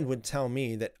right mind would tell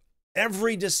me that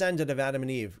every descendant of Adam and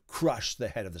Eve crushed the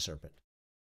head of the serpent.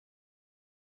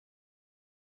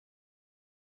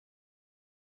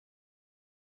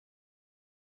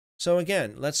 So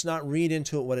again, let's not read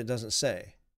into it what it doesn't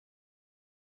say.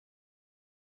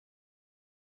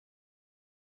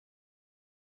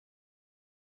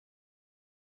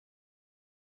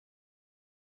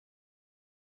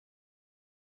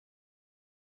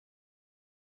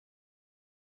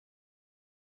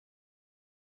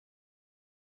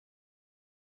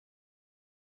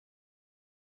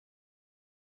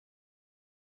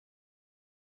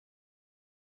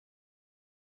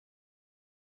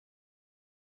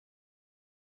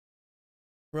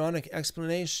 Quranic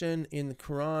explanation. In the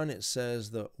Quran, it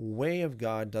says the way of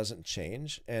God doesn't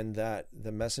change, and that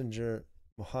the messenger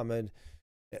Muhammad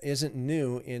isn't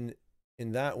new in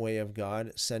that way of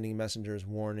God, sending messengers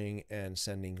warning and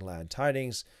sending glad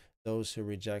tidings. Those who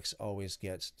rejects always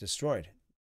gets destroyed.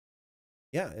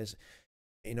 Yeah, is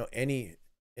any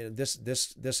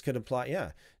this could apply.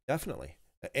 Yeah, definitely.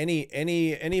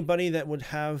 Anybody that would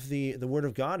have the word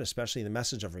of God, especially the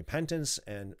message of repentance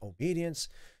and obedience,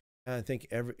 I think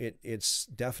it's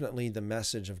definitely the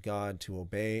message of God to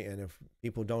obey. And if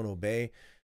people don't obey,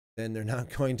 then they're not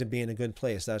going to be in a good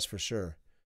place. That's for sure.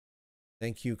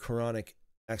 Thank you, Quranic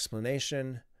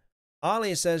explanation.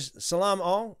 Ali says, Salam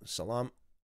all. Salam,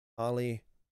 Ali.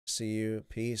 See you.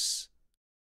 Peace.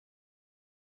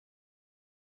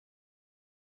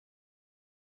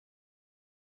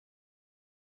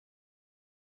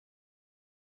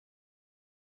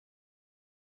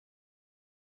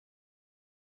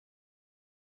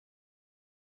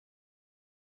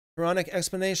 Quranic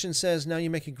explanation says, now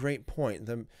you make a great point.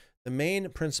 The main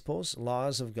principles,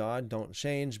 laws of God don't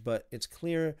change, but it's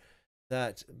clear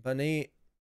that Bnei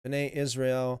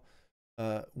Israel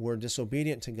were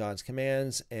disobedient to God's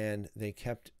commands, and they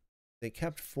kept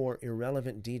for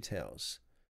irrelevant details.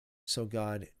 So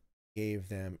God gave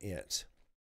them it.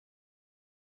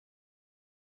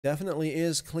 Definitely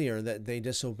is clear that they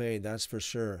disobeyed. That's for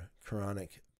sure.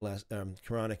 Quranic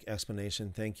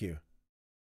explanation. Thank you.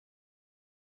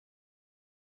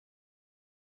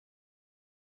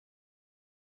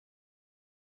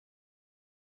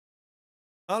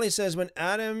 Ali says, when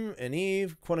Adam and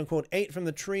Eve, quote unquote, ate from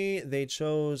the tree, they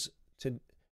chose to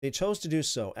do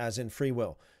so, as in free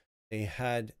will. They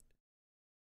had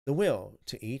the will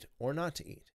to eat or not to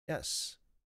eat. Yes.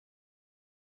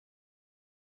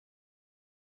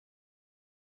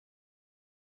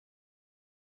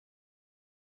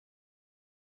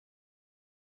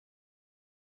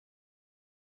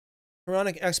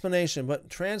 Quranic explanation, but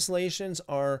translations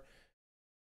are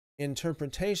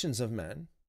interpretations of men.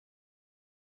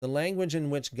 The language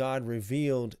in which God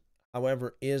revealed,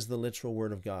 however, is the literal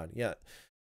word of God. Yeah.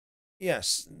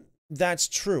 Yes, that's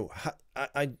true.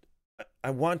 I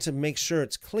want to make sure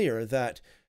it's clear that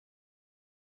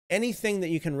anything that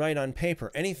you can write on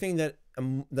paper, anything that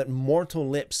that mortal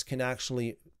lips can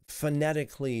actually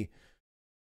phonetically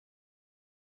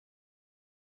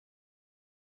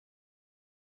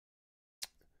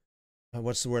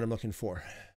what's the word I'm looking for?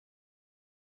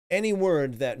 Any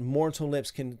word that mortal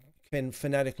lips can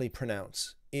phonetically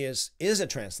pronounce is a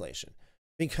translation,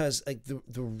 because like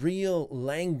the real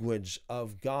language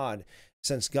of God,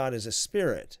 since God is a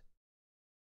spirit,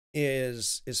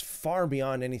 is far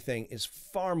beyond anything, is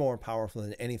far more powerful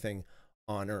than anything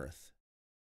on earth.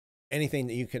 Anything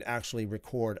that you could actually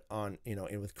record on,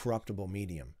 with corruptible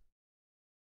medium.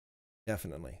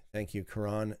 Definitely. Thank you,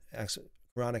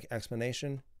 Quranic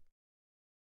explanation.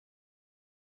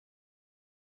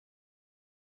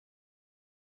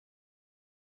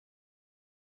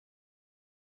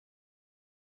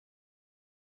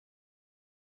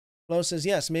 Flo says,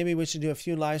 yes, maybe we should do a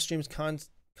few live streams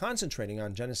concentrating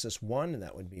on Genesis 1.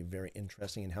 That would be very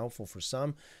interesting and helpful for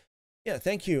some. Yeah,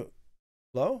 thank you,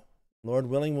 Flo. Lord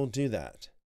willing, we'll do that.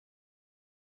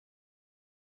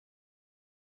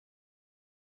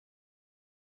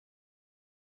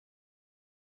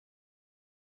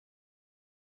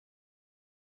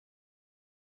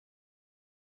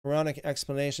 Quranic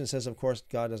explanation says, of course,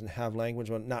 God doesn't have language.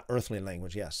 Well, not earthly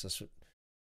language, yes. Of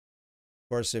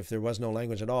course, if there was no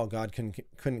language at all, God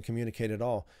couldn't communicate at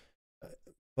all.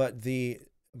 But the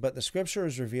scripture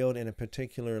is revealed in a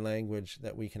particular language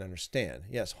that we can understand.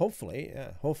 Yes, hopefully,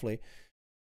 hopefully.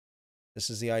 This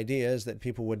is the idea, is that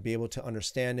people would be able to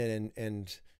understand it,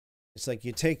 and it's like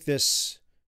you take this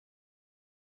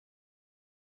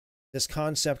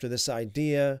concept or this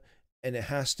idea, and it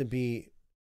has to be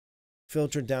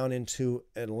filtered down into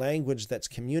a language that's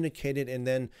communicated, and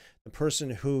then the person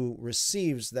who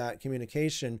receives that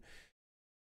communication,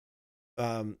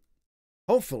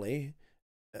 hopefully,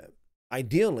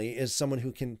 ideally, is someone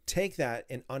who can take that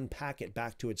and unpack it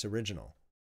back to its original.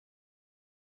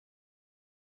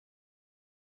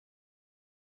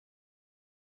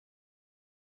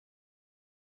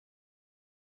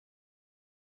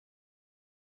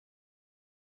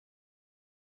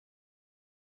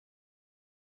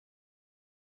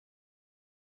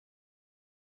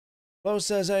 Bo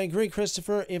says, I agree,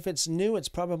 Christopher. If it's new, it's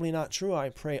probably not true. I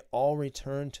pray all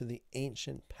return to the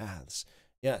ancient paths.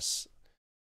 Yes.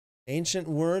 Ancient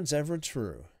words ever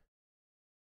true. I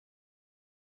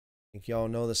think y'all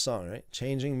know the song, right?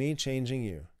 Changing me, changing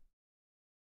you.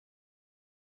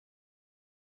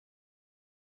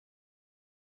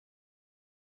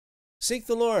 Seek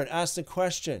the Lord, ask the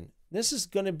question. This is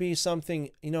going to be something,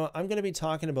 I'm going to be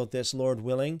talking about this, Lord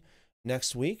willing,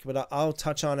 next week, but I'll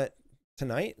touch on it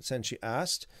tonight since you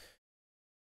asked.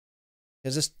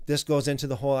 Because this goes into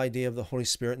the whole idea of the Holy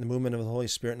Spirit and the movement of the Holy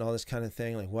Spirit and all this kind of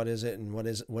thing. Like, what is it and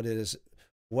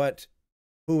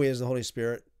who is the Holy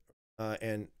Spirit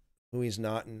and who he's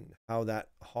not, and how that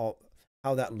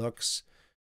looks.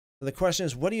 So the question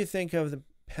is, what do you think of the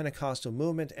Pentecostal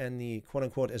movement and the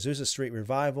quote-unquote Azusa Street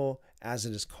revival, as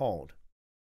it is called?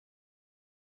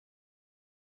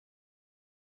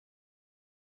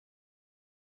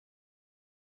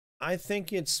 I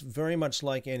think it's very much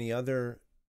like any other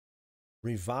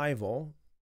revival,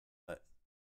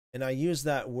 and I use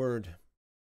that word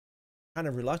kind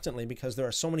of reluctantly because there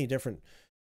are so many different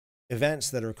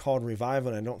events that are called revival,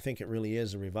 and I don't think it really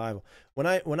is a revival. When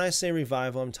I say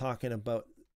revival, I'm talking about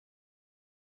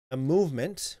a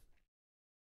movement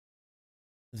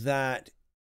that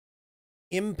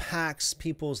impacts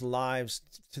people's lives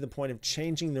to the point of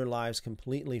changing their lives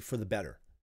completely for the better.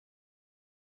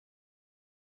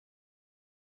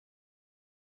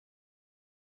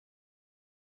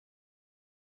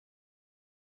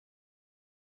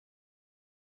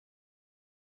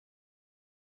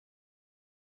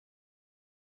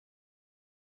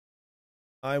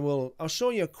 I'll show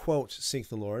you a quote, Seek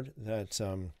the Lord, that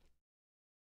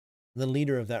the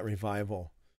leader of that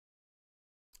revival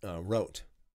wrote.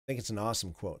 I think it's an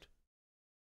awesome quote.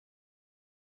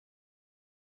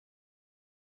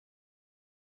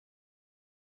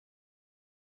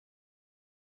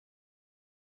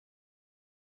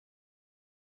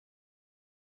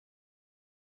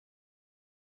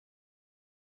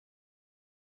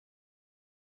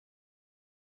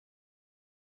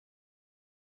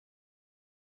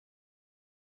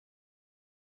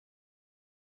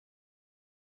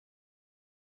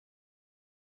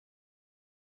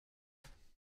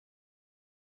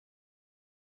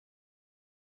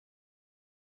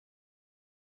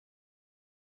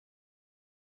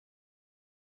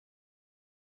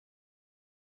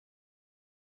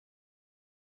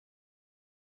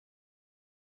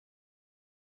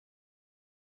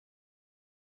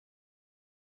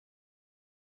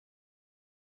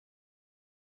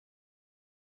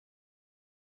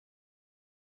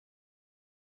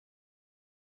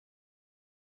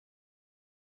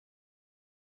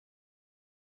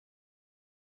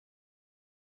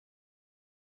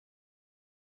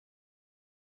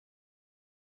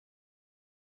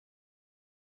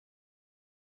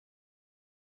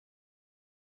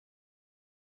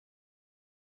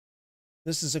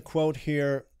 This is a quote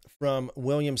here from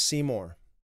William Seymour.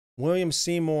 William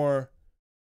Seymour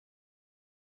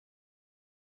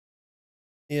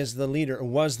is the leader, or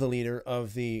was the leader,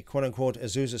 of the quote-unquote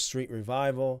Azusa Street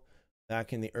revival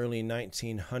back in the early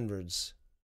 1900s.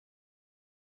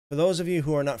 For those of you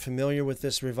who are not familiar with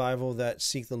this revival that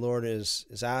Seek the Lord is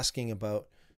asking about,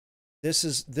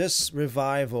 this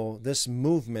revival, this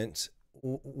movement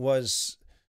was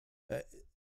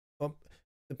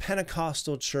the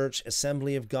Pentecostal church,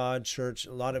 Assembly of God church,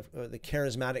 a lot of the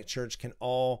charismatic church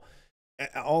all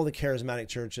the charismatic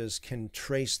churches can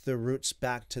trace their roots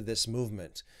back to this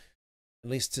movement, at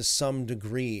least to some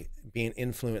degree being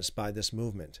influenced by this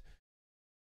movement.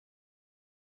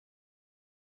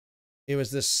 It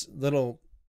was this little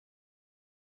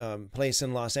place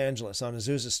in Los Angeles on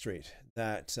Azusa Street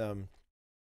that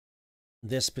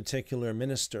this particular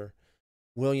minister,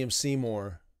 William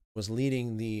Seymour, was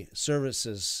leading the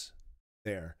services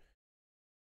there.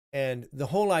 And the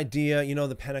whole idea,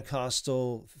 the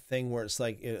Pentecostal thing where it's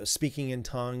like speaking in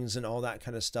tongues and all that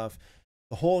kind of stuff,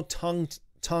 the whole tongue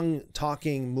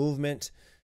talking movement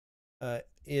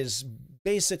is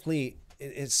basically,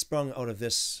 it's sprung out of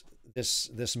this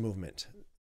movement.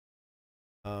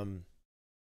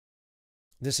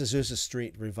 This Azusa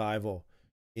Street revival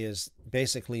is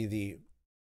basically the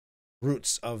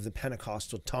roots of the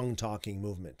Pentecostal tongue-talking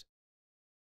movement.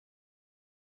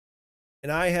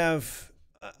 And I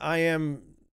am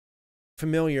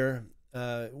familiar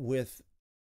with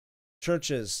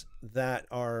churches that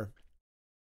are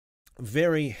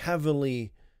very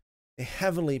heavily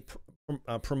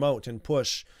promote and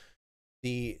push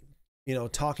the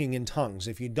talking in tongues.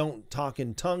 If you don't talk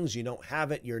in tongues, you don't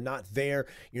have it, you're not there,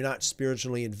 you're not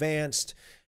spiritually advanced.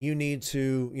 You need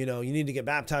to, get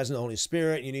baptized in the Holy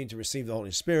Spirit. You need to receive the Holy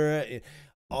Spirit.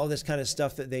 All this kind of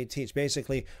stuff that they teach.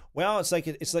 Basically, well, it's like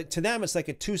to them, it's like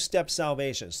a two-step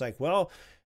salvation. It's like, well,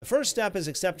 the first step is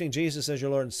accepting Jesus as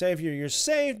your Lord and Savior. You're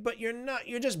saved, but you're not.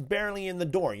 You're just barely in the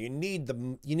door. You need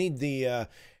the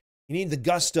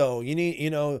gusto. You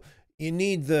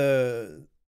need the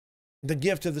the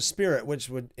gift of the Spirit, which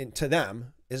would to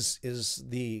them is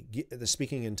the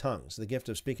speaking in tongues, the gift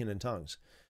of speaking in tongues.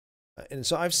 And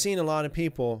so I've seen a lot of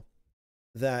people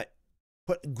that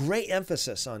put great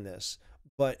emphasis on this,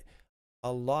 but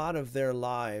a lot of their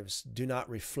lives do not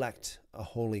reflect a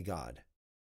holy God.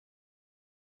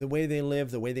 The way they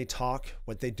live, the way they talk,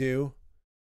 what they do.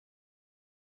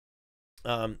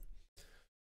 The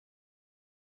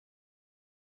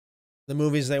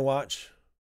movies they watch,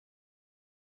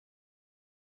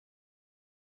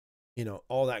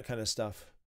 all that kind of stuff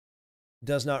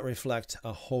does not reflect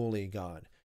a holy God.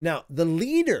 Now, the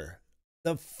leader,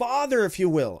 the father, if you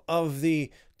will, of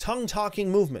the tongue-talking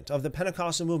movement, of the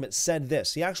Pentecostal movement, said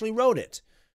this. He actually wrote it.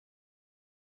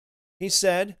 He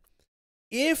said,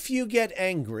 if you get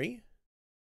angry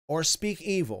or speak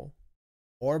evil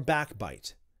or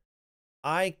backbite,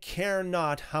 I care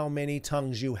not how many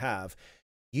tongues you have.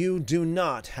 You do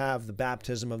not have the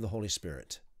baptism of the Holy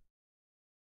Spirit.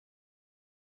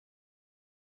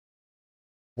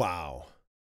 Wow.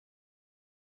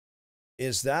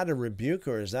 Is that a rebuke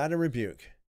or is that a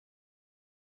rebuke?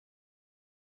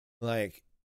 Like,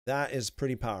 that is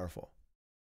pretty powerful.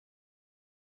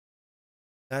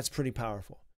 That's pretty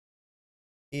powerful.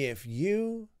 If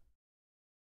you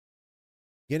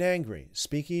get angry,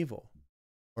 speak evil,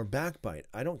 or backbite,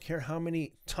 I don't care how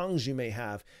many tongues you may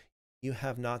have, you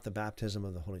have not the baptism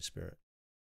of the Holy Spirit.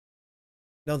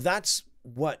 Now, that's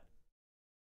what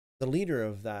the leader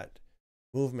of that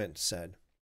movement said.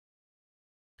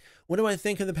 What do I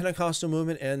think of the Pentecostal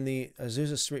movement and the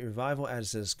Azusa Street Revival,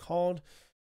 as is called?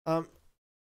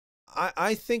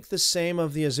 I think the same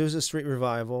of the Azusa Street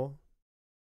Revival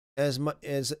as much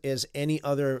as any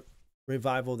other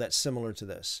revival that's similar to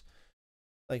this.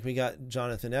 Like, we got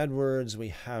Jonathan Edwards, we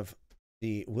have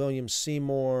the William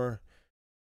Seymour,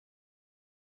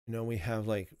 we have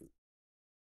like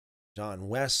John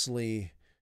Wesley,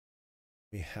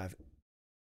 we have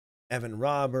Evan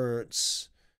Roberts,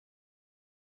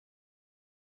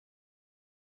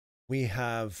 we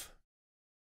have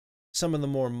some of the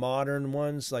more modern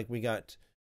ones, like we got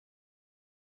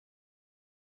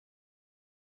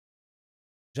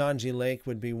John G. Lake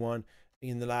would be one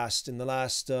in the last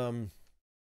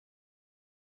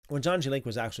well, John G. Lake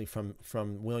was actually from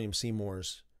William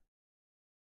Seymour's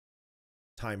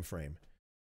time frame.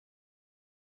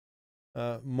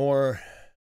 More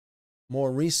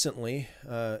recently,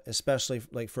 especially,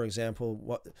 like, for example,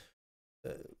 what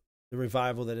the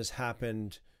revival that has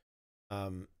happened,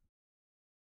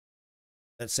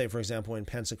 let's say, for example, in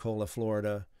Pensacola,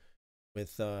 Florida,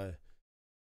 with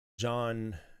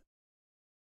John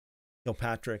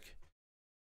Kilpatrick.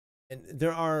 And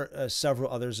there are several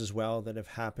others as well that have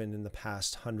happened in the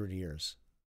past 100 years.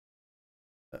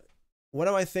 What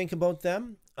do I think about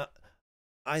them?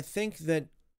 I think that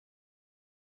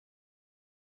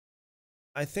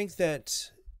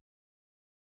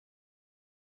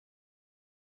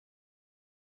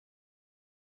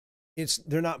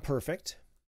they're not perfect,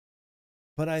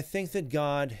 but I think that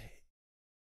God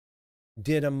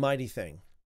did a mighty thing.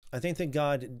 I think that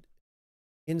God,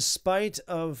 in spite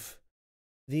of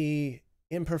the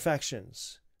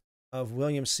imperfections of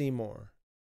William Seymour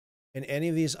and any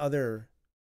of these other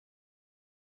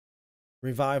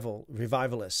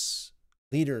revivalists,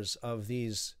 leaders of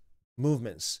these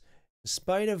movements, in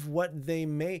spite of what they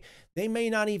may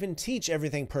not even teach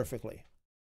everything perfectly.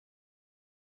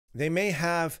 They may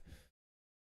have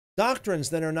doctrines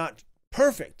that are not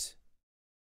perfect.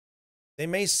 They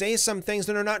may say some things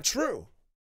that are not true.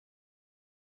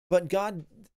 But God,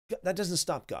 that doesn't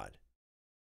stop God.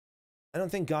 I don't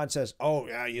think God says, oh,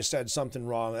 yeah, you said something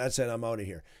wrong, that's it, I'm out of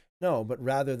here. No, but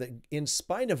rather that in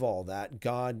spite of all that,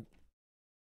 God,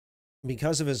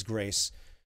 because of his grace,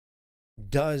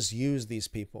 did use these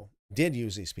people.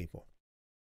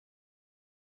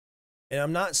 And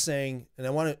I'm not saying, and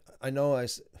I'll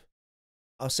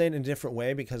say it in a different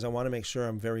way because I want to make sure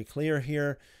I'm very clear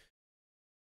here.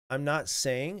 I'm not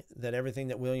saying that everything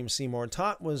that William Seymour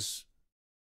taught was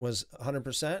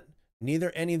 100%,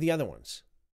 neither any of the other ones.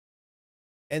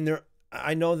 And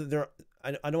I know that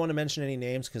I don't want to mention any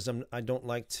names because I don't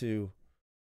like to,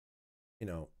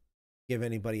 give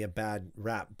anybody a bad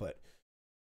rap, but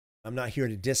I'm not here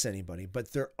to diss anybody.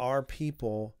 But there are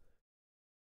people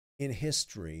in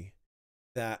history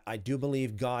that I do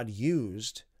believe God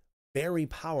used very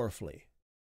powerfully,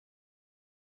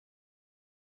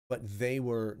 but they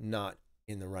were not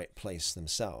in the right place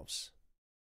themselves.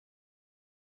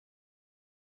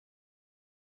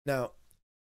 Now,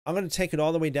 I'm going to take it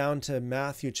all the way down to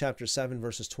Matthew chapter 7,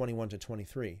 verses 21 to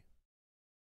 23.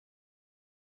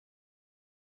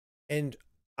 And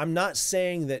I'm not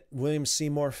saying that William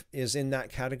Seymour is in that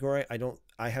category.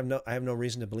 I have no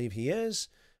reason to believe he is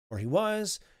or he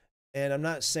was. And I'm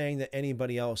not saying that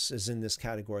anybody else is in this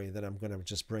category that I'm going to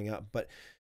just bring up, but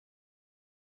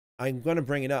I'm going to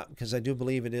bring it up because I do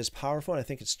believe it is powerful. And I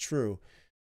think it's true.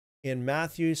 In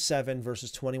Matthew 7,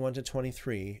 verses 21 to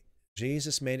 23,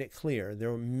 Jesus made it clear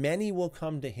there many will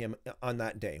come to him on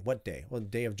that day. What day? Well, the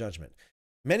day of judgment.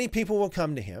 Many people will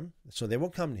come to him. So they will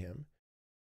come to him,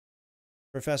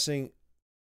 professing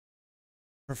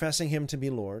him to be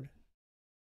Lord,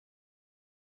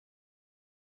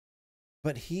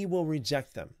 but he will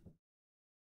reject them.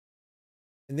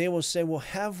 And they will say, well,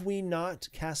 have we not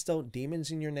cast out demons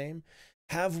in your name?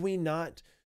 Have we not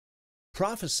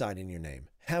prophesied in your name?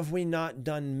 Have we not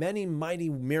done many mighty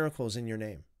miracles in your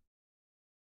name?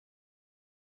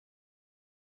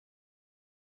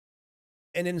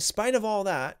 And in spite of all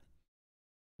that,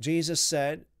 Jesus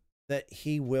said that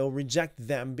he will reject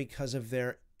them because of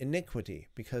their iniquity,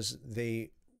 because they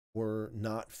were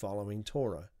not following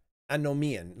Torah.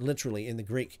 Anomian, literally in the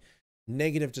Greek,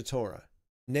 negative to Torah,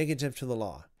 negative to the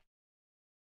law.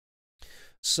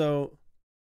 So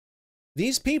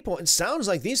these people, it sounds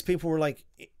like these people were like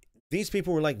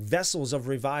vessels of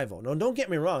revival. No, don't get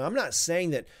me wrong. I'm not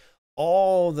saying that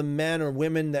all the men or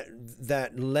women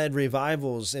that led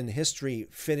revivals in history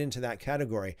fit into that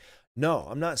category. No,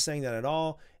 I'm not saying that at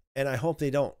all. And I hope they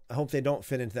don't. I hope they don't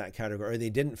fit into that category, or they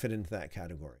didn't fit into that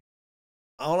category.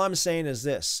 All I'm saying is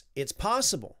this: it's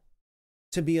possible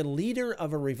to be a leader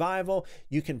of a revival.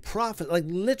 You can prophet, like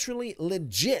literally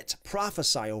legit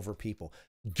prophesy over people.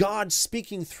 God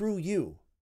speaking through you.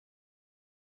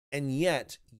 And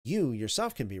yet you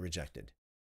yourself can be rejected.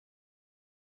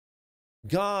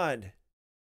 God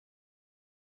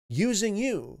using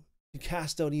you to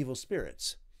cast out evil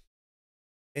spirits.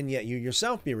 And yet you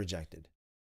yourself be rejected.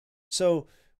 So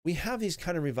we have these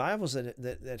kind of revivals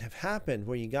that have happened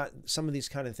where you got some of these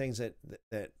kind of things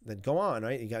that go on,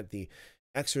 right? You got the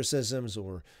exorcisms,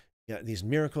 or you got these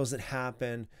miracles that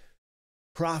happen,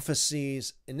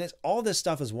 prophecies, and all this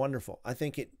stuff is wonderful. I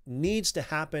think it needs to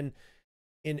happen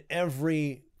in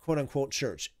every quote unquote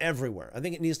church, everywhere. I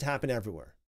think it needs to happen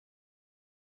everywhere.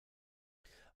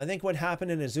 I think what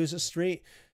happened in Azusa Street,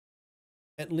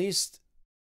 at least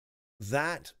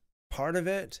that part of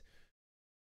it,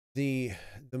 the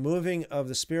moving of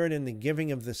the Spirit and the giving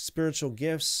of the spiritual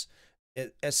gifts,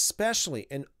 especially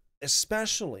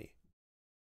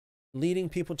leading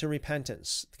people to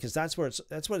repentance, because that's where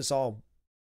it's all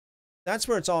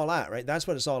at, right? That's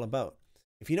what it's all about.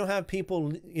 If you don't have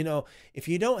people, if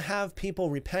you don't have people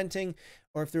repenting,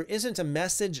 or if there isn't a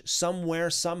message somewhere,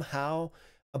 somehow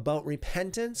about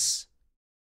repentance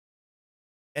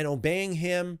and obeying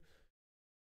him,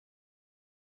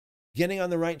 getting on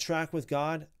the right track with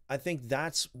God, I think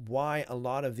that's why a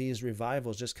lot of these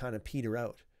revivals just kind of peter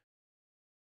out.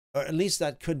 Or at least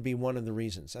that could be one of the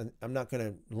reasons. I'm not going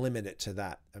to limit it to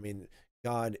that. I mean,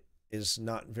 God is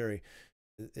not very...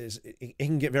 it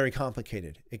can get very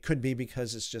complicated. It could be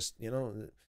because it's just,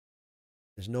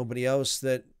 there's nobody else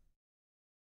that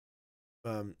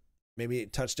maybe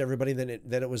it touched everybody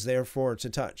that it was there for to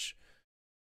touch.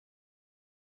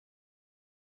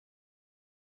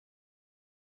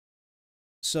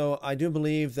 So I do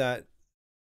believe that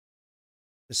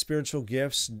the spiritual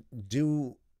gifts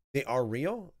they are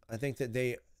real. I think that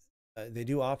they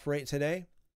do operate today,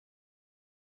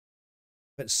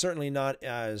 but certainly not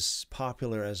as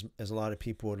popular as a lot of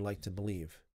people would like to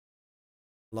believe.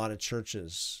 A lot of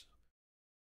churches,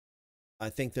 I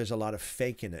think there's a lot of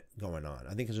faking it going on.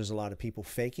 I think there's a lot of people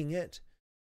faking it,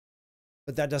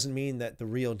 but that doesn't mean that the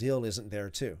real deal isn't there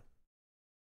too.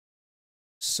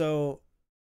 So,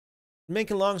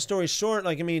 make a long story short,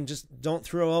 just don't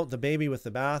throw out the baby with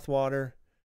the bathwater.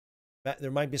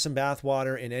 There might be some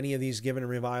bathwater in any of these given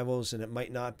revivals, and it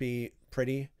might not be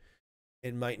pretty.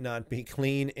 It might not be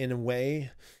clean in a way.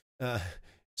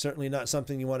 Certainly not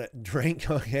something you want to drink,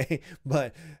 okay?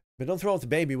 But don't throw out the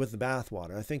baby with the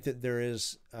bathwater. I think that there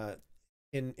is,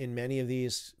 in many of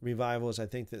these revivals, I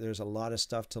think that there's a lot of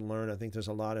stuff to learn. I think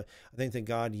that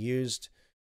God used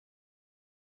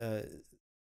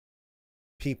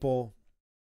people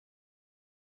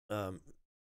for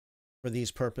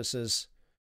these purposes,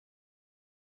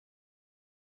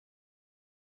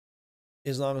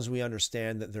 as long as we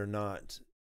understand that they're not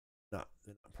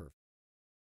perfect.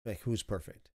 Like, who's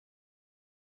perfect?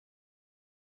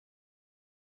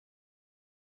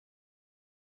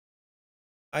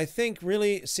 I think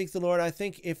really seek the Lord. I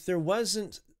think if it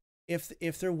wasn't for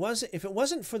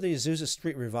the Azusa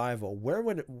Street revival, where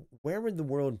would the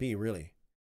world be, really?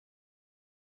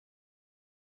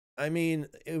 I mean,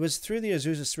 it was through the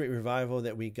Azusa Street revival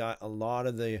that we got a lot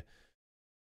of the.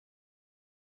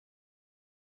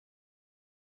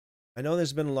 I know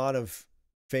there's been a lot of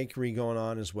fakery going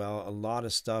on as well, a lot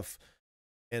of stuff,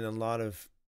 and a lot of,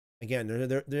 again,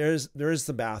 there is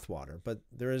the bathwater, but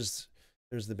there's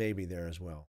the baby there as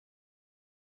well.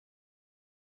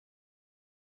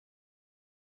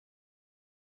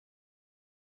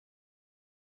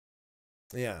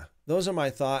 Yeah, those are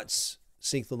my thoughts.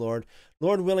 Seek the Lord.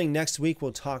 Lord willing, next week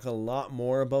we'll talk a lot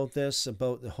more about this,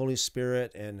 about the Holy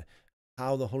Spirit and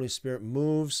how the Holy Spirit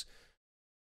moves.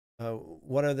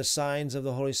 What are the signs of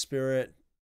the Holy Spirit?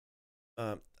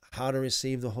 How to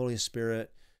receive the Holy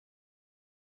Spirit?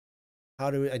 How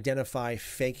to identify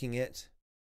faking it?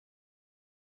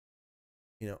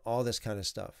 You know, all this kind of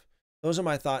stuff. Those are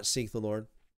my thoughts. Seek the Lord.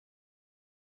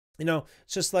 You know,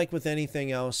 it's just like with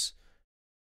anything else.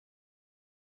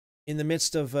 In the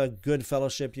midst of a good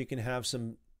fellowship, you can have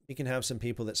some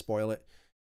people that spoil it.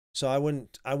 So I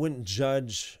wouldn't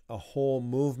judge a whole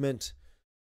movement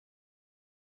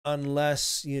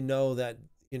unless you know that,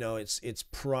 you know, it's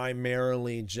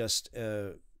primarily just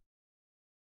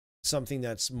something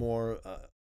that's more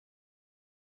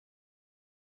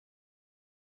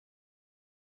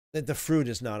that the fruit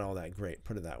is not all that great,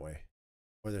 put it that way,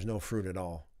 or there's no fruit at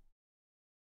all.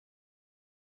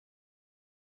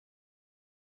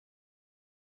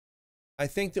 I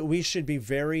think that we should be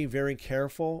very, very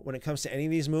careful when it comes to any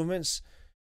of these movements.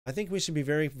 I think we should be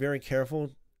very, very careful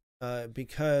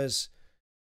because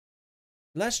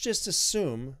let's just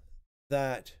assume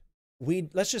that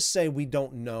let's just say we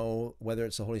don't know whether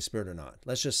it's the Holy Spirit or not.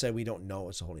 Let's just say we don't know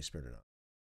it's the Holy Spirit or not.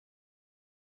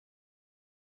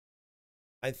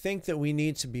 I think that we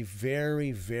need to be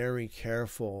very, very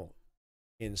careful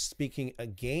in speaking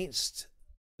against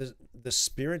the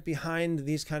spirit behind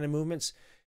these kind of movements,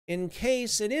 in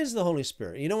case it is the Holy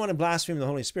Spirit. You don't want to blaspheme the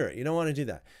Holy Spirit. You don't want to do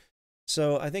that.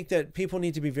 So I think that people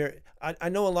need to be very, I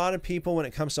know a lot of people when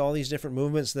it comes to all these different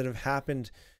movements that have happened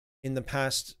in the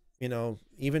past, you know,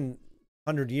 even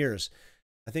 100 years.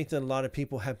 I think that a lot of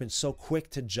people have been so quick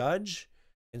to judge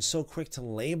and so quick to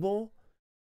label.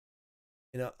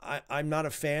 You know, I'm not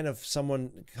a fan of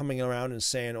someone coming around and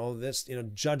saying, oh, this, you know,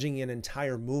 judging an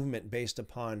entire movement based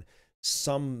upon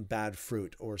some bad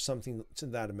fruit or something to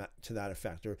that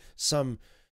effect, or some,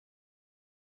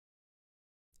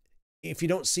 if you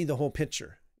don't see the whole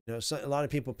picture. You know, so a lot of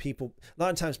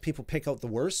times people pick out the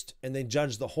worst and they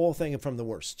judge the whole thing from the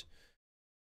worst,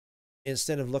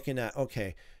 instead of looking at,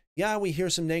 okay, yeah, we hear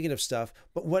some negative stuff,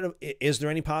 but what is there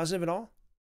any positive at all?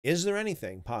 Is there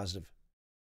anything positive?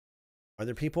 Are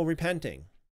there people repenting?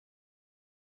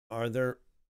 Are there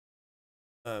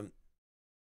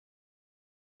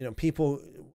you know, people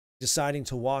deciding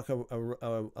to walk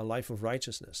a life of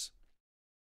righteousness?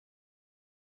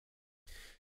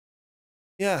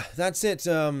 Yeah, that's it.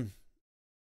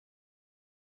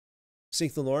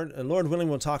 Seek the Lord. And Lord willing,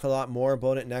 we'll talk a lot more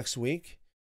about it next week.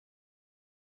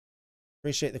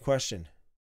 Appreciate the question.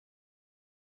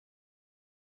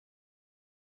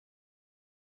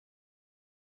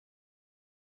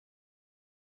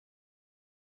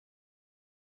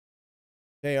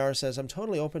 JR says, I'm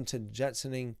totally open to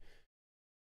jettisoning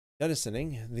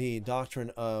the doctrine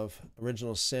of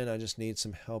original sin. I just need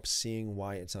some help seeing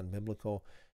why it's unbiblical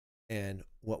and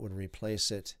what would replace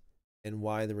it, and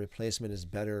why the replacement is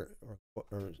better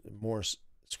or more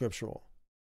scriptural.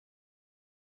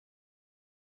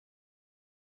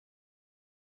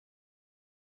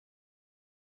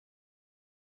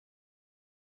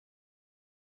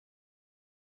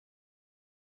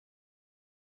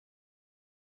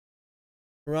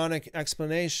 Quranic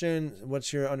explanation.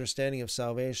 What's your understanding of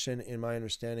salvation? In my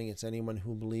understanding, it's anyone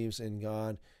who believes in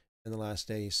God and the last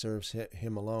day, he serves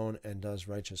him alone and does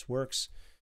righteous works.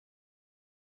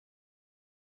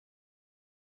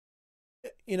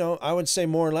 You know, I would say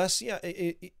more or less, yeah,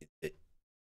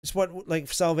 it's what, like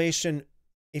salvation,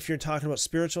 if you're talking about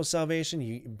spiritual salvation,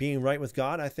 you being right with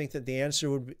God, I think that the answer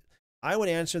would be, I would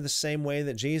answer the same way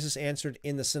that Jesus answered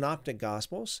in the Synoptic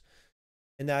Gospels.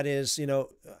 And that is, you know,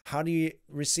 how do you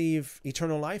receive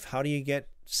eternal life? How do you get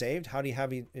saved? How do you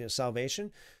have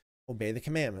salvation? Obey the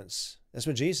commandments. That's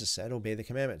what Jesus said, obey the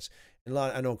commandments. And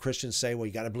I know Christians say, well,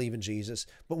 you got to believe in Jesus.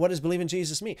 But what does believe in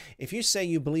Jesus mean? If you say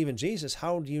you believe in Jesus,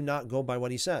 how do you not go by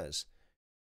what he says?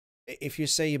 If you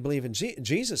say you believe in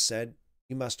Jesus said,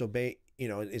 you must obey, you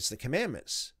know, it's the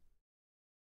commandments.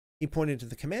 He pointed to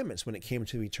the commandments when it came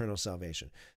to eternal salvation.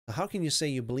 So how can you say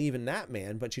you believe in that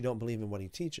man, but you don't believe in what he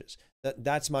teaches?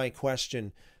 That's my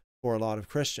question for a lot of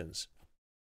Christians.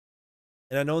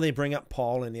 And I know they bring up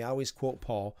Paul and they always quote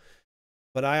Paul,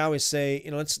 but I always say,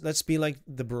 you know, let's be like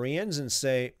the Bereans and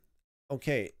say,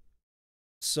 okay,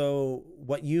 so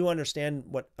what you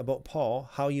understand about Paul,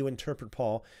 how you interpret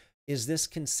Paul, is this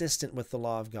consistent with the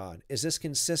law of God? Is this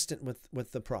consistent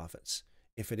with the prophets?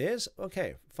 If it is,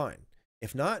 okay, fine.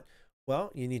 If not,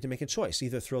 well, you need to make a choice.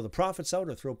 Either throw the prophets out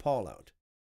or throw Paul out.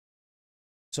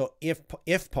 So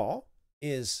if Paul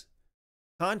is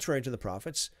contrary to the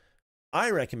prophets, I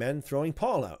recommend throwing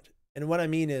Paul out. And what I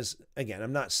mean is, again,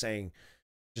 I'm not saying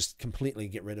just completely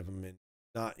get rid of him and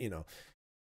not,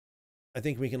 I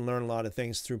think we can learn a lot of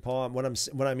things through Paul.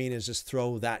 What I mean is just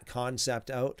throw that concept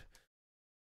out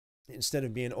instead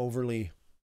of being overly,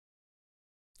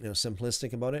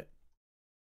 simplistic about it.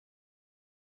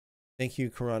 Thank you,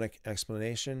 Quranic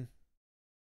explanation.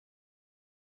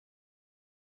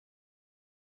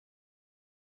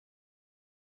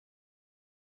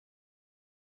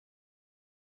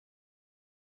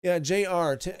 Yeah,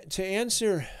 JR, to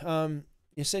answer,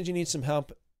 you said you need some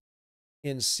help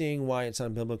in seeing why it's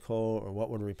unbiblical or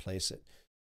what would replace it.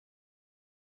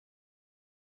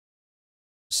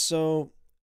 So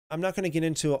I'm not going to get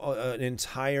into an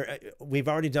entire, we've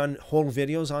already done whole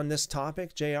videos on this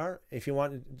topic, JR. If you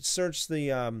want, search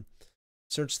the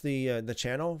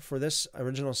channel for this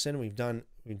original sin. We've done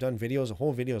videos,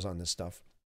 whole videos on this stuff.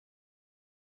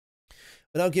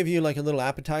 But I'll give you like a little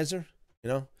appetizer,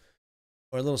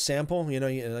 or a little sample,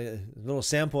 a little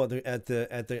sample at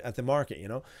the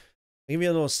market, I'll give you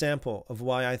a little sample of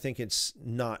why I think it's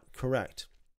not correct.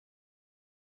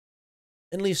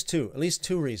 At least two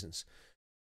reasons.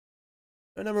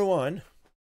 Number one,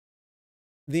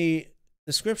 the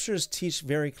scriptures teach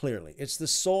very clearly, it's the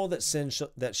soul that sins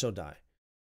that shall die.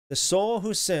 The soul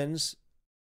who sins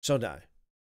shall die.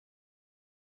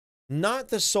 Not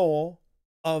the soul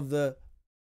of the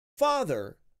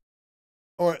Father,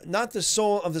 or not the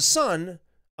soul of the son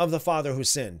of the father who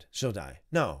sinned shall die.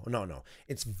 No.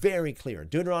 It's very clear.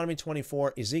 Deuteronomy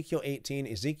 24, Ezekiel 18,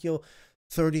 Ezekiel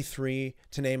 33,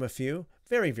 to name a few.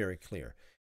 Very, very clear.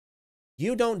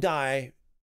 You don't die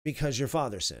because your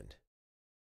father sinned.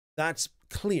 That's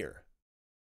clear.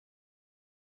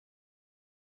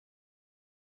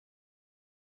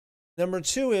 Number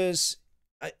two is,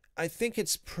 I think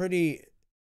it's pretty...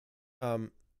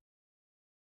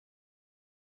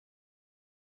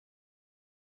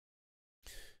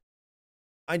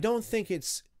 I don't think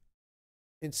it's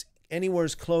anywhere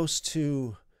as close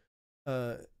to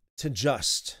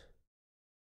just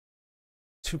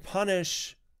to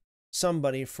punish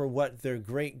somebody for what their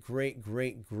great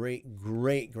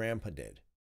grandpa did.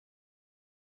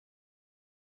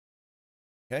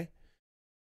 Okay?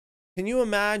 Can you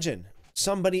imagine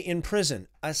somebody in prison,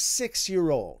 a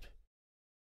 6-year-old?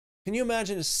 Can you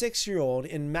imagine a 6-year-old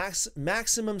in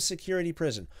maximum security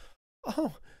prison?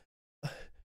 Oh,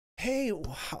 hey,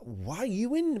 why are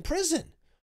you in prison?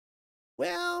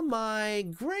 Well, my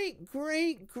great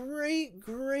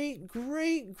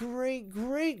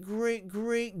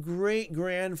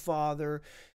grandfather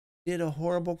did a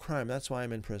horrible crime. That's why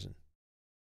I'm in prison.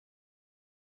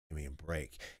 Give me a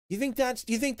break. You think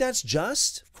that's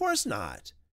just? Of course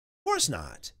not. Of course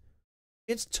not.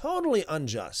 It's totally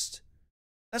unjust.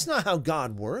 That's not how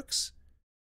God works.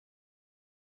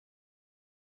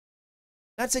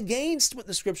 That's against what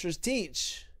the scriptures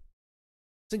teach.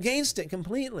 It's against it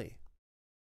completely.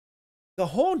 The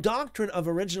whole doctrine of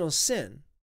original sin,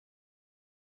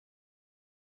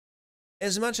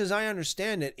 as much as I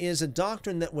understand it, is a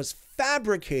doctrine that was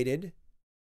fabricated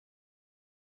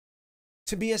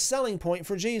to be a selling point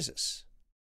for Jesus.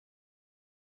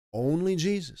 Only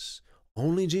Jesus.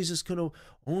 Only Jesus can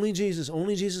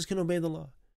obey the law.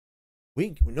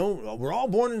 We're all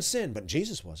born in sin, but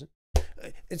Jesus wasn't.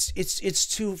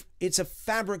 It's a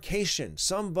fabrication.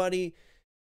 Somebody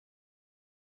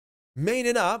made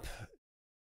it up.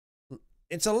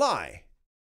 It's a lie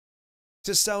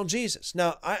to sell Jesus.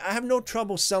 Now, I have no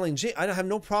trouble selling Jesus. I have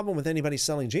no problem with anybody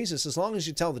selling Jesus as long as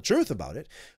you tell the truth about it.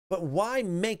 But why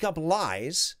make up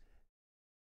lies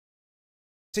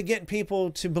to get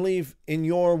people to believe in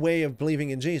your way of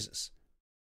believing in Jesus?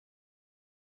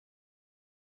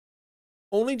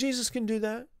 Only Jesus can do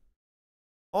that.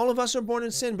 All of us are born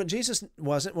in sin, but Jesus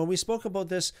wasn't. Well, we spoke about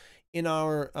this in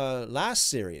our last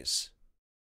series.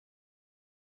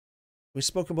 We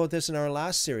spoke about this in our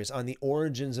last series on the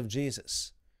origins of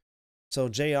Jesus. So,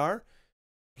 JR,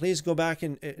 please go back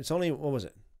and it's only, what was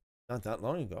it? Not that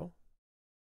long ago.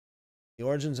 The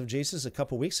origins of Jesus, a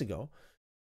couple weeks ago.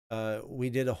 We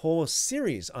did a whole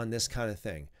series on this kind of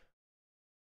thing.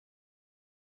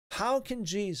 How can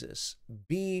Jesus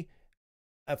be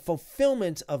a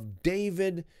fulfillment of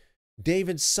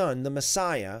David's son, the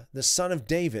Messiah, the son of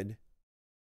David,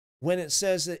 when it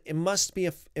says that it must be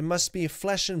a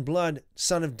flesh and blood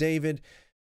son of David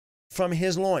from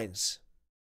his loins.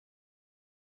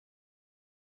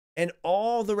 And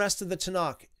all the rest of the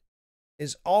Tanakh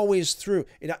is always through.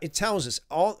 It tells us,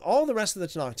 all the rest of the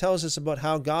Tanakh tells us about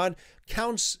how God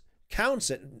counts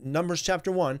it, Numbers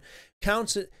chapter 1,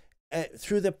 counts it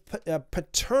through the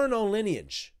paternal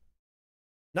lineage.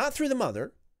 Not through the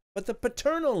mother, but the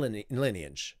paternal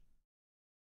lineage.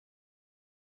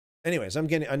 Anyways, I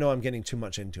know I'm getting too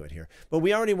much into it here, but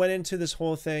we already went into this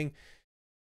whole thing.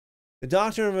 The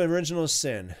doctrine of original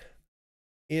sin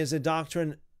is a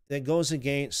doctrine that goes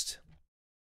against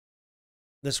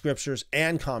the scriptures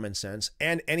and common sense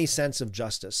and any sense of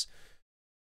justice.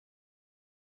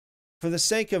 For the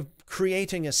sake of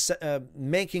creating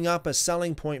making up a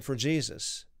selling point for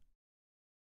Jesus.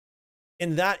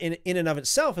 And that in and of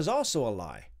itself is also a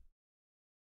lie.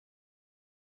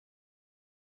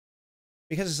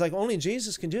 Because it's like only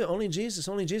Jesus can do it. Only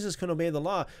Jesus can obey the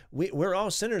law. We're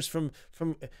all sinners from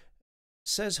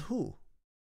says who?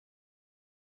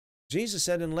 Jesus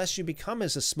said, unless you become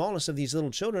as the smallest of these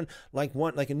little children, like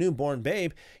a newborn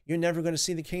babe, you're never going to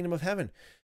see the kingdom of heaven.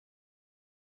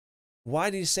 Why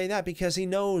did he say that? Because he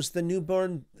knows the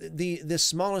newborn, the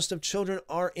smallest of children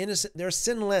are innocent. They're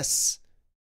sinless.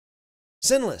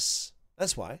 Sinless.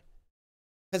 That's why.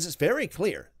 Because it's very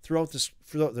clear throughout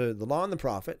the law and the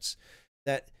prophets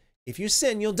that if you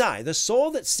sin, you'll die. The soul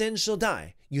that sins shall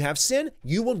die. You have sin,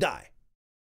 you will die.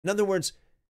 In other words,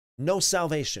 no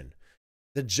salvation.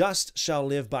 The just shall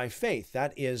live by faith.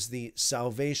 That is the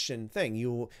salvation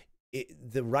thing.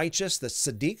 The righteous, the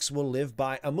Siddiqs, will live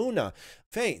by amunah,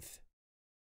 faith.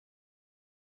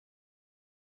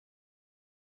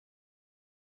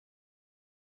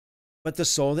 But the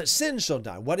soul that sins shall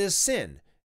die. What is sin?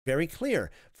 Very clear.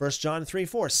 1 John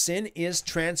 3:4. Sin is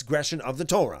transgression of the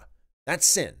Torah. That's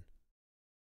sin.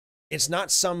 It's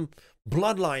not some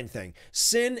bloodline thing.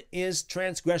 Sin is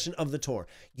transgression of the Torah.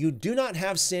 You do not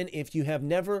have sin if you have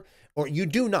never, or you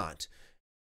do not.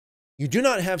 You do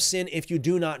not have sin if you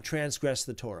do not transgress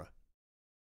the Torah.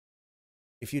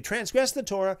 If you transgress the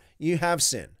Torah, you have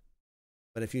sin.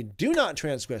 But if you do not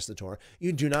transgress the Torah,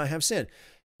 you do not have sin.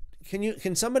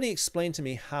 Can somebody explain to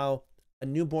me how a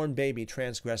newborn baby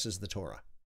transgresses the Torah?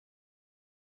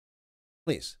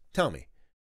 Please tell me.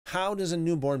 How does a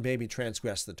newborn baby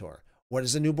transgress the Torah? What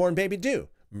does a newborn baby do?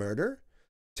 Murder?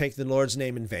 Take the Lord's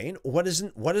name in vain? What does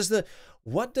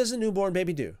a newborn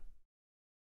baby do?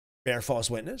 Bear false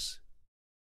witness?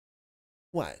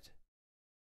 What?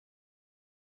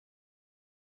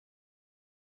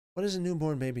 What does a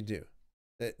newborn baby do?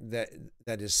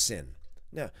 That is sin.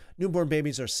 Now, newborn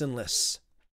babies are sinless.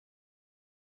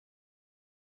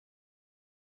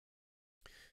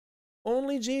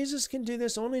 Only Jesus can do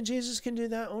this. Only Jesus can do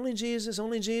that. Only Jesus,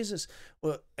 only Jesus.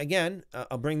 Well, again,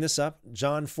 I'll bring this up.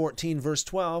 John 14, verse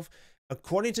 12.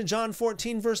 According to John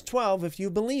 14, verse 12, if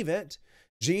you believe it,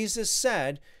 Jesus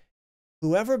said,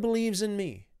 whoever believes in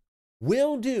me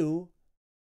will do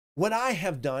what I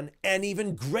have done and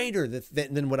even greater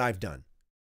than what I've done.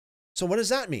 So what does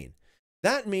that mean?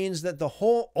 That means that the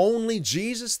whole only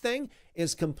Jesus thing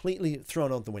is completely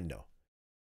thrown out the window.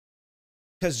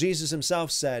 Because Jesus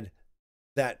himself said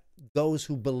that those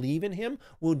who believe in him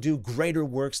will do greater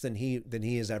works than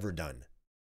he has ever done,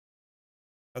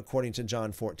 according to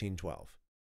John 14:12.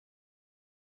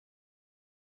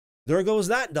 There goes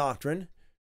that doctrine.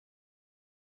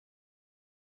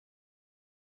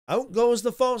 Out goes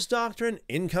the false doctrine,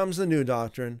 in comes the new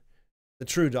doctrine, the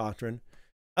true doctrine.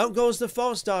 Out goes the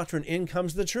false doctrine, in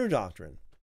comes the true doctrine.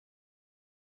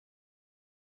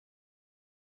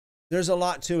 There's a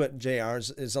lot to it, JR.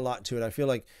 There's a lot to it. I feel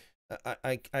like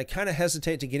I kind of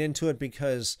hesitate to get into it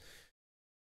because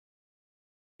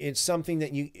it's something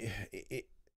that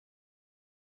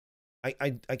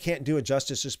I can't do it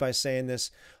justice just by saying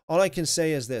this. All I can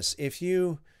say is this: if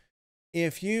you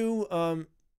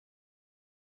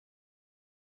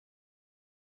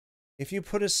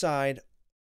put aside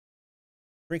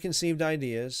preconceived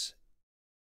ideas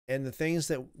and the things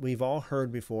that we've all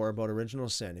heard before about original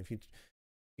sin, if you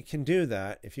can do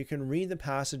that, if you can read the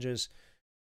passages,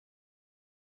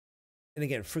 and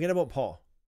again, forget about Paul,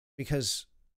 because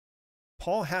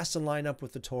Paul has to line up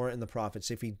with the Torah and the prophets.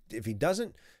 If he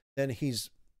doesn't, then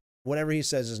whatever he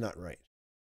says is not right.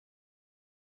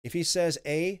 If he says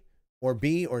A or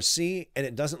B or C and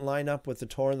it doesn't line up with the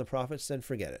Torah and the prophets, then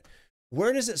forget it.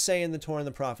 Where does it say in the Torah and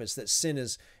the prophets that sin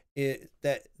is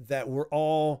that we're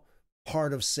all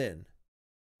part of sin,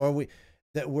 or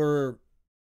we're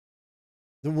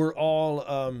all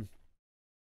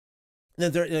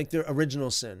that they're like their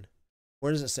original sin?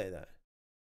 Where does it say that?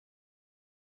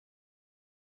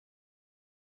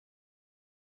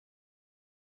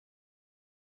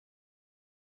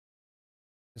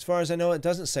 As far as I know, it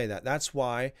doesn't say that. That's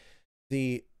why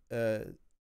the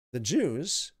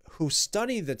Jews who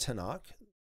study the Tanakh,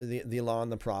 the law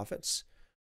and the prophets,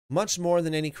 much more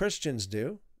than any Christians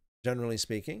do, generally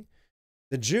speaking,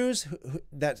 the Jews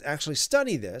that actually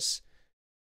study this,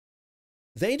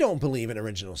 they don't believe in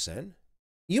original sin.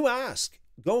 You ask.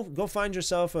 Go find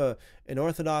yourself an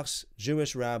Orthodox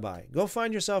Jewish rabbi. Go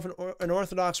find yourself an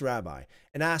Orthodox rabbi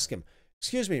and ask him,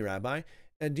 excuse me, Rabbi,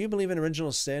 do you believe in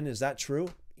original sin? Is that true?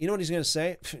 You know what he's going to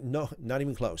say? No, not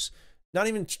even close. Not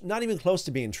even close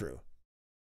to being true.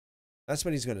 That's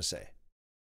what he's going to say.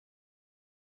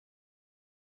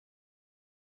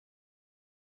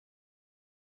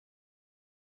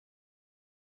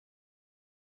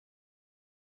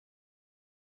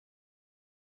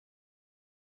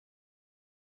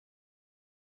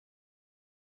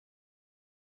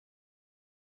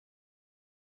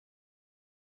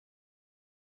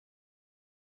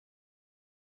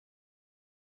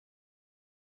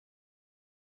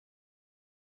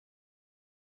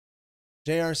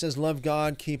 JR says, love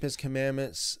God, keep his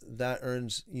commandments. That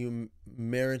earns you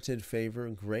merited favor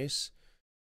and grace.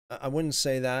 I wouldn't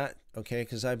say that, okay,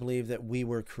 because I believe that we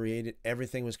were created,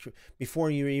 everything was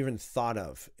before you even thought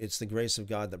of. It's the grace of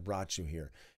God that brought you here.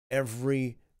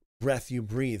 Every breath you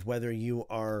breathe, whether you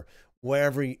are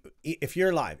wherever, if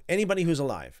you're alive, anybody who's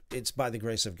alive, it's by the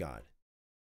grace of God.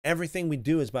 Everything we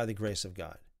do is by the grace of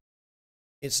God.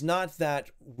 It's not that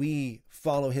we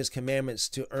follow his commandments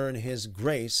to earn his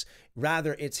grace.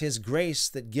 Rather, it's his grace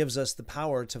that gives us the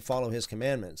power to follow his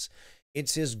commandments.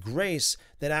 It's his grace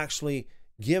that actually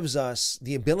gives us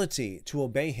the ability to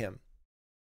obey him.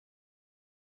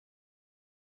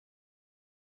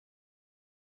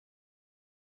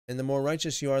 And the more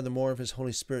righteous you are, the more of his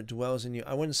Holy Spirit dwells in you.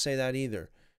 I wouldn't say that either.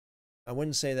 I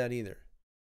wouldn't say that either.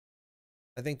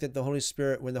 I think that the Holy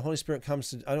Spirit, when the Holy Spirit comes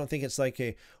to, I don't think it's like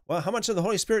well, how much of the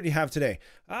Holy Spirit do you have today?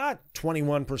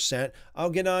 21%. I'll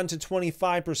get on to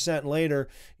 25% later.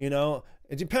 You know,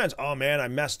 it depends. Oh man, I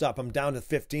messed up. I'm down to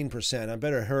 15%. I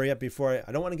better hurry up before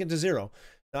I don't want to get to zero.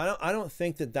 Now, I don't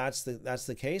think that that's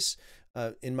the case.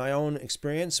 In my own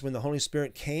experience, when the Holy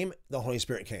Spirit came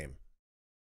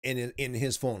in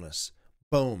his fullness.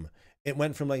 Boom. It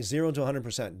went from like 0 to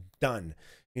 100%. Done.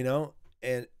 You know,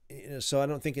 and so I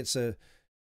don't think it's a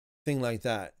thing like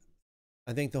that.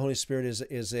 I think the Holy Spirit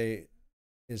is a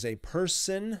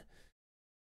person.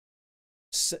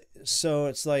 So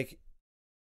it's like,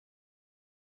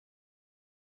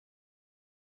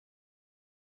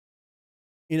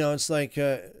 you know, it's like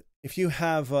if you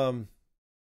have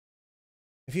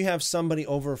somebody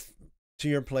over to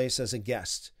your place as a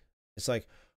guest, it's like,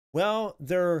 well,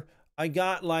 I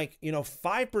got like,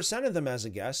 5% of them as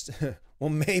a guest. Well,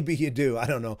 maybe you do. I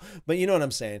don't know. But you know what I'm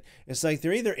saying? It's like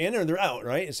they're either in or they're out,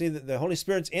 right? It's either the Holy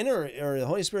Spirit's in or the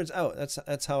Holy Spirit's out.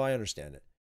 That's how I understand it.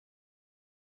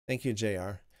 Thank you,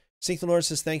 JR. Seek the Lord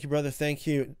says, thank you, brother. Thank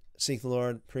you. Seek the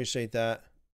Lord. Appreciate that.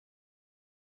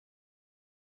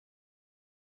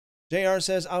 JR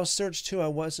says, I'll search too. I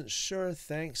wasn't sure.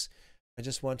 Thanks. I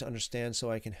just want to understand so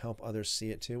I can help others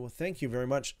see it too. Well, thank you very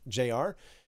much, JR.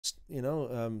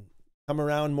 Come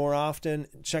around more often.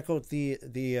 Check out the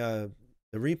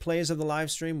replays of the live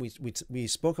stream. We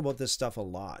spoke about this stuff a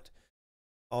lot,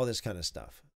 all this kind of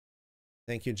stuff.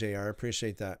 Thank you, JR.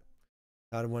 Appreciate that.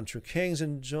 God of One True Kings,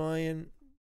 enjoying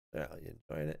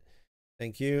it.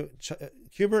 Thank you.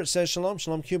 Cubert says shalom,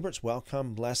 shalom. Cuberts,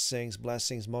 welcome. Blessings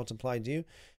multiplied to you.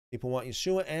 People want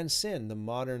Yeshua and sin. The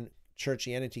modern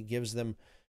churchianity gives them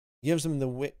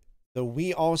the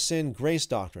we all sin grace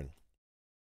doctrine.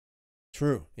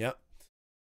 True. Yep.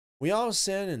 We all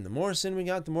sin, and the more sin we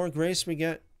got, the more grace we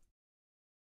get.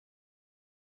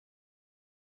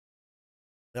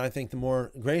 And I think the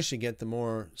more grace you get, the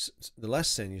less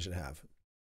sin you should have.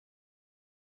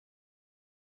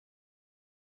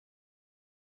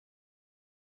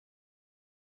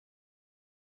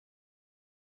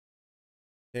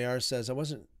 JR says, I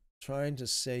wasn't trying to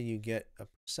say you get a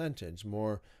percentage,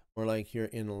 more like you're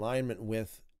in alignment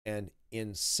with and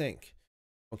in sync.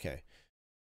 Okay.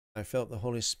 I felt the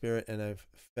Holy Spirit and I've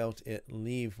felt it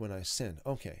leave when I sinned.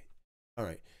 Okay. All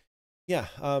right. Yeah.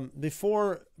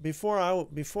 Before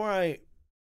I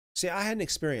see, I had an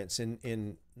experience in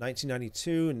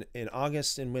 1992 in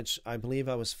August in which I believe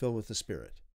I was filled with the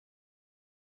Spirit.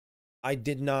 I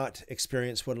did not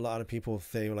experience what a lot of people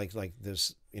say, like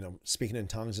this, speaking in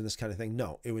tongues and this kind of thing.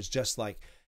 No, it was just like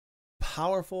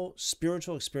powerful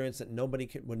spiritual experience that nobody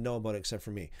would know about except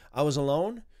for me. I was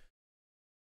alone.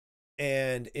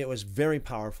 And it was very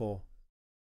powerful,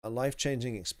 a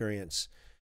life-changing experience.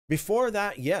 Before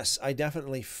that, yes, I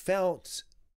definitely felt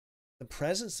the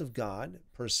presence of God,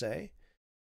 per se.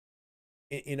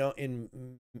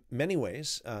 in many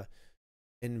ways,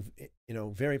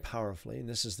 very powerfully. And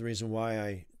this is the reason why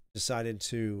I decided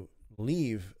to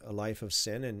leave a life of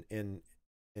sin and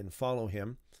follow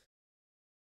him.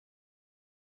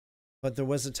 But there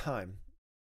was a time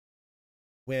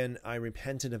when I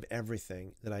repented of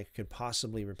everything that I could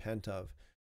possibly repent of,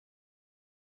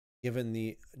 given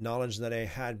the knowledge that I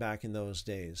had back in those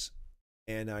days,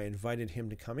 and I invited him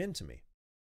to come into me.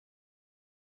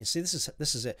 You see,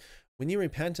 this is it. When you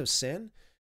repent of sin,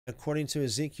 according to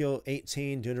Ezekiel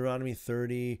 18, Deuteronomy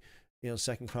 30,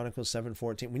 2 Chronicles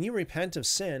 7:14, when you repent of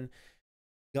sin,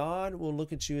 God will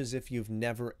look at you as if you've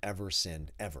never, ever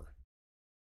sinned, ever.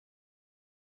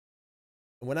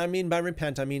 And when I mean by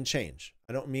repent, I mean change.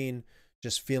 I don't mean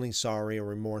just feeling sorry or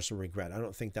remorse or regret. I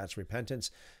don't think that's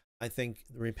repentance. I think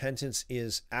repentance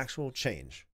is actual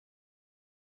change.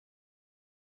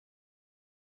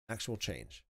 Actual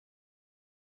change.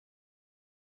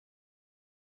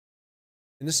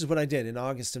 And this is what I did in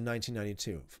August of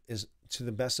 1992, is to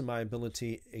the best of my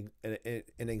ability,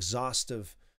 an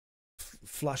exhaustive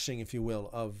flushing, if you will,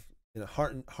 of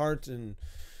heart and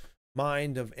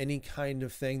mind of any kind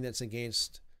of thing that's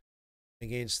against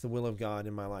the will of God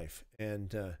in my life.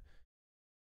 And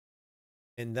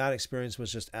that experience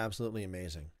was just absolutely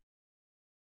amazing.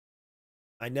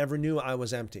 I never knew I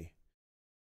was empty.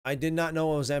 I did not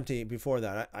know I was empty before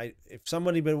that. If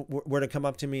somebody were to come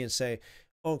up to me and say,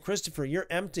 "Oh, Christopher, you're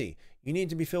empty. You need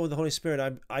to be filled with the Holy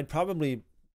Spirit," I'd probably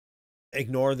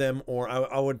ignore them, or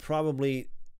I would probably,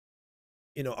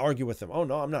 argue with them. "Oh,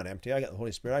 no, I'm not empty. I got the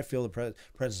Holy Spirit. I feel the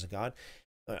presence of God.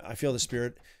 I feel the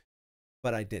Spirit."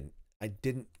 But I didn't. I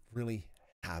didn't really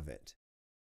have it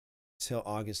till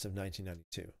August of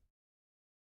 1992.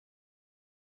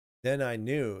 Then I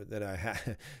knew that I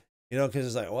had, because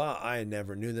it's like, wow, I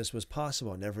never knew this was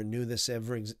possible. I never knew this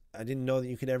ever. I didn't know that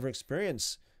you could ever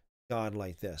experience God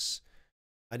like this.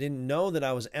 I didn't know that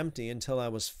I was empty until I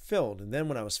was filled. And then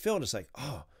when I was filled, it's like,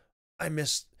 oh, I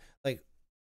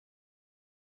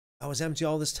was empty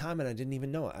all this time and I didn't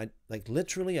even know it.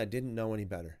 Literally, I didn't know any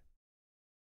better.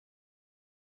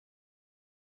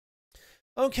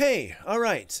 Okay, all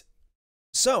right.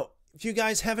 So if you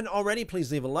guys haven't already,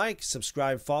 please leave a like,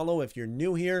 subscribe, follow if you're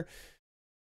new here.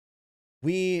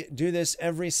 We do this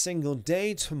every single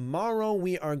day. Tomorrow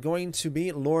we are going to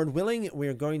be, Lord willing, we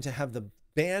are going to have the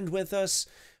band with us.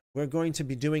 We're going to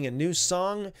be doing a new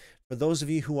song. For those of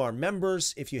you who are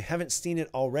members, if you haven't seen it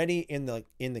already, in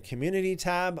the community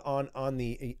tab on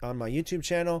my YouTube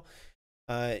channel,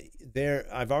 there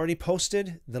I've already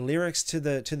posted the lyrics to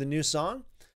the new song.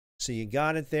 So you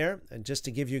got it there. And just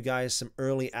to give you guys some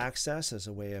early access as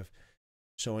a way of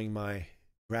showing my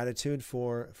gratitude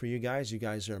for you guys. You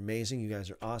guys are amazing. You guys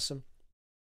are awesome.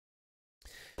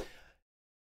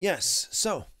 Yes.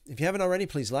 So if you haven't already,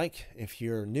 please like. If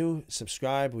you're new,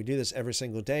 subscribe. We do this every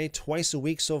single day, twice a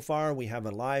week so far. We have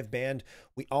a live band.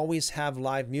 We always have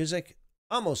live music,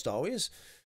 almost always.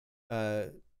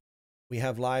 We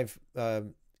have live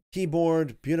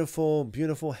keyboard,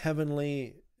 beautiful,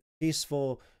 heavenly,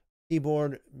 peaceful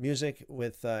keyboard music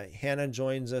with Hannah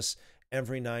joins us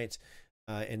every night.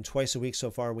 And twice a week so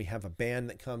far, we have a band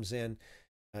that comes in,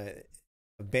 a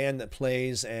band that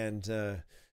plays, and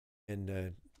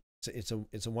it's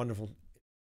a wonderful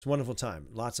time,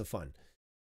 lots of fun.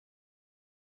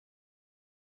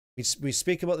 We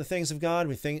speak about the things of God.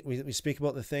 We speak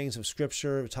about the things of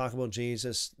Scripture. We talk about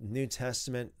Jesus, New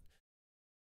Testament,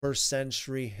 first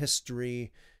century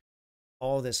history,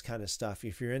 all this kind of stuff.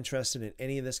 If you're interested in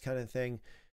any of this kind of thing,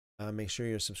 make sure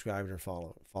you're subscribed or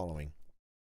following.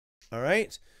 All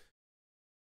right.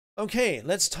 Okay,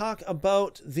 let's talk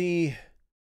about the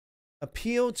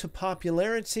appeal to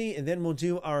popularity, and then we'll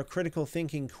do our critical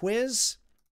thinking quiz.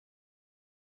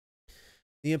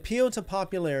 The appeal to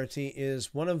popularity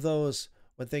is one of those,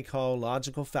 what they call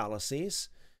logical fallacies.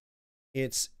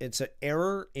 It's an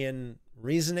error in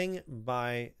reasoning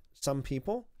by some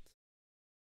people.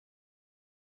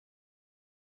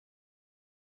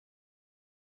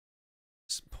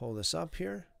 Let's pull this up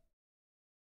here.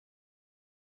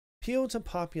 Appeal to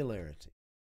popularity,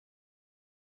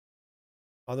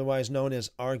 otherwise known as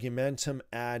argumentum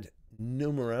ad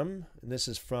numerum. And this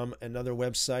is from another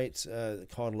website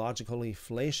called Logically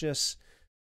Fallacious.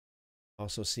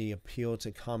 Also see appeal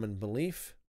to common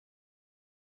belief.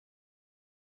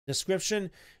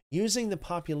 Description: using the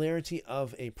popularity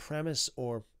of a premise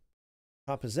or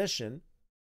proposition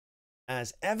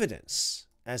as evidence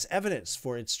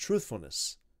for its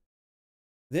truthfulness.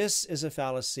 This is a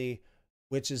fallacy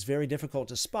which is very difficult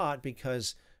to spot,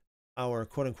 because our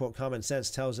quote-unquote common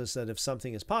sense tells us that if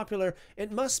something is popular,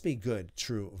 it must be good,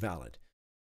 true, valid.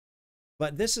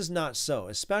 But this is not so,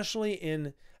 especially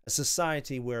in a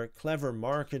society where clever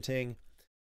marketing,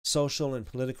 social and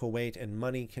political weight, and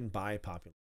money can buy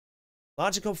popularity.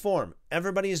 Logical form.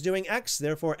 Everybody is doing X,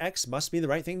 therefore X must be the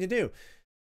right thing to do.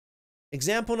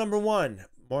 Example number 1.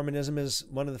 Mormonism is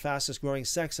one of the fastest growing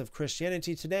sects of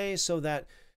Christianity today, so that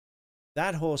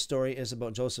whole story is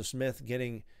about Joseph Smith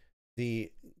getting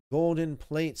the golden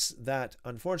plates that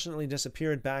unfortunately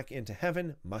disappeared back into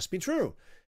heaven must be true.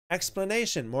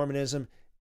 Explanation. Mormonism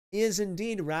is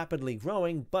indeed rapidly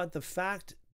growing, but that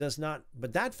fact does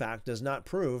not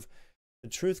prove the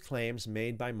truth claims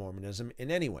made by Mormonism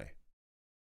in any way.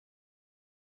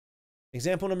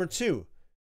 Example number 2.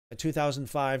 A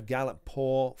 2005 Gallup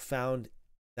poll found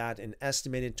that an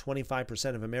estimated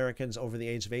 25% of Americans over the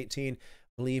age of 18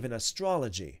 believe in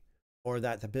astrology, or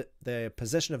that the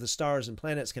position of the stars and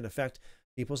planets can affect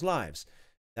people's lives.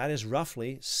 That is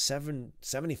roughly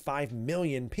 75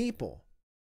 million people.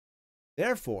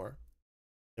 Therefore,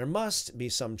 there must be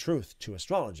some truth to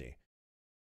astrology.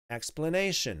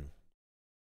 Explanation.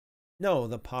 No,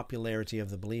 the popularity of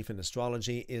the belief in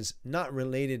astrology is not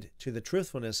related to the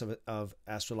truthfulness of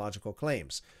astrological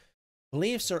claims.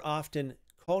 Beliefs are often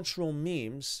cultural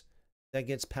memes that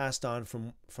gets passed on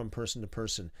from person to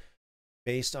person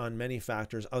based on many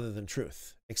factors other than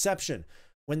truth. Exception.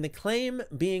 When the claim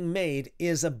being made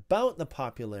is about the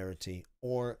popularity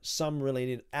or some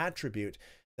related attribute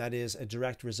that is a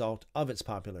direct result of its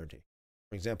popularity.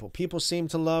 For example, people seem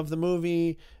to love the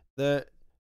movie The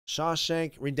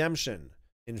Shawshank Redemption.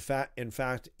 In fact,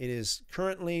 it is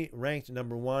currently ranked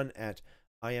number 1 at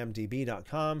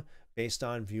imdb.com based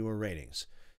on viewer ratings.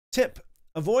 Tip: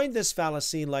 avoid this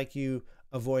fallacy like you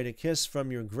avoid a kiss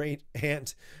from your great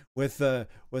aunt with a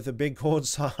big cold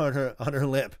sore on her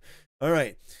lip. All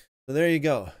right, so there you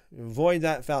go. Avoid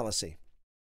that fallacy.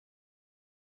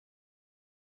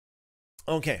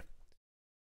 Okay.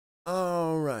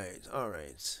 All right.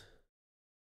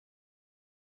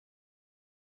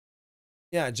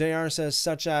 Yeah, JR says,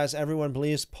 such as everyone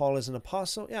believes Paul is an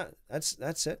apostle. Yeah,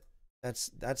 that's it.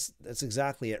 That's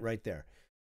exactly it right there.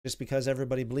 Just because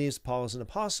everybody believes Paul is an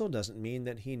apostle doesn't mean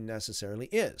that he necessarily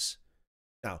is.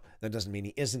 Now, that doesn't mean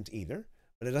he isn't either,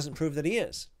 but it doesn't prove that he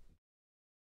is.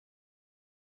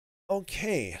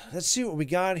 Okay, let's see what we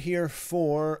got here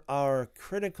for our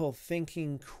critical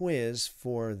thinking quiz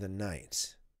for the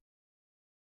night.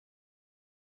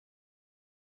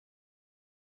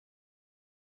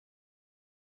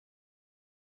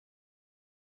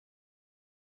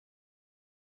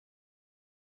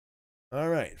 All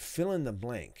right, fill in the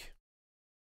blank.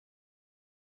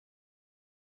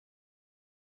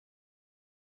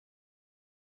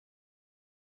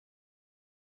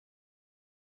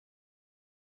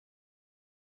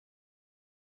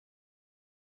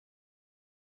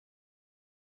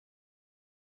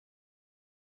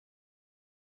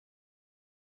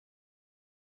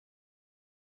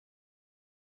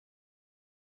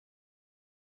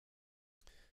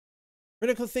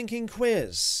 Critical thinking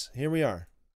quiz. Here we are.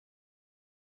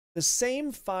 The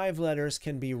same 5 letters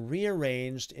can be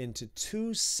rearranged into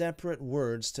 2 separate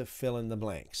words to fill in the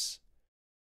blanks.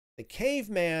 The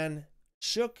caveman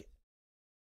shook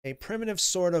a primitive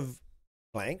sort of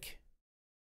blank.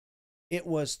 It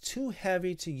was too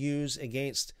heavy to use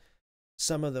against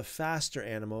some of the faster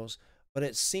animals, but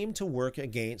it seemed to work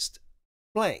against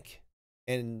blank.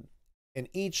 And in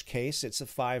each case, it's a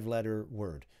 5-letter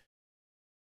word.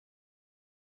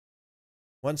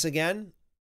 Once again,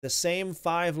 the same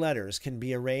 5 letters can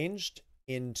be arranged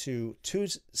into 2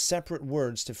 separate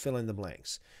words to fill in the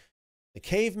blanks. The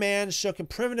caveman shook a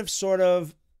primitive sort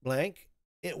of blank.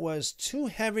 It was too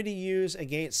heavy to use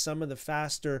against some of the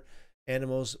faster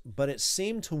animals, but it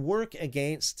seemed to work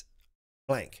against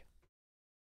blank.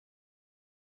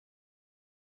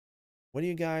 What do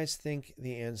you guys think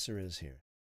the answer is here?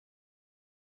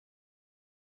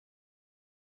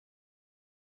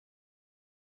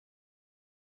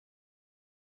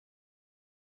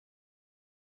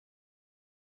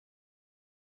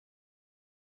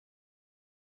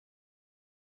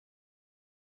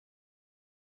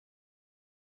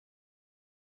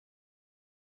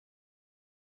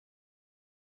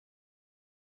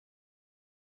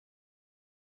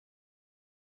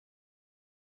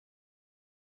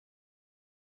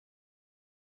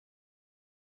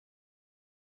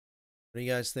 What do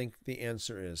you guys think the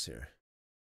answer is here?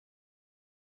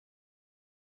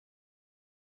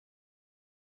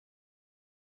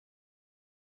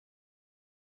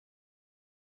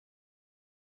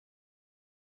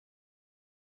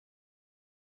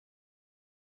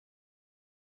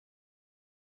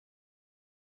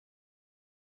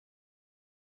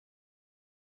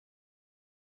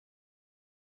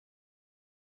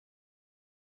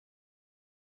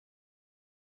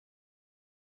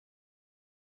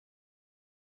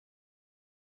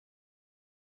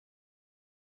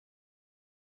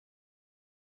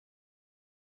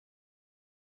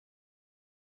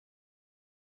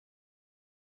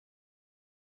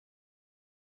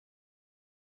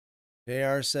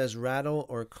 JR says rattle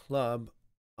or club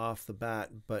off the bat,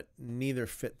 but neither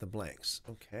fit the blanks.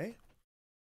 Okay.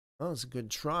 Well, it's a good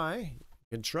try.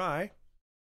 Good try.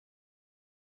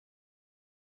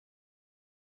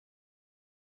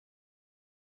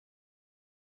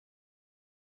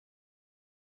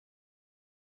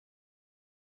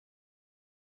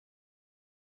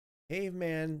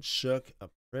 Caveman shook a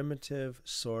primitive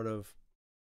sort of.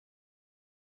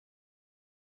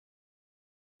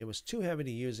 It was too heavy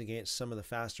to use against some of the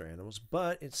faster animals,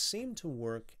 but it seemed to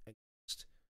work against.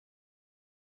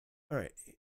 All right,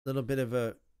 a little bit of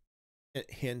a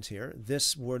hint here.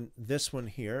 This one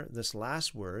here, this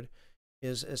last word,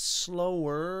 is a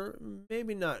slower,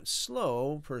 maybe not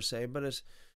slow per se, but it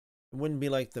wouldn't be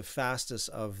like the fastest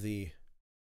of the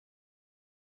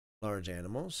large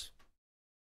animals.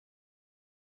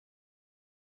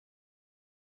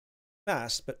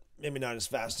 Fast, but maybe not as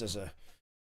fast as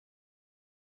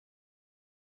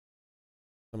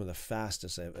some of the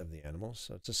fastest of the animals.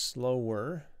 So it's a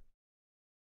slower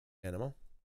animal.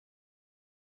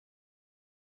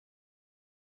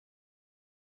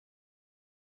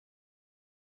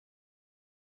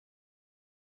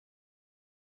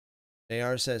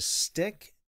 AR says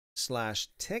stick/ticks,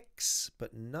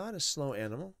 but not a slow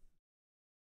animal.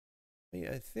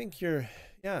 I think you're,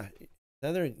 yeah,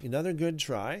 another good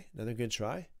try. Another good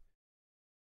try.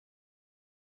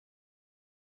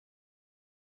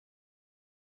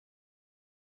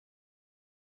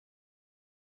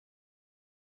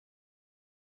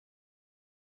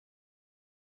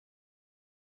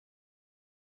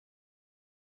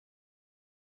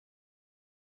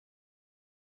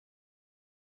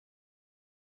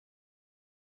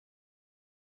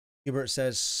 Hubert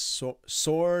says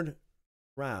sword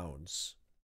crowds.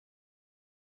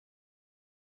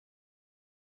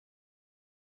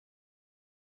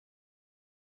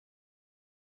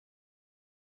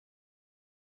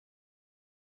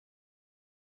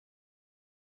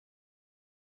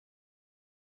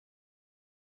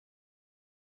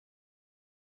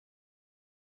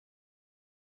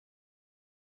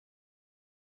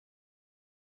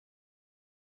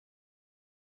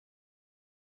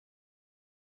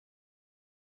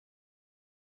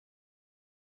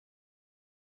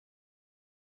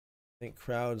 I think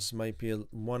crowds might be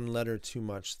one letter too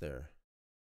much there.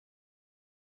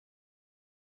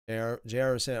 JR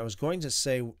was saying, I was going to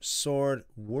say sword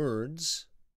words,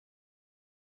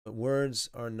 but words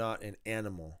are not an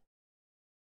animal.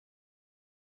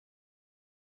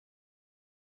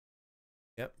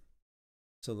 Yep.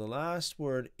 So the last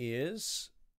word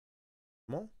is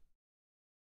animal.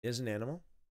 Is an animal.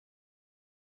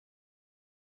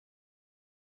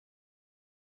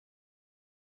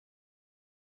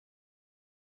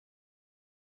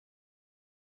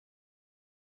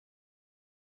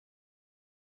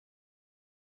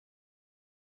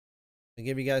 I'll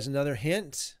give you guys another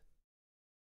hint.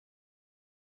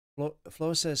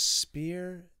 Flo says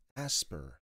spear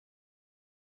asper.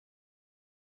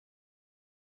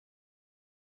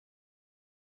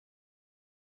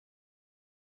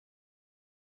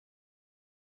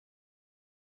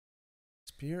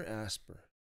 Spear asper.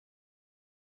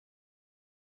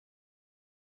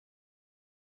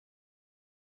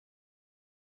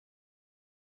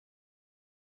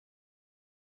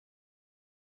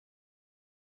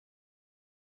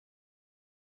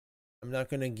 I'm not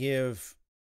going to give.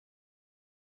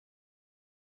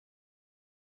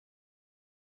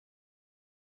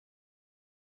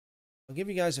 I'll give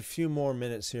you guys a few more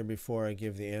minutes here before I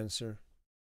give the answer.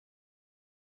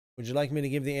 Would you like me to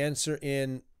give the answer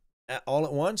in all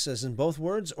at once, as in both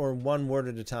words, or one word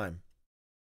at a time?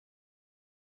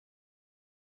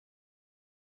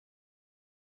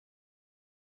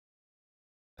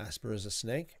 Asper is a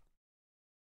snake.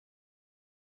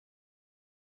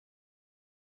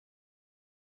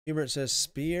 Hubert says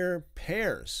spear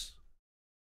pears.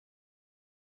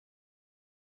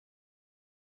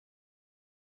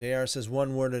 JR says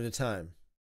one word at a time.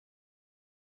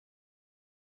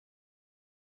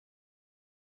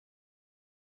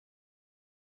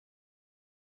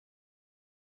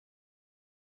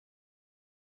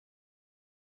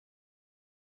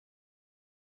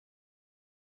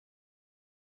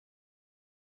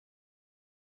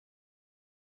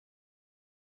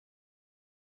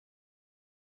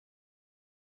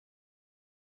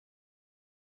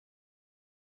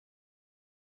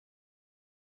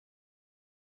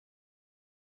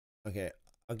 Okay,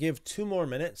 I'll give 2 more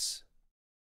minutes,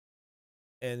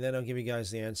 and then I'll give you guys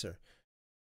the answer.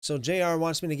 So JR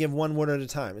wants me to give one word at a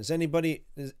time. Is anybody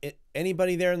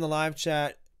there in the live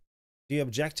chat? Do you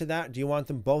object to that? Do you want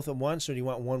them both at once, or do you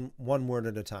want one word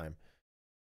at a time?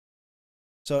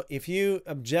 So if you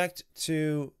object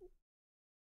to,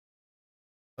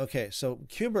 okay, so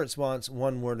Kuberts wants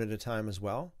one word at a time as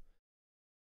well.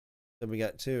 So we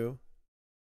got two.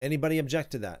 Anybody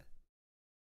object to that?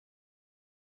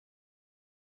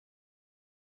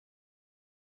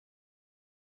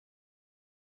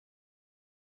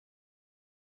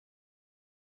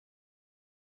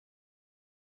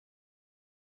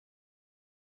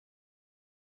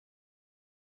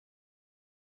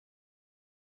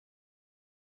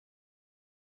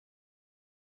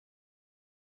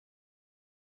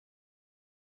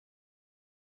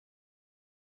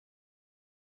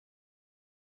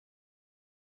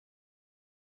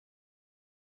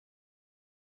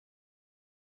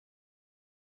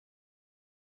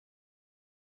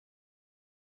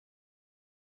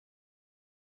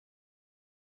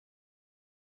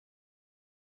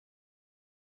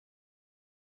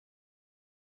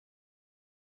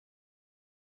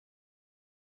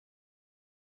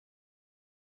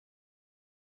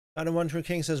 God of One True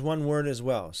King says one word as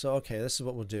well. So, okay, this is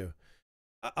what we'll do.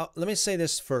 Let me say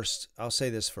this first. I'll say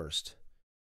this first.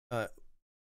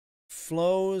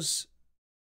 Flo's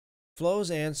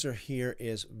answer here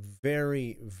is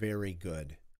very, very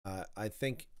good. I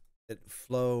think that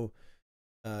Flo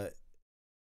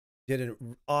did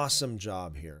an awesome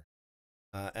job here,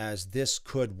 as this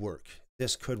could work.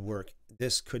 This could work.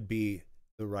 This could be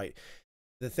the right.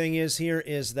 The thing is here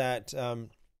is that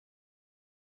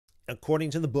according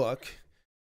to the book,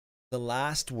 the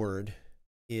last word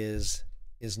is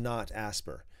not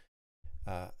Asper.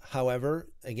 However,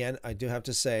 again, I do have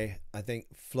to say, I think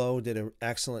Flo did an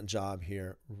excellent job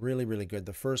here. Really, really good.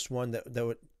 The first one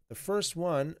the first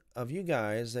one of you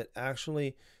guys that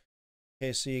actually,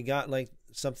 okay, so you got like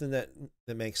something that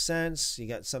makes sense. You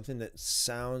got something that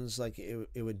sounds like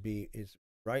it would be, it's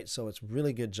right. So it's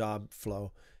really good job,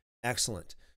 Flo.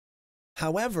 Excellent.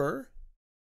 However,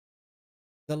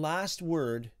 the last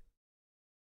word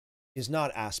is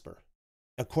not Asper,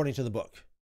 according to the book.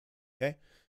 Okay?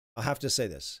 I'll have to say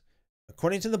this.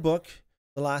 According to the book,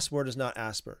 the last word is not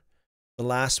Asper. The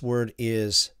last word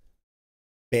is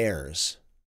bears.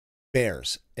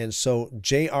 Bears. And so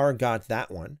JR got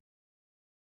that one.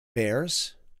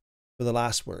 Bears for the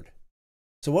last word.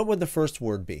 So what would the first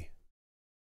word be?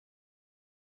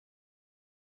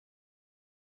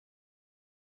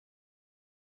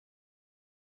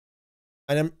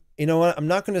 And you know what? I'm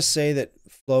not going to say that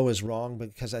Flo is wrong,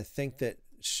 because I think that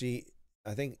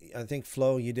I think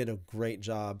Flo, you did a great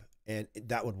job, and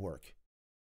that would work.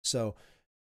 So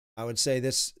I would say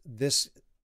this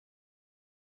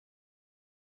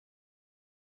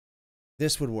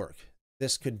would work.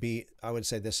 This could be, I would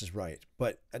say this is right.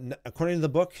 But according to the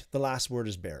book, the last word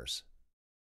is bears.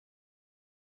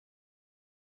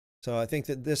 So I think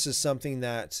that this is something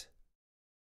that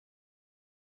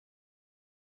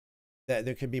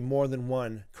there could be more than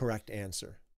one correct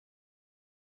answer.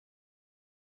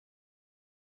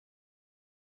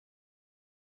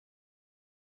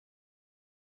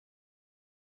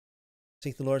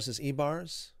 Seek the Lord says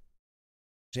E-bars.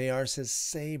 JR says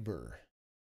saber.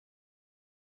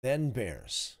 Then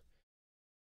bears.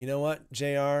 You know what,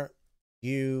 JR?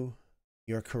 You're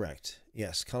correct.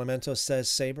 Yes. Calamento says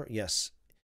saber. Yes.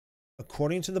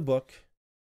 According to the book,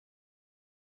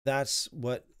 that's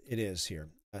what it is here.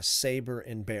 A saber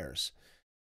and bears.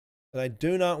 But I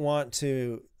do not want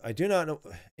to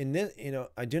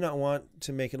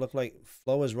make it look like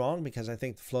Flo is wrong, because I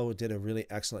think Flo did a really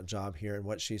excellent job here, and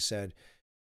what she said,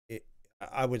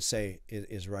 I would say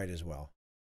is right as well.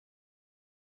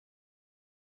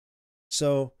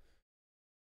 So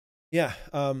yeah,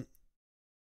 let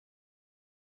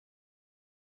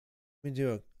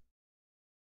me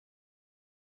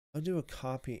I'll do a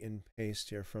copy and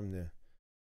paste here from the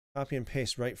copy and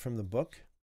paste right from the book.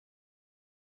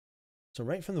 So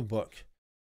right from the book,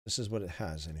 this is what it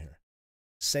has in here.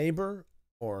 Saber,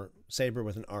 or saber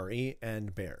with an R-E,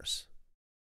 and bears.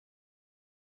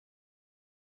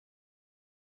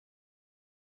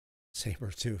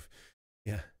 Saber tooth.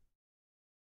 Yeah.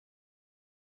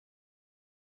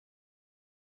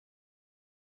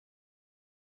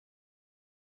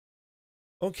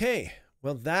 Okay.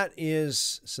 Well, that's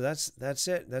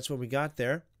it. That's what we got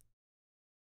there.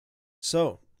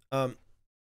 So,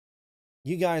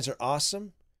 you guys are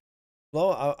awesome.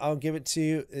 Flo, I'll give it to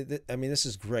you. I mean, this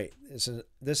is great.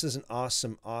 This is an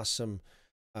awesome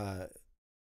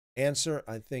answer.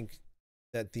 I think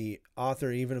that the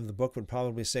author, even of the book, would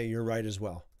probably say you're right as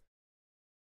well.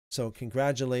 So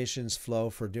congratulations,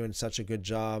 Flo, for doing such a good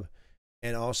job.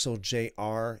 And also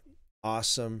JR,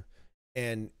 awesome.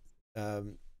 And I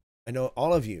know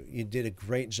all of you did a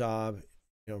great job,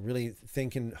 really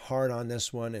thinking hard on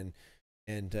this one, and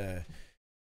And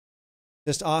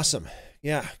just awesome.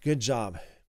 Yeah, good job.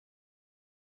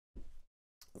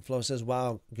 Flo says,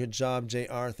 wow, good job,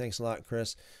 JR. Thanks a lot,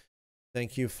 Chris.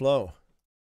 Thank you, Flo.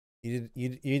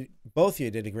 You both of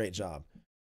you did a great job.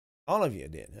 All of you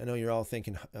did. I know you're all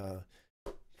thinking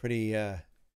pretty I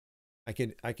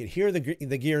could hear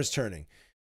the gears turning.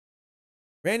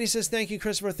 Randy says, thank you,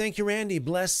 Christopher. Thank you, Randy.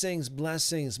 Blessings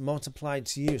multiplied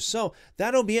to you. So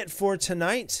that'll be it for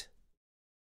tonight.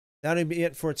 That'll be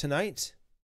it for tonight.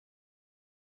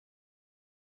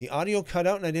 The audio cut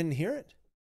out and I didn't hear it.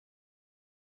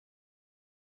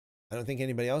 I don't think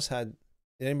anybody else had.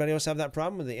 Did anybody else have that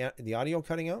problem with the audio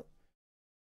cutting out?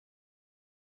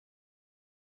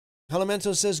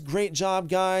 Elemento says, great job,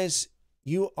 guys.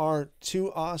 You are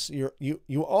too awesome.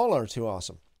 You all are too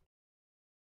awesome.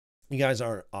 You guys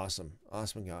are awesome.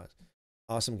 Awesome guys.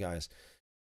 Awesome guys.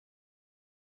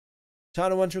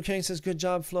 China One True King says, good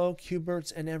job, Flo,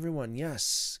 Q-Berts, and everyone.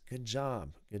 Yes. Good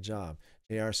job. Good job.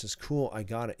 JR says, cool. I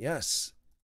got it. Yes.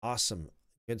 Awesome.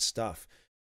 Good stuff.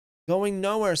 Going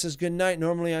Nowhere says, good night.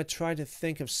 Normally I try to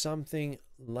think of something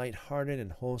lighthearted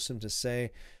and wholesome to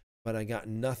say, but I got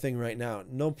nothing right now.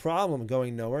 No problem,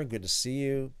 Going Nowhere. Good to see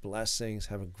you. Blessings.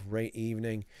 Have a great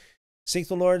evening. Seek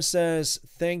the Lord says,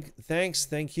 thanks.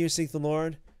 Thank you, Seek the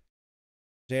Lord.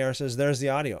 JR says, there's the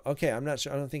audio. Okay, I'm not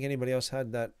sure. I don't think anybody else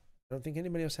had that. I don't think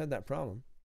anybody else had that problem.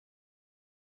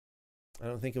 I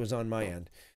don't think it was on my end.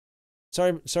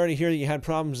 Sorry to hear that you had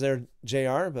problems there,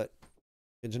 JR, but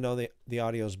good to know the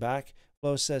audio's back.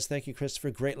 Flo says, thank you, Christopher.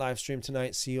 Great live stream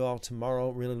tonight. See you all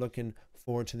tomorrow. Really looking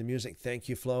forward to the music. Thank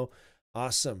you, Flo.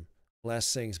 Awesome.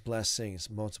 Blessings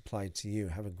multiplied to you.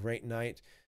 Have a great night.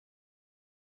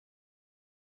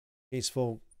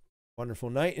 Peaceful, wonderful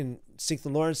night. And Seek the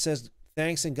Lord says,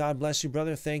 thanks and God bless you,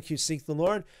 brother. Thank you, Seek the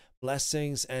Lord.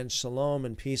 Blessings and shalom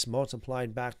and peace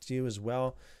multiplied back to you as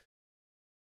well.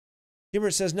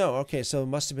 Hubert says no. Okay, so it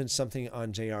must have been something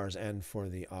on JR's end for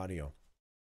the audio.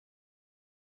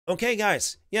 Okay,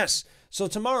 guys. Yes. So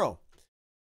tomorrow,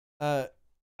 I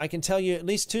can tell you at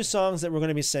least 2 songs that we're going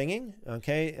to be singing.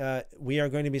 Okay, we are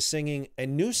going to be singing a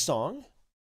new song,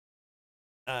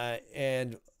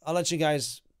 and I'll let you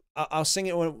guys. I'll sing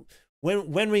it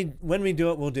when we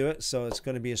do it. We'll do it. So it's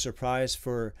going to be a surprise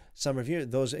for some of you.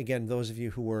 Those of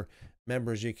you who were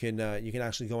members, you can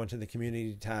actually go into the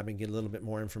community tab and get a little bit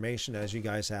more information, as you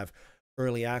guys have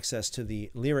early access to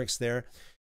the lyrics there.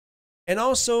 And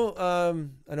also,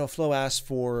 I know Flo asked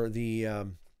for the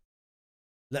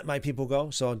Let My People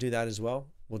Go, so I'll do that as well.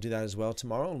 We'll do that as well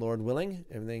tomorrow, Lord willing.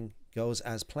 Everything goes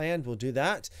as planned. We'll do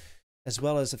that, as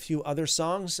well as a few other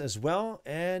songs as well.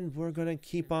 And we're going to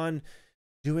keep on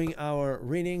doing our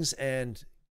readings and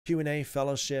Q&A,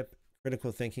 fellowship,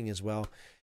 critical thinking as well.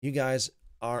 You guys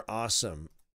are awesome.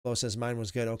 Flo says mine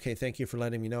was good. Okay, thank you for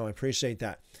letting me know. I appreciate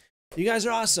that. You guys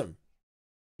are awesome.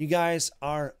 You guys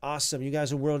are awesome. You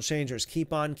guys are world changers.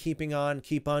 Keep on keeping on.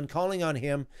 Keep on calling on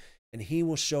him, and he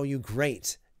will show you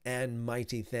great and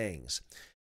mighty things.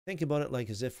 Think about it like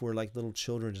as if we're like little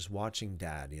children just watching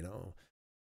dad,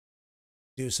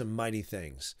 do some mighty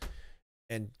things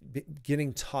and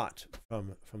getting taught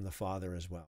from the Father as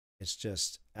well. It's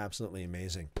just absolutely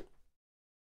amazing.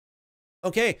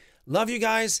 Okay, love you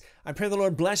guys. I pray the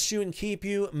Lord bless you and keep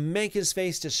you, make his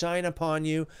face to shine upon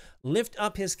you, lift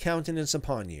up his countenance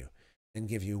upon you, and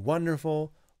give you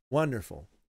wonderful, wonderful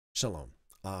shalom.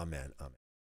 Amen. Amen. I'll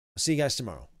see you guys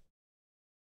tomorrow.